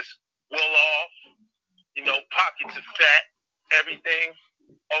 Okay, that's well off. Pockets of fat, everything.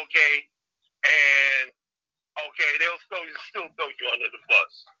 Okay, and okay, they'll still throw you under the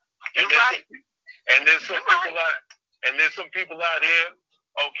bus. And there's some people out here,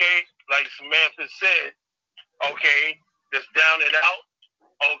 okay, like Samantha said, okay, that's down and out,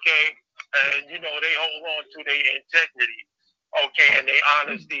 okay, and they hold on to their integrity, okay, and their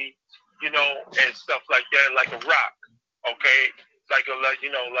honesty, and stuff like that, like a rock, okay, like an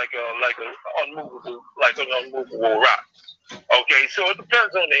unmovable rock. Okay, so it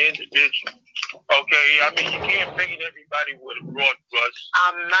depends on the individual. Okay, I mean, you can't paint everybody with a broad brush.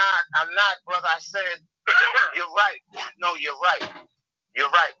 I'm not, brother. I said, you're right. No, you're right. You're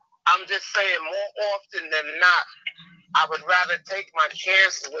right. I'm just saying, more often than not, I would rather take my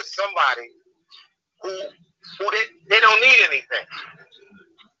chances with somebody who they don't need anything.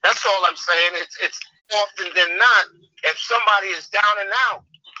 That's all I'm saying. It's often than not, if somebody is down and out,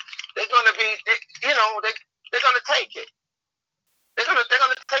 they're gonna be, they're gonna take it. They're gonna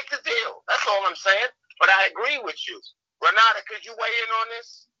take the deal. That's all I'm saying. But I agree with you. Renata, could you weigh in on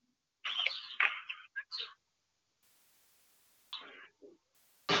this?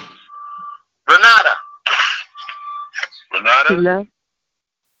 Renata. Hello?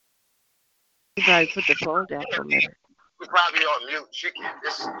 You probably put the phone down for a minute. She's probably on mute. She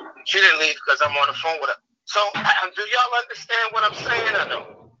didn't leave because I'm on the phone with her. So, do y'all understand what I'm saying or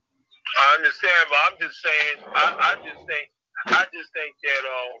no? I understand, but I'm just saying. I just think that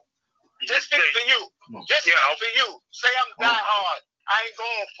just speak for you. Just speak for you. Say I'm die hard. I ain't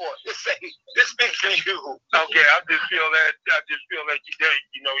going for it. Just speak for you. Okay, I just feel that you're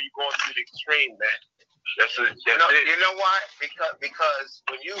going to the extreme, man. That's it. You know why? Because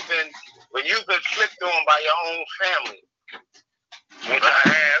when you've been flipped on by your own family, which I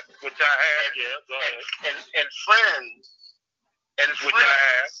have, yeah, go ahead. And friends, which I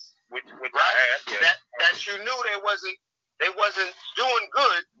have, yeah. That you knew they wasn't doing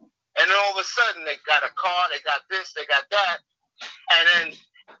good, and then all of a sudden they got a car, they got this, they got that, and then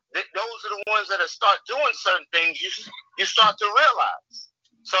those are the ones that start doing certain things. You start to realize.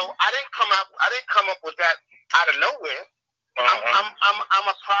 So I didn't come up with that out of nowhere. I'm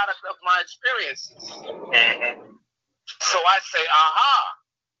a product of my experiences. Mm-hmm. So I say,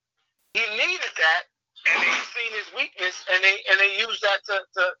 he needed that, and they seen his weakness, and they used that to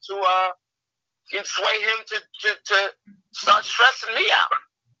sway him to start stressing me out.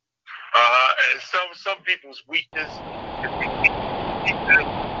 And some people's weakness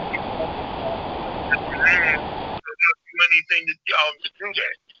do anything to do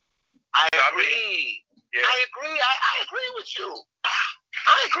that. I agree. Yeah. I agree. I agree with you.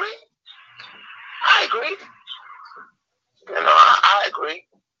 I agree. I agree. I agree.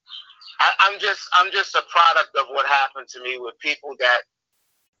 I'm just a product of what happened to me with people that,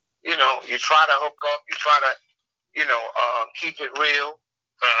 you try to hook up, you try to, keep it real,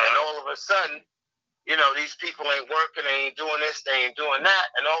 and all of a sudden, these people ain't working, they ain't doing this, they ain't doing that,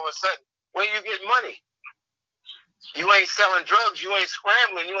 and all of a sudden, where you get money? You ain't selling drugs, you ain't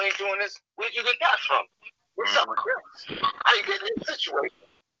scrambling, you ain't doing this. Where'd you get that from? What's up with this? How you get in this situation?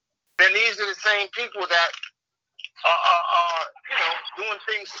 Then these are the same people that are doing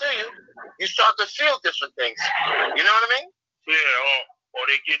things to you. You start to feel different things. You know what I mean? Yeah, or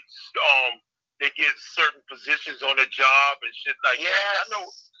they get certain positions on the job and shit like that. I know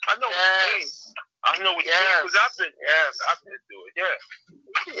what you mean. I know what you mean because I've been through it. Yeah.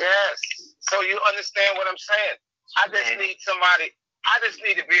 Yes. So you understand what I'm saying? I just need somebody. I just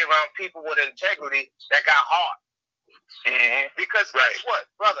need to be around people with integrity that got heart. Because guess what,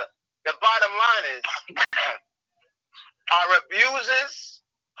 brother? The bottom line is, our abusers,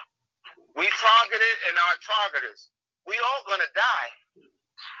 we targeted, and our targeters, we all gonna die.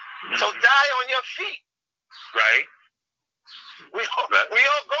 So die on your feet. Right. We all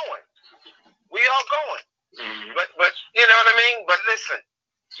going. We all going. But you know what I mean? But listen,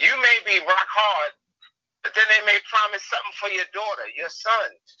 you may be rock hard, but then they may promise something for your daughter, your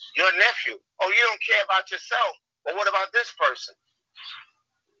son, your nephew. Oh, you don't care about yourself. Well, what about this person?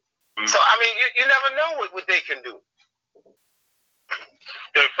 So, I mean, you never know what they can do.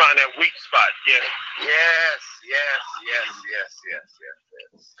 They find that weak spot, Yes.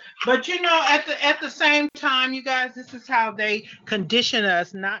 But at the same time, you guys, this is how they condition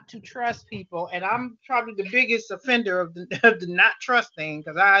us not to trust people. And I'm probably the biggest offender of the not trusting,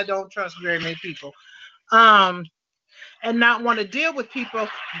 because I don't trust very many people. And not want to deal with people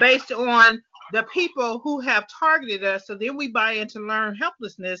based on the people who have targeted us. So then we buy into learned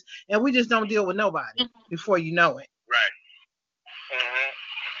helplessness, and we just don't deal with nobody before you know it. Right.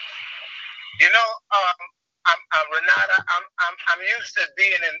 Renata, I'm used to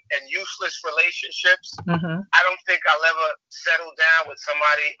being in useless relationships. I don't think I'll ever settle down with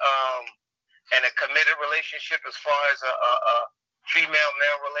somebody in a committed relationship as far as a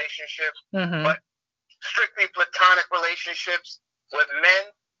female-male relationship. But strictly platonic relationships with men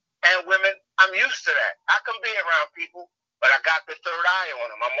and women, I'm used to that. I can be around people, but I got the third eye on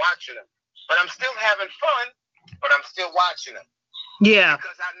them. I'm watching them. But I'm still having fun, but I'm still watching them. Yeah.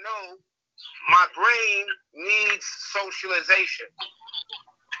 Because I know my brain needs socialization.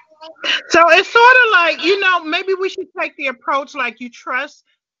 So it's sort of like, maybe we should take the approach like you trust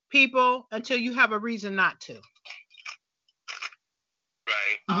people until you have a reason not to.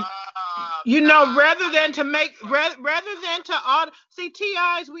 Right. Rather than to see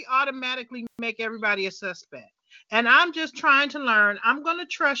TIs, we automatically make everybody a suspect. And I'm just trying to learn. I'm going to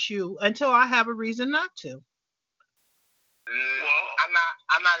trust you until I have a reason not to.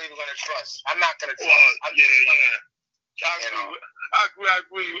 I'm not even going to trust. I'm not going to trust. I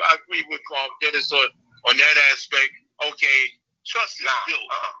agree with Dennis on that aspect. Okay, trust is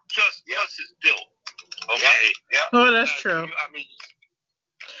built. Trust is built. Okay. Yeah. Oh, that's true.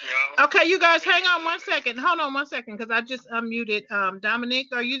 Okay, you guys, hang on one second. Hold on one second, because I just unmuted.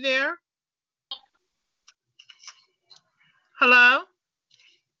 Dominique, are you there? Hello?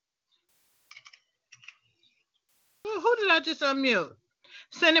 Who did I just unmute?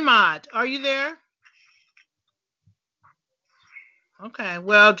 Cinemod, are you there? Okay,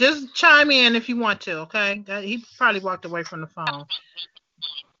 well, just chime in if you want to, okay? He probably walked away from the phone.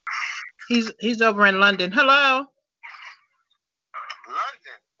 He's over in London. Hello?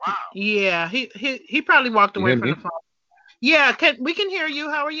 London? Wow. Yeah, he probably walked away from the phone. Yeah, we can hear you.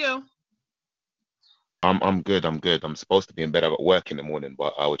 How are you? I'm good. I'm supposed to be in bed. I got work in the morning,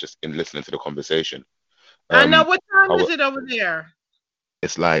 but I was just listening to the conversation. I know. What time is it over there?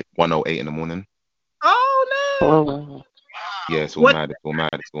 It's like 1:08 in the morning. Oh no! Yeah, it's all mad. It's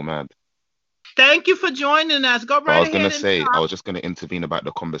all mad. Thank you for joining us. Go right ahead. I was gonna say, I was just gonna intervene about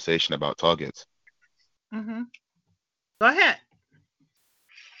the conversation about targets. Go ahead.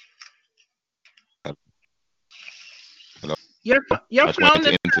 Hello. Your I just phone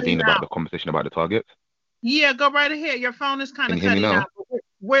wanted is to intervene about out. the conversation about the targets. Yeah, go right ahead. Your phone is kind of cutting out.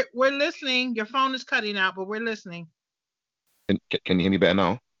 We're listening. Your phone is cutting out, but we're listening. Can you hear me better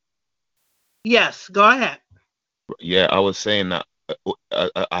now? Yes, go ahead. Yeah, I was saying that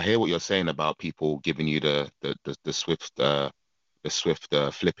I hear what you're saying about people giving you the swift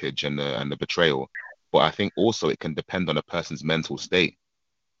flippage and the betrayal, but I think also it can depend on a person's mental state.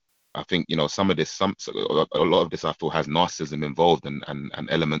 I think a lot of this I feel has narcissism involved and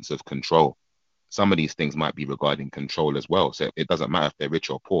elements of control. Some of these things might be regarding control as well. So it doesn't matter if they're rich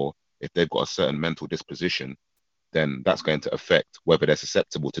or poor. If they've got a certain mental disposition, then that's going to affect whether they're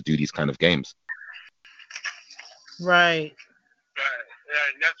susceptible to do these kind of games. Right. Right.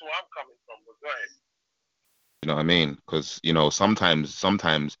 Yeah, and that's where I'm coming from. But go ahead. You know what I mean? Because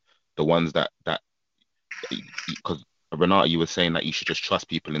sometimes the ones that because Renata, you were saying that you should just trust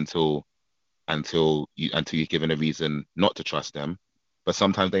people until you're given a reason not to trust them. But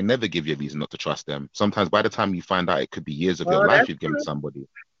sometimes they never give you a reason not to trust them. Sometimes by the time you find out, it could be years of your life you've given to somebody.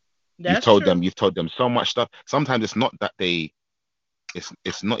 You've told them so much stuff. Sometimes it's not that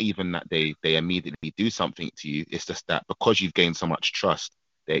it's not even that they immediately do something to you. It's just that because you've gained so much trust,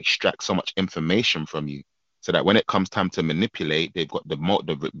 they extract so much information from you, so that when it comes time to manipulate, they've got the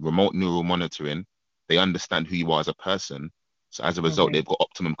remote neural monitoring. They understand who you are as a person. So as a result, they've got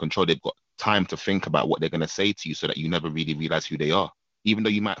optimum control. They've got time to think about what they're going to say to you, so that you never really realize who they are. Even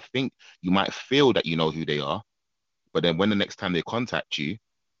though you might feel that you know who they are, but then when the next time they contact you,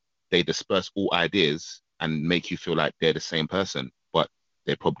 they disperse all ideas and make you feel like they're the same person, but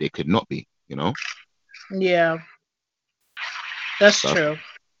they could not be, you know? Yeah, that's true.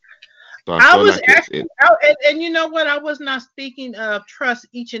 So I was like actually, and you know what? I was not speaking of trust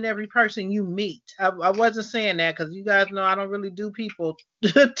each and every person you meet. I wasn't saying that, because you guys know I don't really do people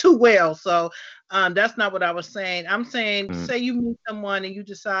too well. So that's not what I was saying. I'm saying, say you meet someone and you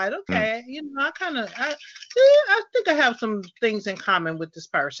decide, okay, you know, I think I have some things in common with this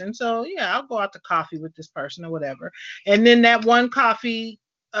person. So yeah, I'll go out to coffee with this person or whatever. And then that one coffee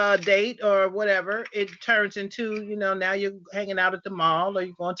date or whatever, it turns into, you know, now you're hanging out at the mall, or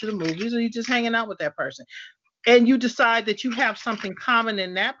you're going to the movies, or you're just hanging out with that person, and you decide that you have something common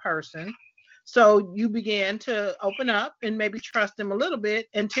in that person, so you begin to open up and maybe trust them a little bit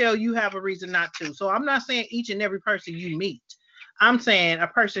until you have a reason not to. So I'm not saying each and every person you meet. I'm saying a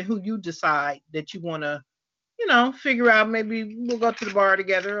person who you decide that you want to, you know, figure out, maybe we'll go to the bar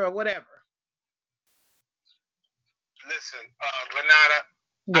together or whatever. Listen, Renata,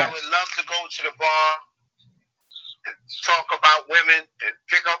 I would love to go to the bar, talk about women, and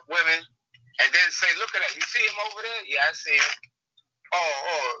pick up women, and then say, look at that. You see him over there? Yeah, I see him.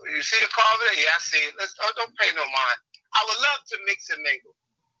 Oh, you see the car over there? Yeah, I see it. Don't pay no mind. I would love to mix and mingle.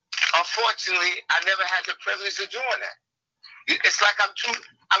 Unfortunately, I never had the privilege of doing that. It's like I'm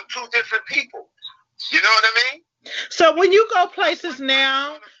two different people. You know what I mean? So when you go places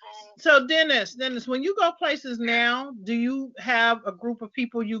now, so Dennis, when you go places now, do you have a group of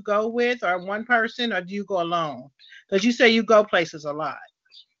people you go with, or one person, or do you go alone? Because you say you go places a lot.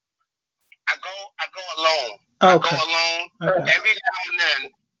 I go alone. Okay. I go alone. Okay. Every now and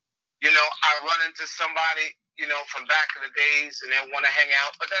then, you know, I run into somebody, you know, from back in the days, and they want to hang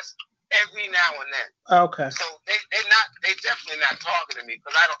out, but that's every now and then. Okay. So they definitely not talking to me,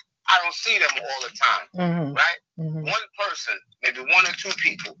 because I don't see them all the time, right? One person, maybe one or two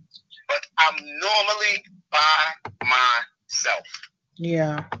people, but I'm normally by myself.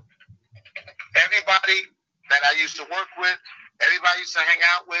 Yeah. Everybody that I used to work with, everybody I used to hang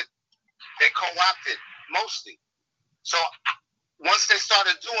out with, they co-opted mostly. So once they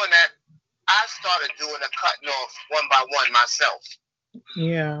started doing that, I started doing the cutting off one by one myself.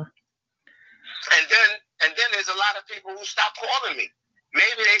 Yeah. And then there's a lot of people who stopped calling me.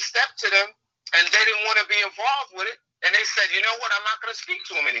 Maybe they stepped to them and they didn't want to be involved with it, and they said, you know what, I'm not going to speak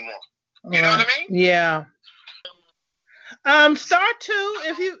to them anymore. You know what I mean? Yeah. Star 2,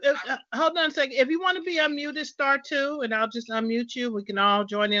 hold on a second. If you want to be unmuted, Star 2, and I'll just unmute you. We can all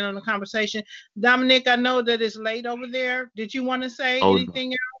join in on the conversation. Dominic, I know that it's late over there. Did you want to say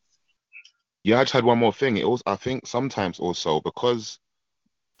anything else? Yeah, I just had one more thing. I think sometimes also, because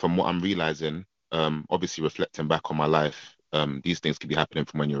from what I'm realizing, obviously reflecting back on my life, these things could be happening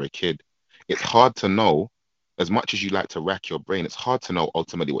from when you're a kid. It's hard to know, as much as you like to rack your brain, it's hard to know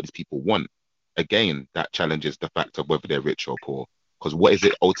ultimately what these people want. Again, that challenges the fact of whether they're rich or poor. Because what is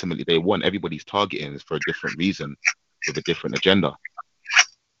it ultimately they want? Everybody's targeting is for a different reason, with a different agenda.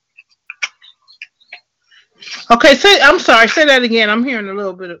 Okay, I'm sorry, say that again. I'm hearing a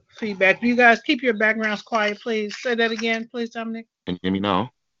little bit of feedback. You guys keep your backgrounds quiet, please. Say that again, please, Dominic. Can you hear me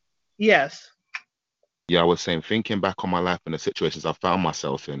now? Yes. Yeah, I was saying, thinking back on my life and the situations I found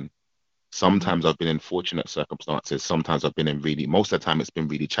myself in, sometimes I've been in fortunate circumstances. Sometimes I've been in most of the time it's been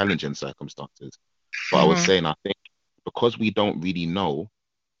really challenging circumstances. But I was saying, I think because we don't really know,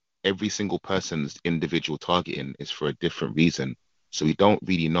 every single person's individual targeting is for a different reason. So we don't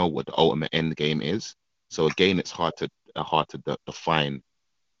really know what the ultimate end game is. So again, it's hard to define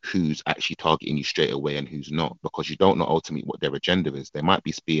who's actually targeting you straight away and who's not, because you don't know ultimately what their agenda is. There might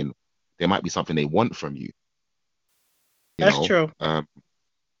be something they want from you. That's true.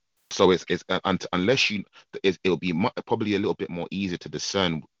 So it's unless it'll be probably a little bit more easier to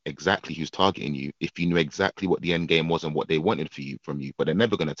discern exactly who's targeting you if you knew exactly what the end game was and what they wanted from you, but they're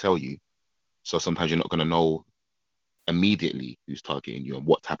never going to tell you. So sometimes you're not going to know immediately who's targeting you and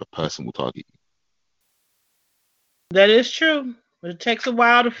what type of person will target you. That is true. It takes a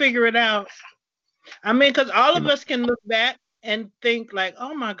while to figure it out. I mean, because all of us can look back and think like,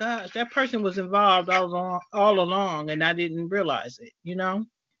 oh my gosh, that person was involved all along and I didn't realize it, you know?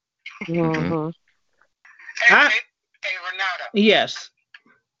 Mm-hmm. Hey, Renata. Yes.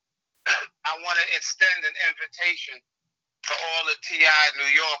 I want to extend an invitation to all the TI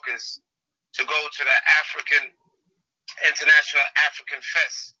New Yorkers to go to the International African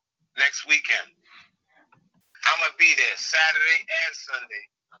Fest next weekend. I'm going to be there Saturday and Sunday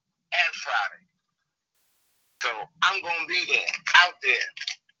and Friday. So I'm going to be there, out there.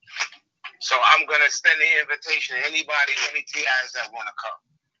 So I'm going to extend the invitation to anybody, any TIs that want to come.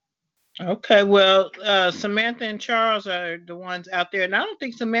 Okay, well, Samantha and Charles are the ones out there. And I don't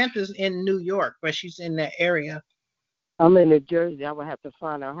think Samantha's in New York, but she's in that area. I'm in New Jersey. I would have to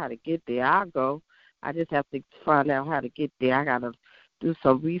find out how to get there. I'll go. I just have to find out how to get there. I got to do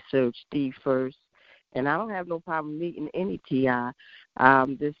some research, Steve, first. And I don't have no problem meeting any TI.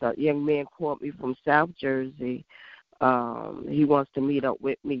 This young man called me from South Jersey. He wants to meet up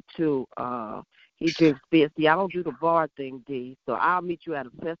with me, too. He drinks beer. See, I don't do the bar thing, D. So I'll meet you at a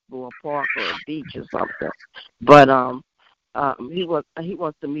festival, a park, or a beach or something. But he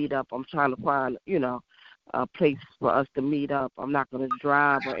wants to meet up. I'm trying to find, a place for us to meet up. I'm not going to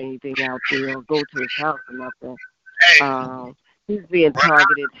drive or anything out there or go to his house or nothing. He's being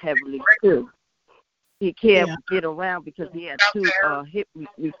targeted heavily, too. He can't get around because he had 2 hip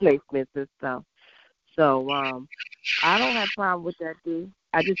replacements and stuff. So I don't have a problem with that, dude.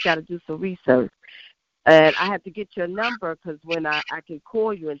 I just got to do some research. And I have to get your number because when I can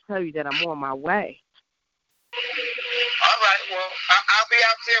call you and tell you that I'm on my way. All right. Well, I'll be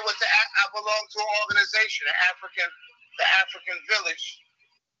out there with I belong to an organization, the African Village,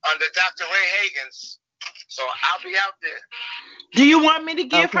 under Dr. Ray Hagins. So I'll be out there. Do you want me to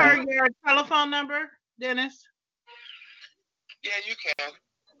give her your telephone number, Dennis? Yeah, you can.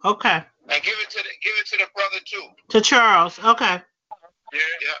 Okay. And give it to the brother too. To Charles. Okay.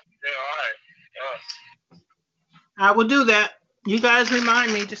 Yeah. All right. I will do that. You guys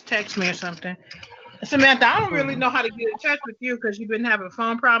remind me. Just text me or something. Samantha, I don't really know how to get in touch with you because you've been having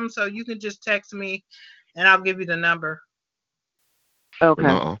phone problems. So you can just text me, and I'll give you the number. Okay.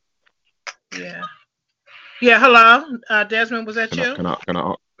 Uh-oh. Yeah. Yeah. Hello, Desmond. Was that you? Can I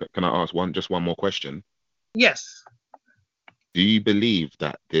ask one more question? Yes. Do you believe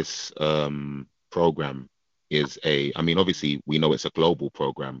that this program is obviously we know it's a global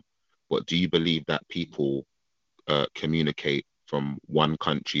program, but do you believe that people communicate from one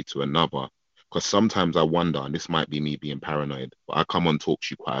country to another? Because sometimes I wonder, and this might be me being paranoid, but I come on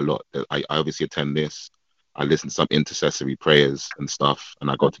TalkShoe quite a lot. I obviously attend this. I listen to some intercessory prayers and stuff, and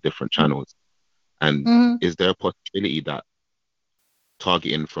I go to different channels. And is there a possibility that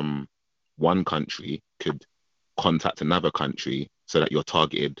targeting from one country could contact another country so that you're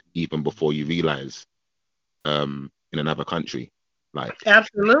targeted even before you realize in another country? Like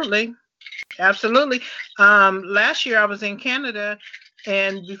Absolutely. Last year I was in Canada,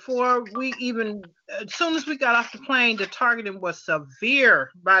 and before as soon as we got off the plane, the targeting was severe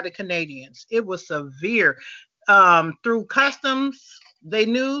by the Canadians. It was severe. Through customs, they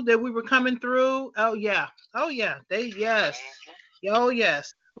knew that we were coming through. Oh yeah. Yes.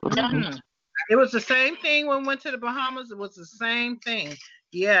 Mm-hmm. It was the same thing when we went to the Bahamas. It was the same thing.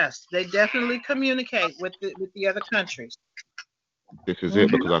 Yes, they definitely communicate with the other countries. This is it,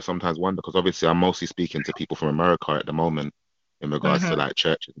 because I sometimes wonder, because obviously I'm mostly speaking to people from America at the moment in regards to like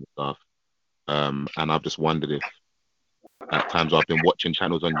churches and stuff. And I've just wondered if at times I've been watching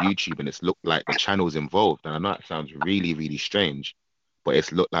channels on YouTube and it's looked like the channel's involved. And I know it sounds really, really strange, but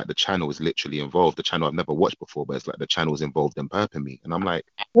it's looked like the channel is literally involved. The channel I've never watched before, but it's like the channel's involved in perping me. And I'm like,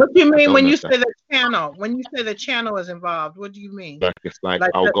 what do you mean when you say the channel? When you say the channel is involved, what do you mean? Like it's like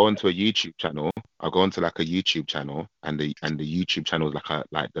I'll go into a YouTube channel. I'll go into like a YouTube channel, and the YouTube channel is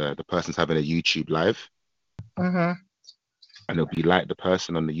like the person's having a YouTube live. Mm-hmm. And it'll be like the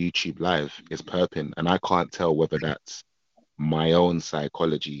person on the YouTube live is perping, and I can't tell whether that's my own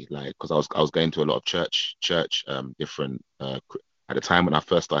psychology, like, because I was going to a lot of church different at the time when I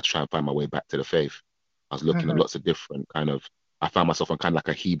first started trying to find my way back to the faith. I was looking at lots of different I found myself on kind of like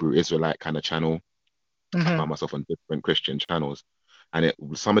a Hebrew Israelite kind of channel. I found myself on different Christian channels, and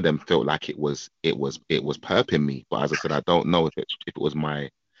some of them felt like it was perping me. But as I said, I don't know if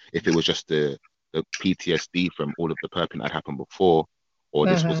it was just the PTSD from all of the perping that happened before, or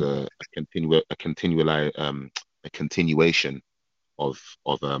this was Mhm. a continuation of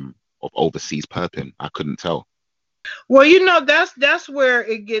overseas perping. I couldn't tell. Well, that's where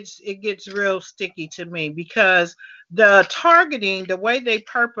it gets real sticky to me because the targeting, the way they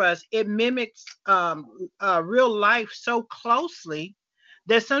purpose, it mimics real life so closely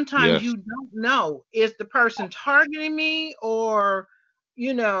that sometimes Yes, you don't know, is the person targeting me, or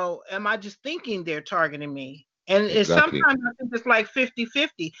am I just thinking they're targeting me? And it's exactly. sometimes I think it's like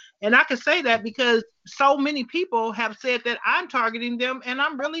 50-50. And I can say that because so many people have said that I'm targeting them and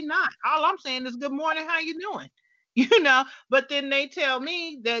I'm really not. All I'm saying is good morning, how you doing? But then they tell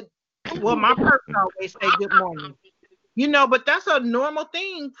me that, well, my person always say good morning. But that's a normal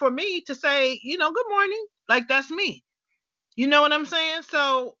thing for me to say, good morning. Like that's me. You know what I'm saying?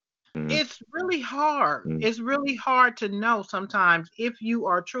 So Mm, it's really hard. mm, It's really hard to know sometimes if you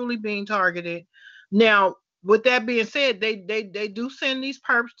are truly being targeted. Now, with that being said, they do send these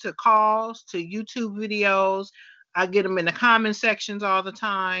perps to calls, to YouTube videos. I get them in the comment sections all the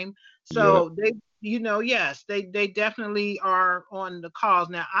time. yeah. So yes, they definitely are on the calls.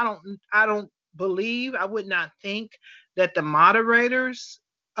 Now, I don't believe, I would not think that the moderators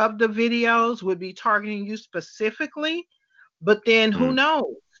of the videos would be targeting you specifically, but then who Mm,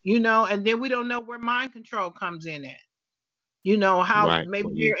 knows? And then we don't know where mind control comes in at. How right. maybe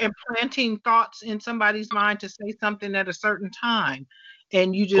Got you. they're implanting thoughts in somebody's mind to say something at a certain time,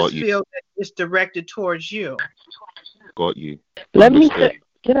 and you Got just you. feel that it's directed towards you. Got you. Let me Understood. say,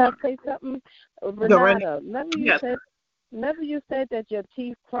 can I say something? Go right Renata, Yes. remember you said that your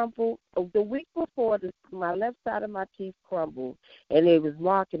teeth crumbled? The week before, my left side of my teeth crumbled, and they was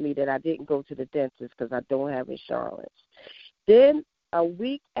marking me that I didn't go to the dentist because I don't have insurance. Then a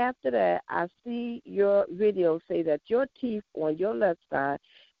week after that, I see your video say that your teeth on your left side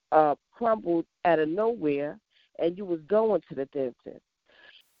crumbled out of nowhere, and you was going to the dentist.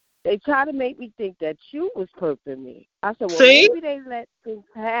 They try to make me think that you was perping me. I said, well, See? maybe they let things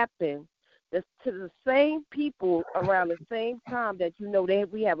happen to the same people around the same time that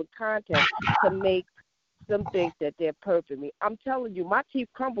we have a contact to make them think that they're perping me. I'm telling you, my teeth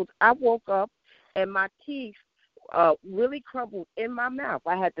crumbled. I woke up and my teeth really crumbled in my mouth.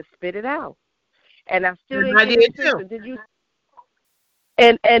 I had to spit it out, and I still didn't I get did it fixed. too. And did you?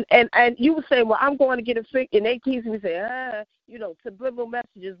 And you were saying, well, I'm going to get it fixed, and they tease me, say, subliminal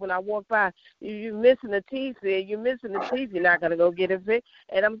messages when I walk by. You're missing the teeth there. You're missing the teeth. You're not going to go get it fixed.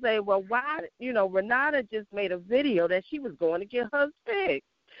 And I'm saying, well, why? Renata just made a video that she was going to get hers fixed.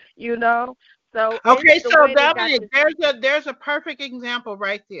 So Okay, it's the so way they got Dominic, this. there's a perfect example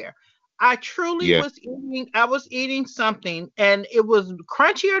right there. I truly Yeah. was eating something and it was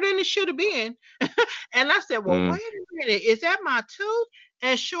crunchier than it should have been. And I said, well, Mm, wait a minute, is that my tooth?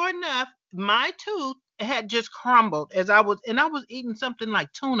 And sure enough, my tooth had just crumbled and I was eating something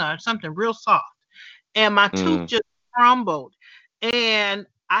like tuna or something real soft. And my tooth mm, just crumbled. And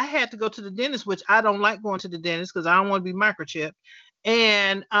I had to go to the dentist, which I don't like going to the dentist because I don't want to be microchipped.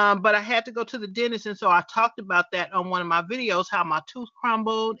 And but I had to go to the dentist, and so I talked about that on one of my videos, how my tooth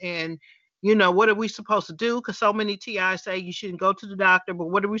crumbled, and what are we supposed to do? Because so many TIs say you shouldn't go to the doctor, but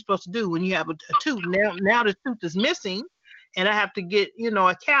what are we supposed to do when you have a tooth? Now the tooth is missing, and I have to get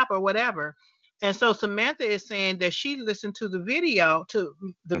a cap or whatever. And so Samantha is saying that she listened to the video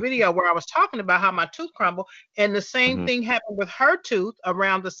where I was talking about how my tooth crumbled, and the same mm-hmm. thing happened with her tooth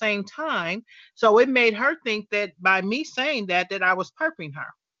around the same time. So it made her think that by me saying that I was perping her.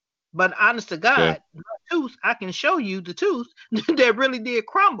 But honest to Okay. God, my tooth, I can show you the tooth that really did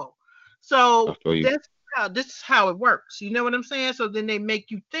crumble. I So feel you. this is how it works. You know what I'm saying? So then they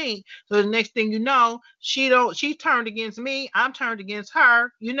make you think. So the next thing you know, she turned against me, I'm turned against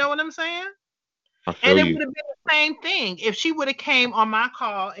her. You know what I'm saying? I And feel it you. would have been the same thing if she would have came on my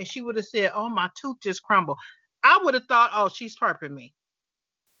call and she would have said, "Oh, my tooth just crumbled." I would have thought, "Oh, she's perping me."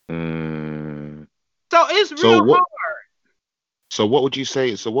 Mm. So it's So real what? hard. So what would you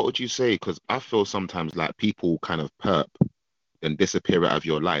say? So what would you say? Because I feel sometimes like people kind of perp and disappear out of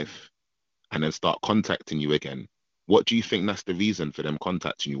your life and then start contacting you again. What do you think that's the reason for them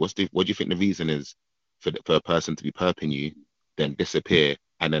contacting you? What do you think the reason is for a person to be perping you, then disappear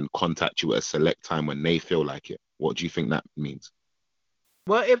and then contact you at a select time when they feel like it? What do you think that means?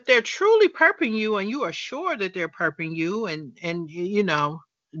 Well, if they're truly perping you and you are sure that they're perping you, and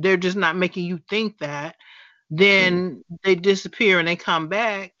they're just not making you think that, Mm. then they disappear and they come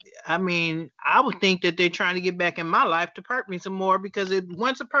back. I mean, I would think that they're trying to get back in my life to perp me some more because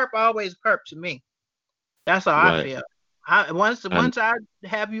once a perp, always perp to me. That's how I Right. feel. Once And I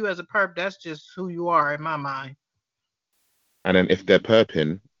have you as a perp, that's just who you are in my mind. and then if they're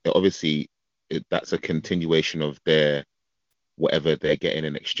perping, obviously that's a continuation of their whatever they're getting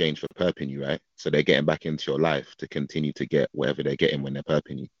in exchange for perping you, right? So they're getting back into your life to continue to get whatever they're getting when they're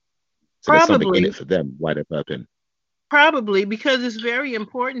perping you. So there's something in Probably. it for them why they're perping. Probably because it's very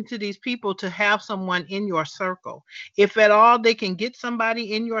important to these people to have someone in your circle. If at all they can get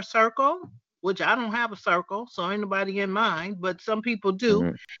somebody in your circle, which I don't have a circle, so ain't nobody in mine, but some people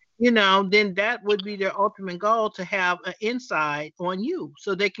do, then that would be their ultimate goal, to have an insight on you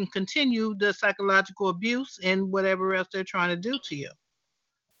so they can continue the psychological abuse and whatever else they're trying to do to you.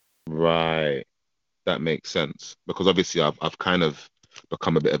 Right. That makes sense. Because obviously I've kind of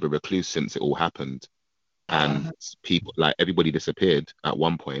become a bit of a recluse since it all happened. And people, like, everybody disappeared at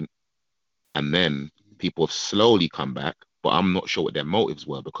one point, and then people have slowly come back, but I'm not sure what their motives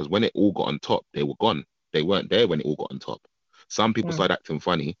were, because when it all got on top, they were gone. They weren't there when it all got on top. Some people started acting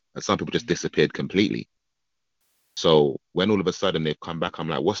funny, and some people just disappeared completely. So when all of a sudden they've come back, I'm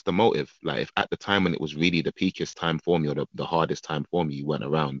like, what's the motive? Like, if at the time when it was really the peakiest time for me, or the hardest time for me, you weren't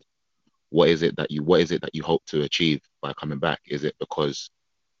around, what is it that you hope to achieve by coming back? Is it because,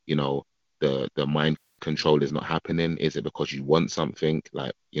 the mind control is not happening? Is it because you want something?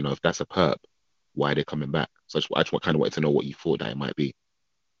 Like, if that's a perp, why are they coming back? So I just kind of wanted to know what you thought that it might be.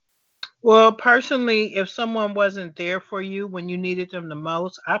 Well, personally, if someone wasn't there for you when you needed them the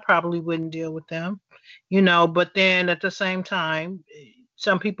most, I probably wouldn't deal with them, but then at the same time,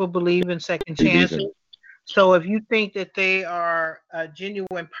 some people believe in second chances. So if you think that they are a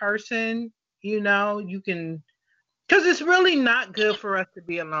genuine person, you can, because it's really not good for us to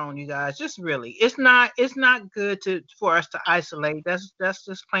be alone, you guys. Just really, it's not good for us to isolate. That's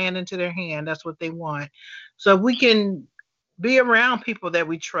just playing into their hand. That's what they want. So if we can be around people that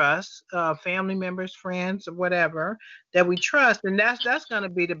we trust, family members, friends, or whatever that we trust, and that's going to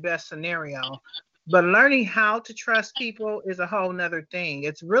be the best scenario. But learning how to trust people is a whole nother thing.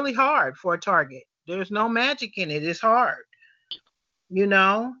 It's really hard for a target. There's no magic in it. It's hard, and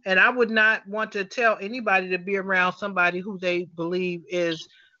I would not want to tell anybody to be around somebody who they believe is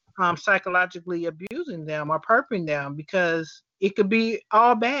psychologically abusing them or perping them, because it could be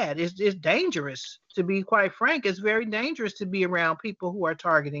all bad. It's dangerous, to be quite frank. It's very dangerous to be around people who are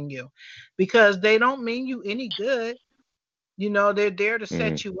targeting you, because they don't mean you any good. They're there to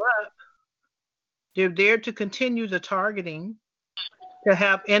set you up. They're there to continue the targeting, to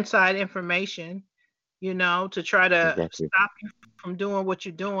have inside information, to try to stop you from doing what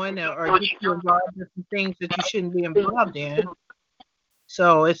you're doing, or get you involved in some things that you shouldn't be involved in.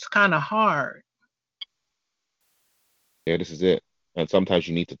 So it's kind of hard. Yeah, this is it. And sometimes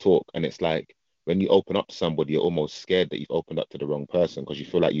you need to talk, and it's like when you open up to somebody, you're almost scared that you've opened up to the wrong person, because you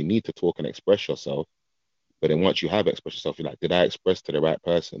feel like you need to talk and express yourself. But then once you have expressed yourself, you're like, did I express to the right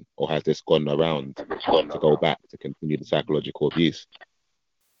person, or has this gone around to go back to continue the psychological abuse?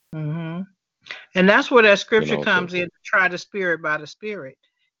 Mm-hmm. And that's where that scripture comes in, to try the spirit by the spirit.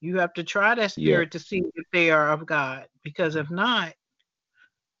 You have to try that spirit to see if they are of God, because if not,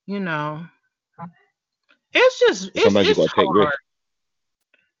 it's just, it's hard.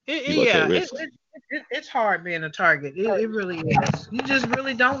 It's hard being a target. It really is. You just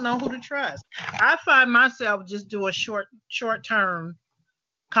really don't know who to trust. I find myself just doing short-term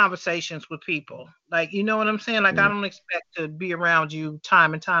conversations with people. Like, you know what I'm saying? Like, I don't expect to be around you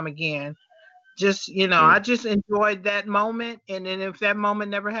time and time again. Just, I just enjoyed that moment. And then if that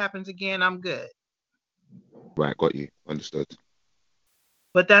moment never happens again, I'm good. Right, got you. Understood.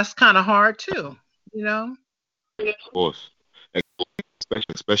 But that's kind of hard too, Of course.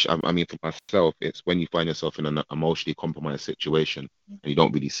 Especially, I mean, for myself, it's when you find yourself in an emotionally compromised situation and you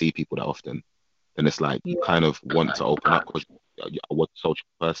don't really see people that often, then it's like you kind of want to open up, because you're a social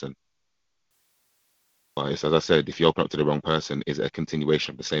person. But it's, as I said, if you open up to the wrong person, is it a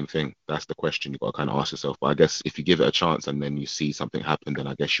continuation of the same thing? That's the question you got to kind of ask yourself. But I guess if you give it a chance and then you see something happen, then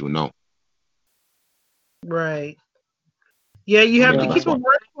I guess you'll know. Right. Yeah, you have to keep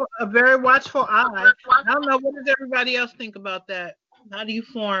a very watchful eye. I don't know, what does everybody else think about that? How do you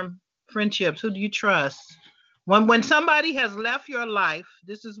form friendships? Who do you trust? When somebody has left your life,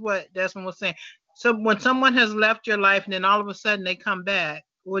 this is what Desmond was saying. So when someone has left your life and then all of a sudden they come back,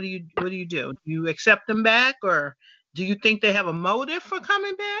 what do you do? Do you accept them back, or do you think they have a motive for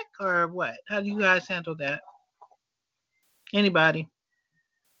coming back, or what? How do you guys handle that? Anybody?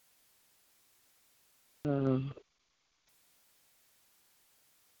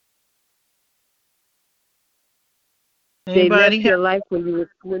 They left your life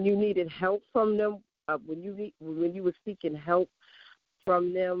when you needed help from them. When you were seeking help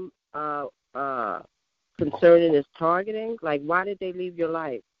from them concerning this targeting. Like, why did they leave your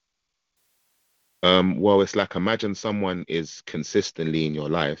life? Well, it's like, imagine someone is consistently in your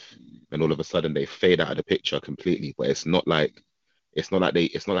life and all of a sudden they fade out of the picture completely. But it's not like it's not like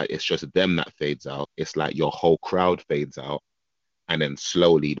it's just them that fades out. It's like your whole crowd fades out, and then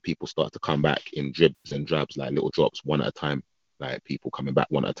slowly people start to come back in dribs and drabs, like little drops one at a time, like people coming back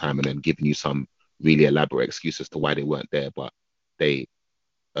one at a time, and then giving you some really elaborate excuses to why they weren't there, but they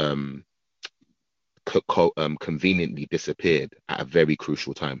conveniently disappeared at a very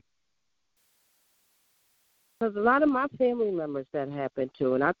crucial time. Because a lot of my family members that happened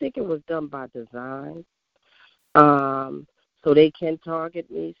to, and I think it was done by design, so they can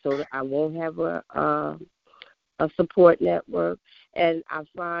target me, so that I won't have a support network. And I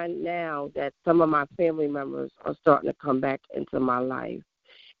find now that some of my family members are starting to come back into my life,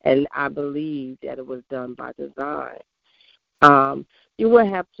 and I believe that it was done by design. You will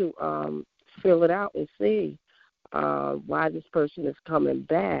have to fill it out and see why this person is coming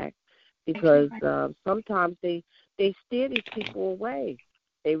back, because sometimes they steer these people away.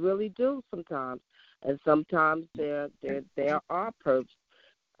 They really do sometimes, and sometimes there are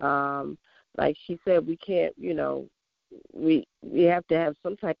perps. Like she said, we can't, we have to have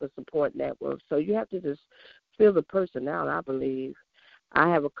some type of support network. So you have to just fill the person out, I believe. I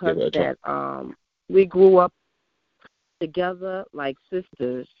have a cousin that we grew up together like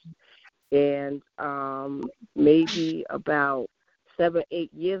sisters, and maybe about 7-8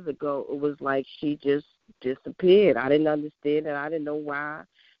 years ago, it was like she just disappeared. I didn't understand it. I didn't know why.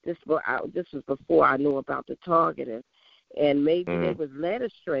 This was before I knew about the targeting. And maybe they was led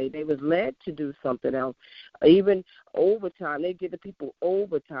astray. They was led to do something else. Even overtime, they give the people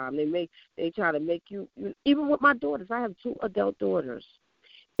overtime. They try to make you. Even with my daughters, I have 2 adult daughters,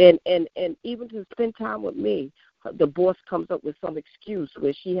 and even to spend time with me, the boss comes up with some excuse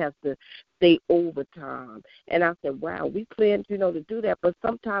where she has to stay overtime. And I said, wow, we planned, to do that. But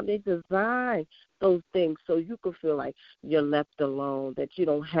sometimes they design those things so you can feel like you're left alone, that you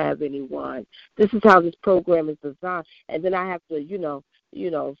don't have anyone. This is how this program is designed. And then I have to, say, you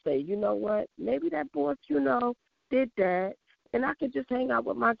know what, maybe that boss, did that, and I could just hang out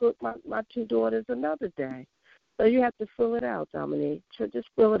with my 2 daughters another day. So you have to fill it out, Dominique. Just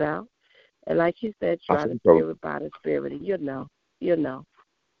fill it out. And like she said, try to steer it by the spirit, and you'll know.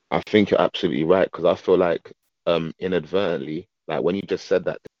 I think you're absolutely right, because I feel like inadvertently, like when you just said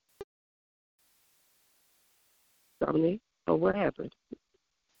that. Dominique, what happened?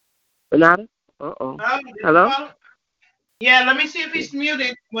 Renata? Uh-oh. Hello? Yeah, let me see if he's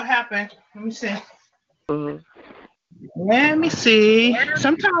muted. What happened? Let me see. Let me see.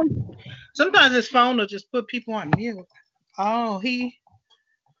 Sometimes his phone will just put people on mute. Oh,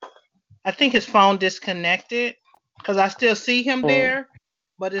 I think his phone disconnected, because I still see him there,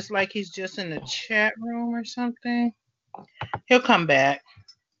 but it's like he's just in the chat room or something. He'll come back.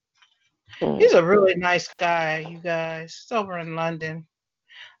 He's a really nice guy, you guys. He's over in London.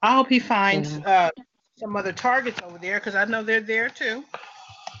 I hope he finds some other targets over there, because I know they're there too.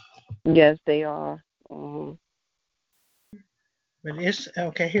 Yes, they are. But it's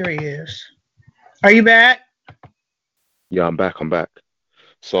okay. Here he is. Are you back? Yeah, I'm back.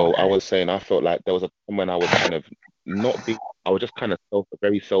 So I was saying, I felt like there was a time when I was kind of I was just kind of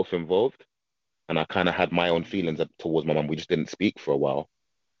very self-involved, and I kind of had my own feelings towards my mum. We just didn't speak for a while.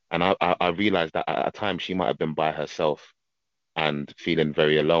 And I realized that at a time she might have been by herself and feeling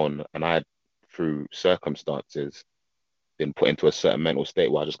very alone. And I had, through circumstances, been put into a certain mental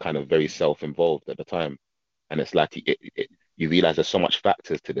state where I was just kind of very self-involved at the time. And it's like you realize there's so much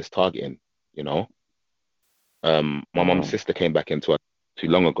factors to this targeting, My mum's sister came back into it too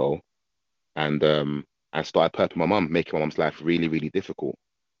long ago, and started perping my mum, making my mum's life really, really difficult.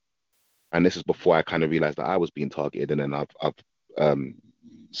 And this is before I kind of realized that I was being targeted, and then I've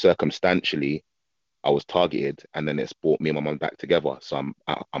circumstantially I was targeted, and then it's brought me and my mum back together. So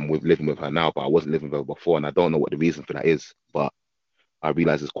I'm living with her now, but I wasn't living with her before, and I don't know what the reason for that is. But I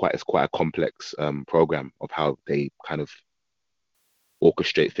realize it's quite a complex program of how they kind of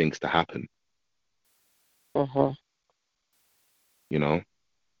orchestrate things to happen.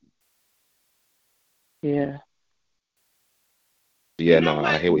 Yeah. Yeah, no,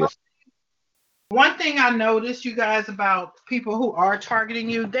 I hear what you're saying. One thing I noticed, you guys, about people who are targeting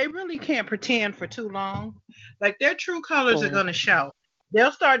you, they really can't pretend for too long. Like, their true colors are going to show.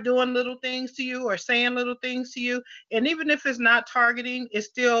 They'll start doing little things to you or saying little things to you. And even if it's not targeting, it's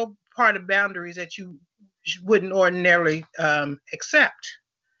still part of boundaries that you wouldn't ordinarily accept.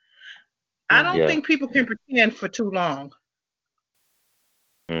 I don't think people can pretend for too long.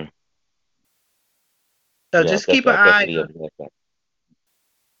 So just keep an eye on it.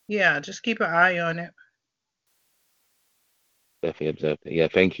 Yeah, just keep an eye on it. Definitely observed it. Yeah,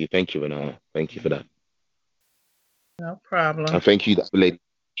 thank you, Renata. Thank you for that. No problem. And thank you, that lady.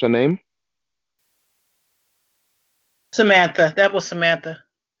 What's her name? Samantha. That was Samantha.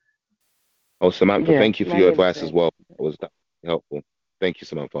 Oh, Samantha, Yeah, thank you for my your name is advice as well. It was that helpful. Thank you,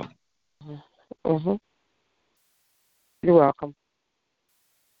 Samantha. Mm-hmm. You're welcome.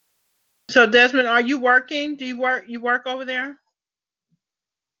 So Desmond, are you working? Do you work? You work over there?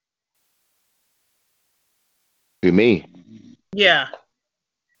 Who, me? Yeah.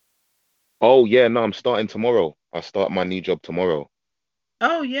 Oh, yeah, no, I'm starting tomorrow. I start my new job tomorrow.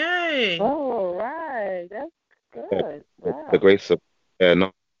 Oh, yay. Oh, right. That's Yeah, good. the Wow. grace of,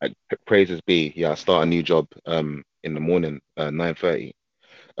 no, praises be. Yeah, I start a new job in the morning, 9:30.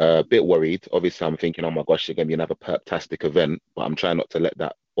 A bit worried. Obviously, I'm thinking, oh my gosh, it's going to be another fantastic event, but I'm trying not to let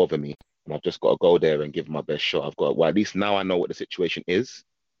that bother me. And I've just got to go there and give my best shot. Well, at least now I know what the situation is.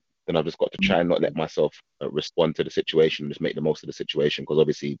 Then I've just got to try and not let myself respond to the situation, just make the most of the situation, because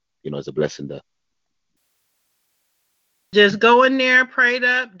obviously, it's a blessing there. Just go in there, prayed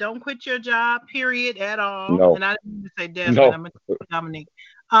up. Don't quit your job, period, at all. No, And I didn't mean to say Desmond. no. I'm gonna say Dominique.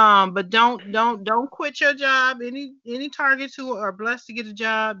 But don't quit your job. Any targets who are blessed to get a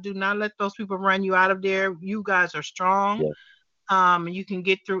job, do not let those people run you out of there. You guys are strong. Yeah. You can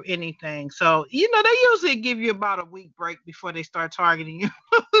get through anything. So they usually give you about a week break before they start targeting you.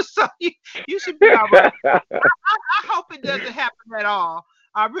 So you should be all right. I hope it doesn't happen at all.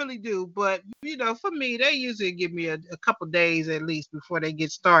 I really do. But for me, they usually give me a couple days at least before they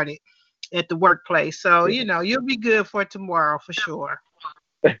get started at the workplace. So you'll be good for tomorrow for sure.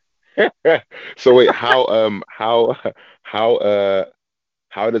 So wait, how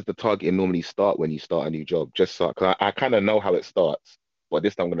does the targeting normally start when you start a new job? Just so, cause I kind of know how it starts, but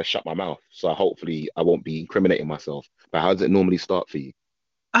this time I'm gonna shut my mouth. So hopefully I won't be incriminating myself. But how does it normally start for you?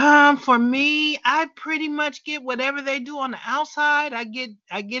 For me, I pretty much get whatever they do on the outside. I get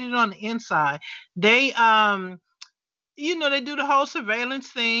it on the inside. They they do the whole surveillance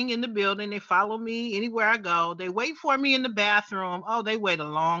thing in the building. They follow me anywhere I go. They wait for me in the bathroom. Oh, they wait a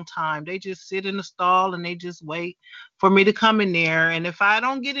long time. They just sit in the stall and they just wait for me to come in there. And if I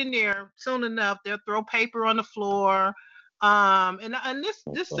don't get in there soon enough, they'll throw paper on the floor. And this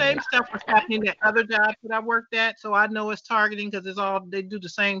same stuff was happening at other jobs that I worked at, so I know it's targeting because they do the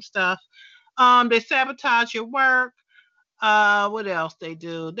same stuff. They sabotage your work. What else they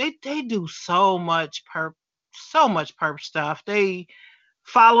do? They do so much perp stuff. They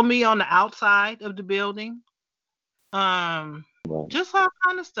follow me on the outside of the building. Right. Just all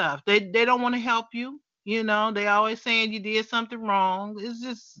kind of stuff. They don't want to help you. They always saying you did something wrong. It's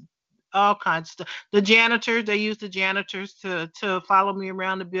just all kinds of stuff. The janitors, they use the janitors to follow me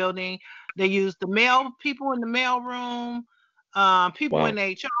around the building. They use the mail people in the mail room, people Wow. in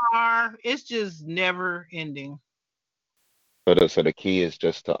HR. It's just never ending. So the key is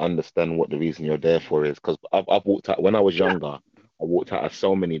just to understand what the reason you're there for is. Because I've walked out when I was younger. I walked out of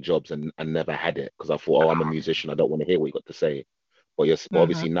so many jobs and never had it because I thought, oh, I'm a musician. I don't want to hear what you got to say. But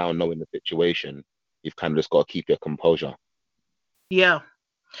obviously now knowing the situation, you've kind of just got to keep your composure. Yeah.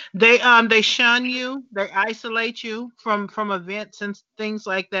 They shun you, they isolate you from events and things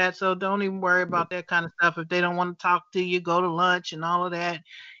like that. So don't even worry about that kind of stuff. If they don't want to talk to you, go to lunch and all of that.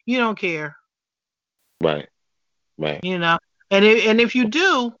 You don't care. Right. And if you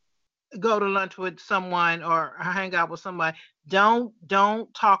do go to lunch with someone or hang out with somebody, don't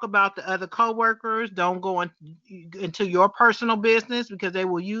talk about the other coworkers. Don't go into your personal business because they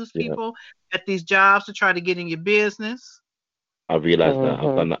will use people at these jobs to try to get in your business. I realized that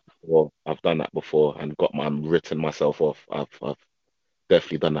I've done that before. I've done that before and written myself off. I've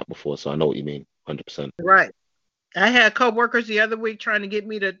definitely done that before, so I know what you mean, 100%. Right. I had coworkers the other week trying to get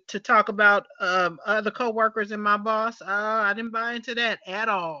me to talk about other coworkers and my boss. I didn't buy into that at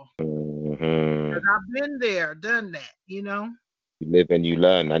all. Mm-hmm. I've been there, done that. You live and you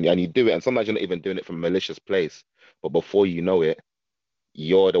learn, and you do it. And sometimes you're not even doing it from a malicious place, but before you know it,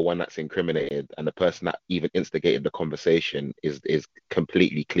 you're the one that's incriminated, and the person that even instigated the conversation is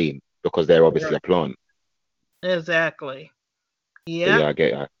completely clean because they're obviously a plant. Exactly. Yeah. Yeah, I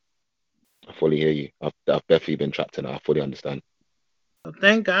get it. I fully hear you. I've definitely been trapped in it. I fully understand. Well,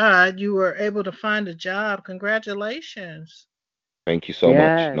 thank God you were able to find a job. Congratulations. Thank you so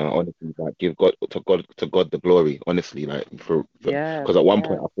much. No, honestly, like give God the glory. Honestly, like because at one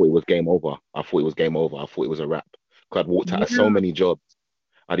point I thought it was game over. I thought it was a wrap. Because I'd walked out of so many jobs.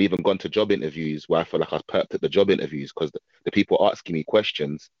 I'd even gone to job interviews where I felt like I was perked at the job interviews because the people asking me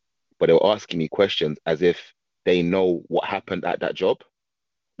questions, but they were asking me questions as if they know what happened at that job.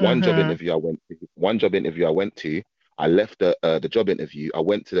 One job interview I went to, I left the job interview. I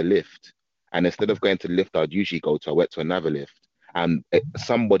went to the lift, and instead of going to the lift I'd usually go to, I went to another lift, and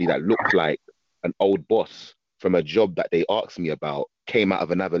somebody that looked like an old boss from a job that they asked me about came out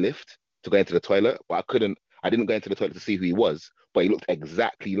of another lift to go into the toilet, but I didn't go into the toilet to see who he was, but he looked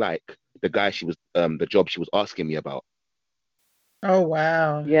exactly like the guy the job she was asking me about. Oh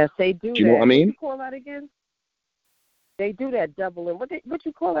wow. Yes, they do. Do you know what I What mean? you call that again? They do that doubling. What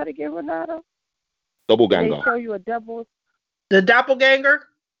you call that again, Renato? When they Doppelganger. show you a double. The doppelganger?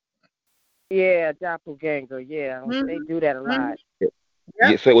 Yeah, doppelganger. Yeah, they do that a lot.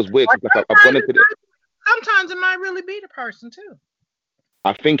 Yeah, so it was weird. 'Cause, like, I've gone into Sometimes it might really be the person too.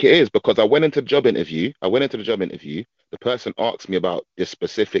 I think it is because I went into the job interview. The person asked me about this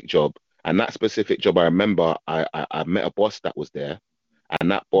specific job, and that specific job, I remember I met a boss that was there, and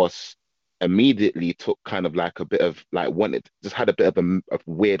that boss immediately took kind of like a bit of like had a bit of a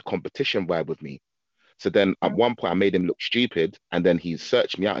weird competition vibe with me. So then at one point I made him look stupid, and then he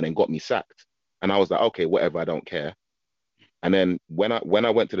searched me out and then got me sacked. And I was like, okay, whatever, I don't care. And then when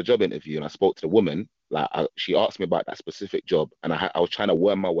I went to the job interview and I spoke to the woman, like she asked me about that specific job, and I was trying to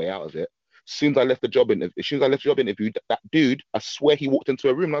worm my way out of it. As soon as I left the job interview, that dude, I swear he walked into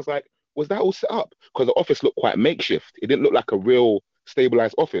a room and I was like, was that all set up? Because the office looked quite makeshift. It didn't look like a real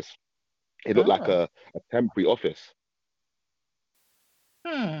stabilized office. It looked like a temporary office.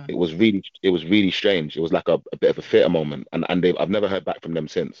 It was really strange. It was like a bit of a theater moment, and I've never heard back from them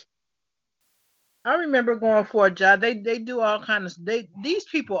since. I remember going for a job. They do all kinds of. These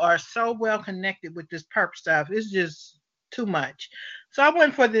people are so well connected with this perp stuff. It's just too much. So I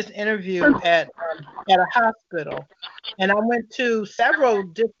went for this interview at a hospital, and I went to several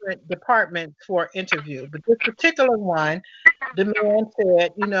different departments for interview. But this particular one, the man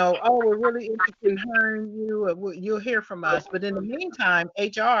said, oh, we're really interested in hearing you. You'll hear from us. But in the meantime,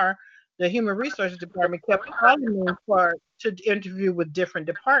 HR, the Human Resources Department, kept calling me to interview with different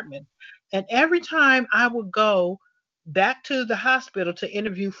departments. And every time I would go back to the hospital to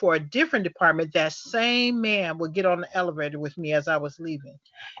interview for a different department, that same man would get on the elevator with me as I was leaving.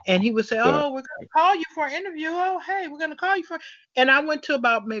 And he would say, oh, we're going to call you for an interview. Oh, hey, we're going to call you for. And I went to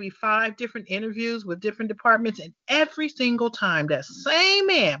about maybe 5 different interviews with different departments. And every single time that same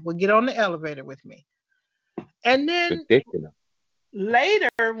man would get on the elevator with me. And then later,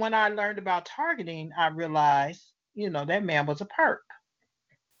 when I learned about targeting, I realized, that man was a perp.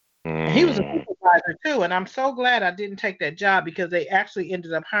 And he was a supervisor too, and I'm so glad I didn't take that job because they actually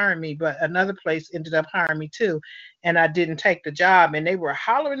ended up hiring me, but another place ended up hiring me too, and I didn't take the job. And they were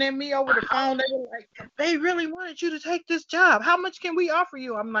hollering at me over the phone. They were like, they really wanted you to take this job. How much can we offer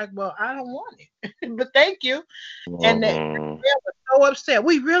you? I'm like, well, I don't want it, but thank you. And they were so upset.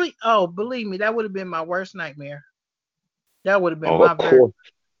 Believe me, that would have been my worst nightmare. That would have been my very.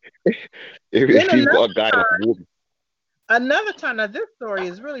 If you've got a guy that's walking. Another time, now this story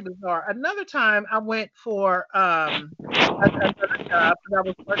is really bizarre. Another time I went for another job because I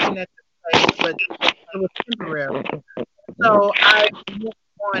was working at this place, but it was temporary. So I went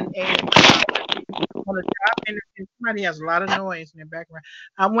on a job interview. Somebody has a lot of noise in their background.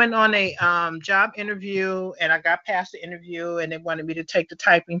 I went on a job interview, and I got past the interview, and they wanted me to take the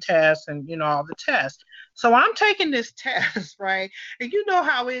typing test and all the tests. So I'm taking this test, right? And you know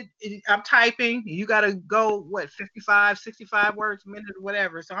how I'm typing. You got to go 55, 65 words a minute or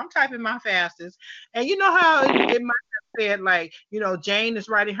whatever. So I'm typing my fastest, and you know how it might have said like Jane is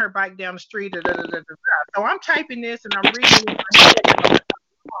riding her bike down the street. So I'm typing this and I'm reading it.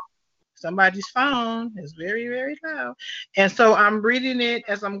 Somebody's phone is very, very loud. And so I'm reading it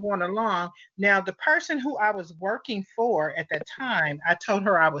as I'm going along. Now, the person who I was working for at that time, I told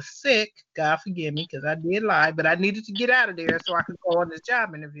her I was sick. God forgive me, because I did lie, but I needed to get out of there so I could go on this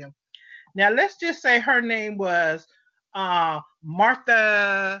job interview. Now, let's just say her name was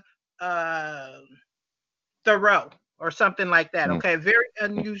Martha Thoreau or something like that. Okay, very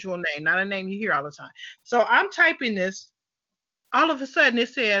unusual name, not a name you hear all the time. So I'm typing this. All of a sudden, it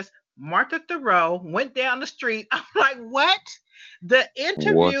says, Martha Thoreau went down the street. I'm like, what? The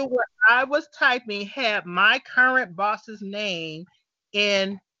interview where I was typing had my current boss's name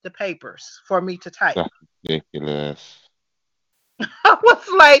in the papers for me to type. That's ridiculous. I was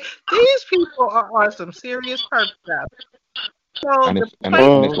like, these people are on some serious perp stuff. So and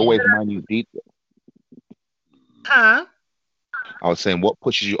it's always minute detail. Huh? I was saying, what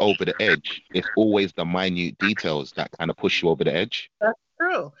pushes you over the edge? It's always the minute details that kind of push you over the edge. That's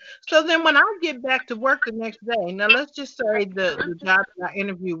true. So then when I get back to work the next day, now let's just say the job that I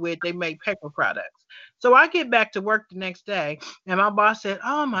interviewed with, they make paper products. So I get back to work the next day, and my boss said,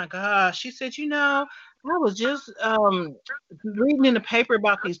 oh my gosh, she said, I was just reading in the paper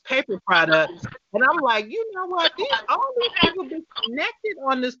about these paper products. And I'm like, you know what? All these people be connected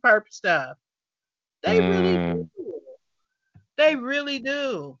on this perp stuff. They really do. They really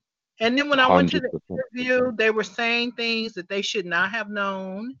do. And then when I went to the interview, they were saying things that they should not have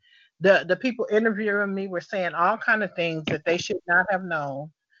known. The people interviewing me were saying all kind of things that they should not have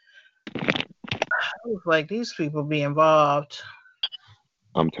known. I was like, these people be involved.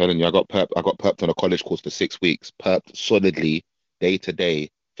 I'm telling you, I got perped on a college course for 6 weeks, perped solidly day to day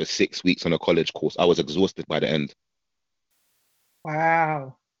for 6 weeks on a college course. I was exhausted by the end.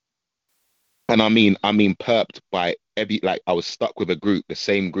 Wow. And I mean perped by like I was stuck with a group, the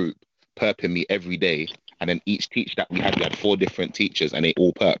same group, perping me every day. And then each teacher that we had 4 different teachers and they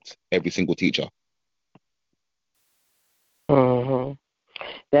all perped, every single teacher. Mm-hmm.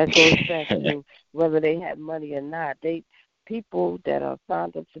 That goes back to whether they had money or not. People that are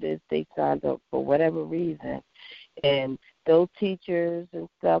signed up for this, they signed up for whatever reason. And those teachers and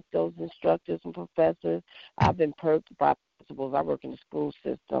stuff, those instructors and professors, I've been perked by principals. I work in the school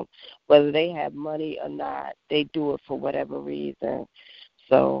system. Whether they have money or not, they do it for whatever reason.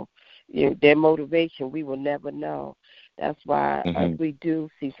 So their motivation, we will never know. That's why if we do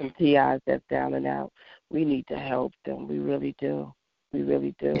see some TIs that's down and out, we need to help them. We really do. We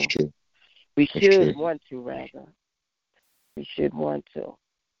really do. That's true. We should want to, rather. We should want to.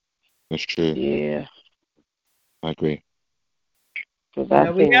 That's true. Yeah. I agree. We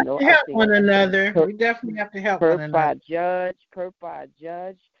have to help one another. We definitely have to help one another. Per by a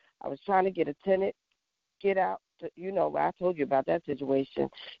judge. I was trying to get a tenant, get out. I told you about that situation.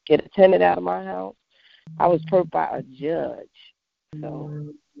 Get a tenant out of my house. I was perked by a judge. So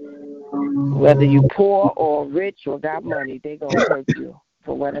whether you poor or rich or got money, they're going to perk you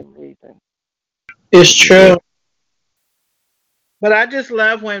for whatever reason. It's true. But I just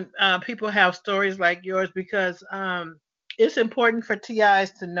love when people have stories like yours because it's important for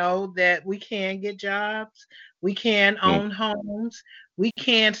TIs to know that we can get jobs, we can own homes, we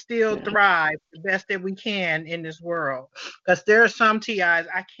can still thrive the best that we can in this world. Because there are some TIs,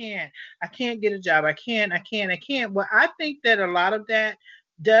 I can't get a job, I can't. Well, I think that a lot of that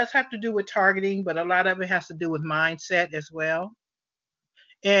does have to do with targeting, but a lot of it has to do with mindset as well.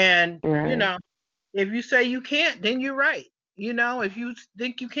 And, if you say you can't, then you're right. If you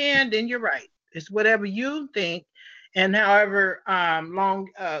think you can, then you're right. It's whatever you think and however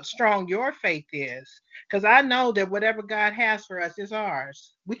strong your faith is. Because I know that whatever God has for us is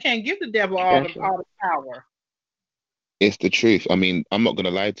ours. We can't give the devil all the power. It's the truth. I mean, I'm not going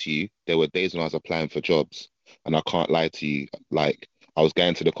to lie to you. There were days when I was applying for jobs and I can't lie to you. Like, I was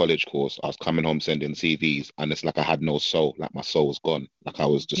going to the college course. I was coming home sending CVs and it's like I had no soul. Like my soul was gone. Like I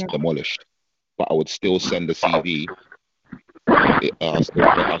was just demolished. But I would still send the CV. I'll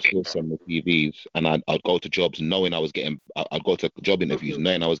still send the CVs and I'd go to jobs knowing I'd go to job interviews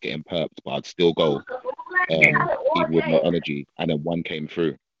knowing I was getting perped, but I'd still go even with no energy. And then one came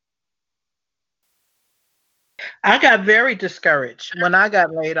through. I got very discouraged when I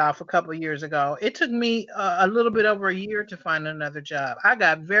got laid off a couple of years ago. It took me a little bit over a year to find another job. I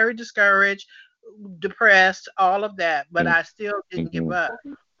got very discouraged, depressed, all of that, but I still didn't give up.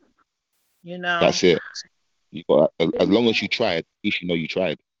 That's it. As long as you tried, at least you know you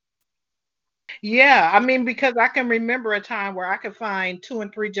tried. Yeah, I mean, because I can remember a time where I could find 2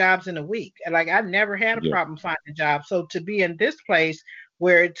 and 3 jobs in a week. Like I never had a problem finding a job. So to be in this place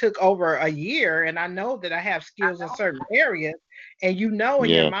where it took over a year, and I know that I have skills in certain areas, and in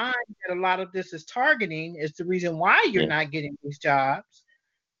your mind that a lot of this is targeting is the reason why you're not getting these jobs.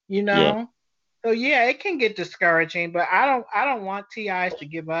 So it can get discouraging, but I don't want TIs to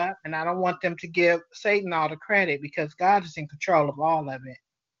give up, and I don't want them to give Satan all the credit because God is in control of all of it.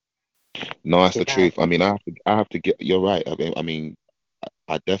 No, that's the truth. I mean, I have to get. You're right. I mean,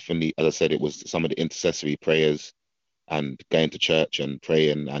 I definitely, as I said, it was some of the intercessory prayers and going to church and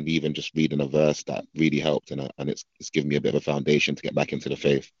praying and even just reading a verse that really helped, and it's given me a bit of a foundation to get back into the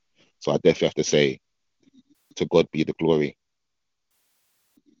faith. So I definitely have to say, to God be the glory.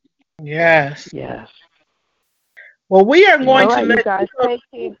 Yes. Well, we are going to let you guys take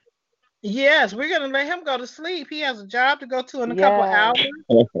him. Yes, we're going to let him go to sleep. He has a job to go to in a couple of hours.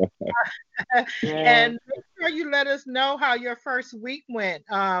 And make sure you let us know how your first week went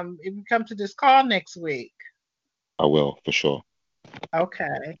if you come to this call next week. I will, for sure.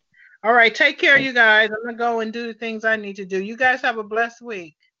 Okay. All right. Take care, you guys. I'm going to go and do the things I need to do. You guys have a blessed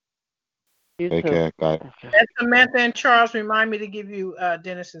week. Take care, guys. And Samantha and Charles, remind me to give you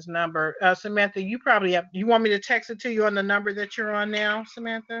Dennis's number. Samantha, you probably have. You want me to text it to you on the number that you're on now,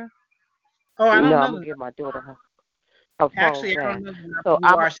 Samantha? Oh, I don't know. I'm gonna give my daughter her phone. Actually, I don't know the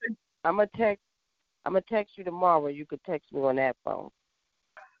number. So I'm gonna text you tomorrow. You could text me on that phone.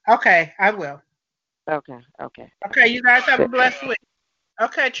 Okay, I will. Okay. Okay, you guys have a blessed week.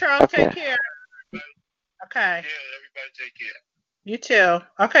 Okay, Charles, take care. Okay. Yeah, everybody take care. You too.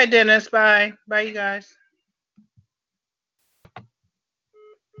 Okay, Dennis. Bye. Bye, you guys.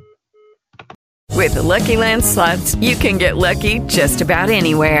 With the Lucky Land Slots, you can get lucky just about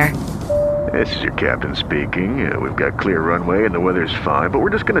anywhere. This is your captain speaking. We've got clear runway and the weather's fine, but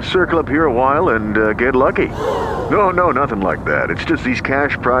we're just going to circle up here a while and get lucky. No, nothing like that. It's just these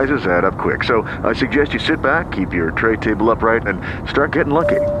cash prizes add up quick. So I suggest you sit back, keep your tray table upright, and start getting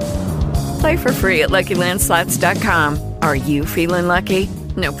lucky. Play for free at LuckyLandSlots.com. Are you feeling lucky?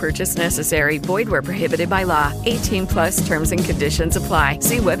 No purchase necessary. Void where prohibited by law. 18+ terms and conditions apply.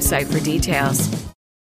 See website for details.